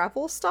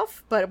travel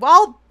stuff, but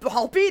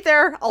I'll be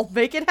there. I'll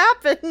make it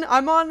happen.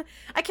 I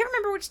can't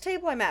remember which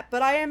table I'm at,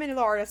 but I am in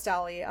the artist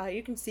alley.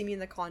 You can see me in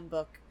the con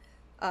book.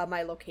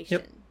 My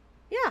location.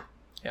 Yep.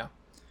 Yeah.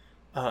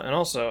 And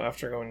also,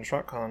 after going to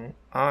Trotcon,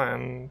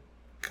 I'm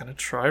gonna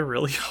try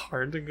really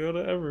hard to go to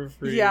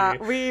Everfree. Yeah,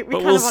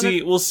 but we'll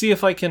see. We'll see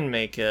if I can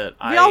make it.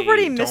 We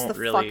already missed the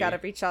fuck out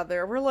of each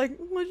other. We're like,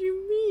 what do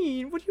you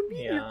mean? What do you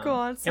mean you're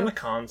gone? And the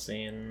con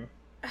scene.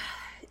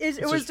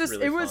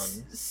 It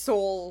was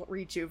soul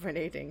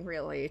rejuvenating,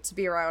 really, to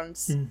be around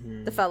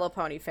the fellow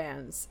pony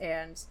fans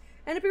and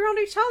to be around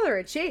each other.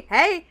 And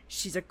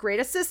she's a great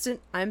assistant.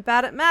 I'm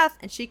bad at math,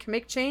 and she can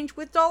make change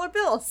with dollar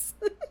bills.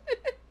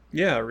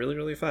 Yeah, really,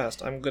 really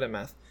fast. I'm good at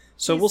math.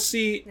 So we'll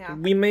see. Yeah.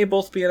 We may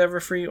both be at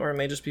Everfree, or it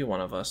may just be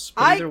one of us.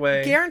 But either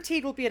way,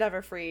 guaranteed we'll be at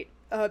Everfree.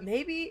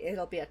 Maybe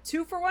it'll be a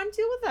 2-for-1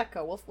 deal with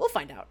Echo. We'll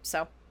find out.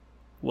 So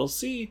we'll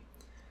see.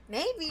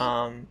 Maybe.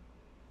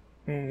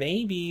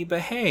 Maybe. But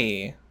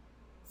hey,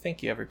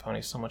 thank you,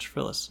 everybody, so much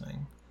for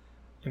listening.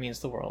 It means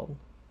the world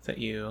that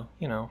you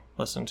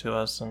listen to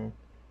us and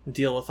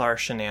deal with our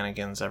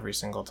shenanigans every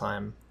single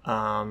time.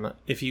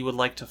 If you would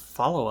like to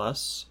follow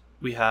us,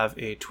 we have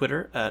a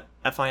Twitter at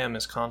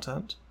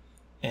FIMiscontent,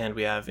 and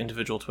we have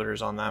individual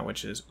Twitters on that,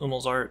 which is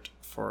Umelsart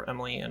for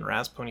Emily and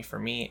Razpony for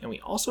me, and we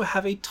also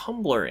have a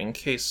Tumblr in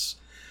case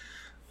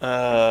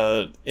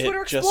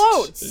Twitter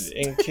explodes.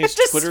 In case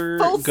Twitter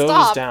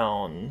goes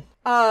down.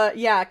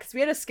 Yeah, because we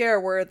had a scare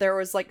where there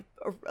was like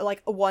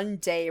one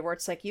day where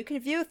it's like, you can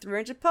view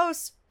 300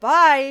 posts.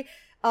 Bye.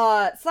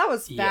 So that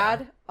was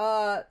bad.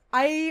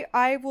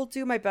 I will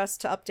do my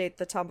best to update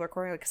the Tumblr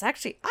accordingly, because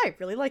actually I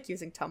really like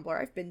using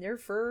Tumblr. I've been there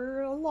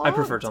for a long time. I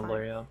prefer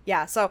Tumblr, yeah.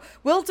 Yeah, so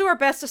we'll do our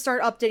best to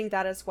start updating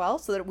that as well,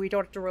 so that we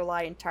don't have to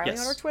rely entirely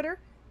on our Twitter.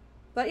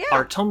 But yeah.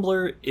 Our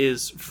Tumblr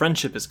is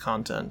Friendship is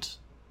Content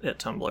at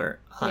Tumblr.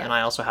 And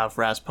I also have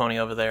Razpony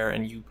over there,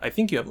 and I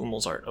think you have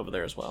Umel's art over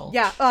there as well.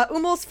 Yeah,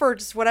 Umel's for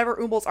just whatever,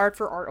 Umel's art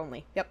for art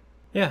only. Yep.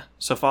 Yeah,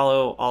 so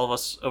follow all of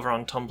us over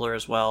on Tumblr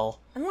as well.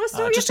 And let us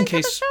know just in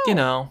case,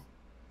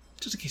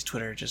 just in case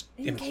Twitter just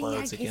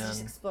implodes again.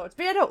 Just explodes.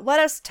 But yeah, let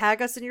us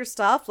tag us in your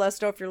stuff. Let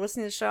us know if you're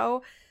listening to the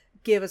show.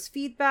 Give us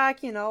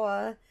feedback.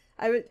 I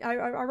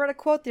read a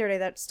quote the other day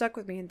that stuck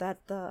with me, and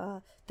that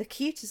the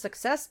key to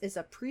success is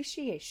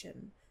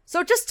appreciation.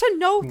 So just to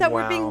know that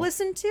we're being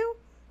listened to,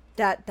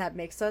 that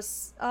makes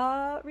us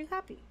really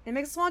happy. It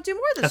makes us want to do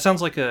more of this. That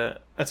sounds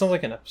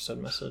like an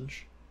episode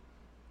message.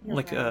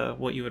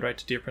 What you would write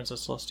to Dear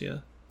Princess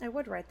Celestia. I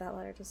would write that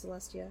letter to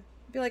Celestia.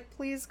 Be like,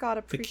 please, God,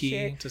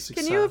 appreciate. The key to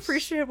success. Can you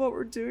appreciate what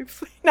we're doing?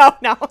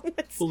 No.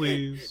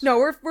 Please. No,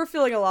 we're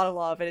feeling a lot of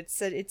love, and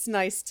it's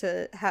nice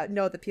to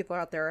know that people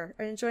out there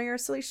are enjoying our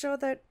silly show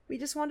that we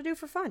just want to do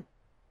for fun.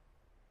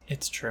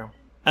 It's true.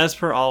 As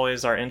per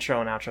always, our intro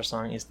and outro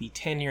song is the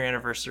 10-year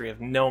anniversary of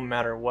No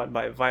Matter What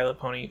by Violet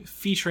Pony,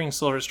 featuring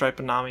Silver Stripe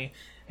and Nami,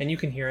 and you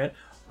can hear it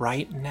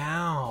right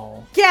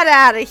now. Get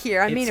out of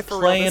here! I mean it's it for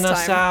real this time. playing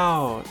us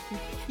out.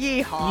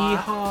 Yeehaw.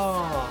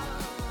 Yeehaw.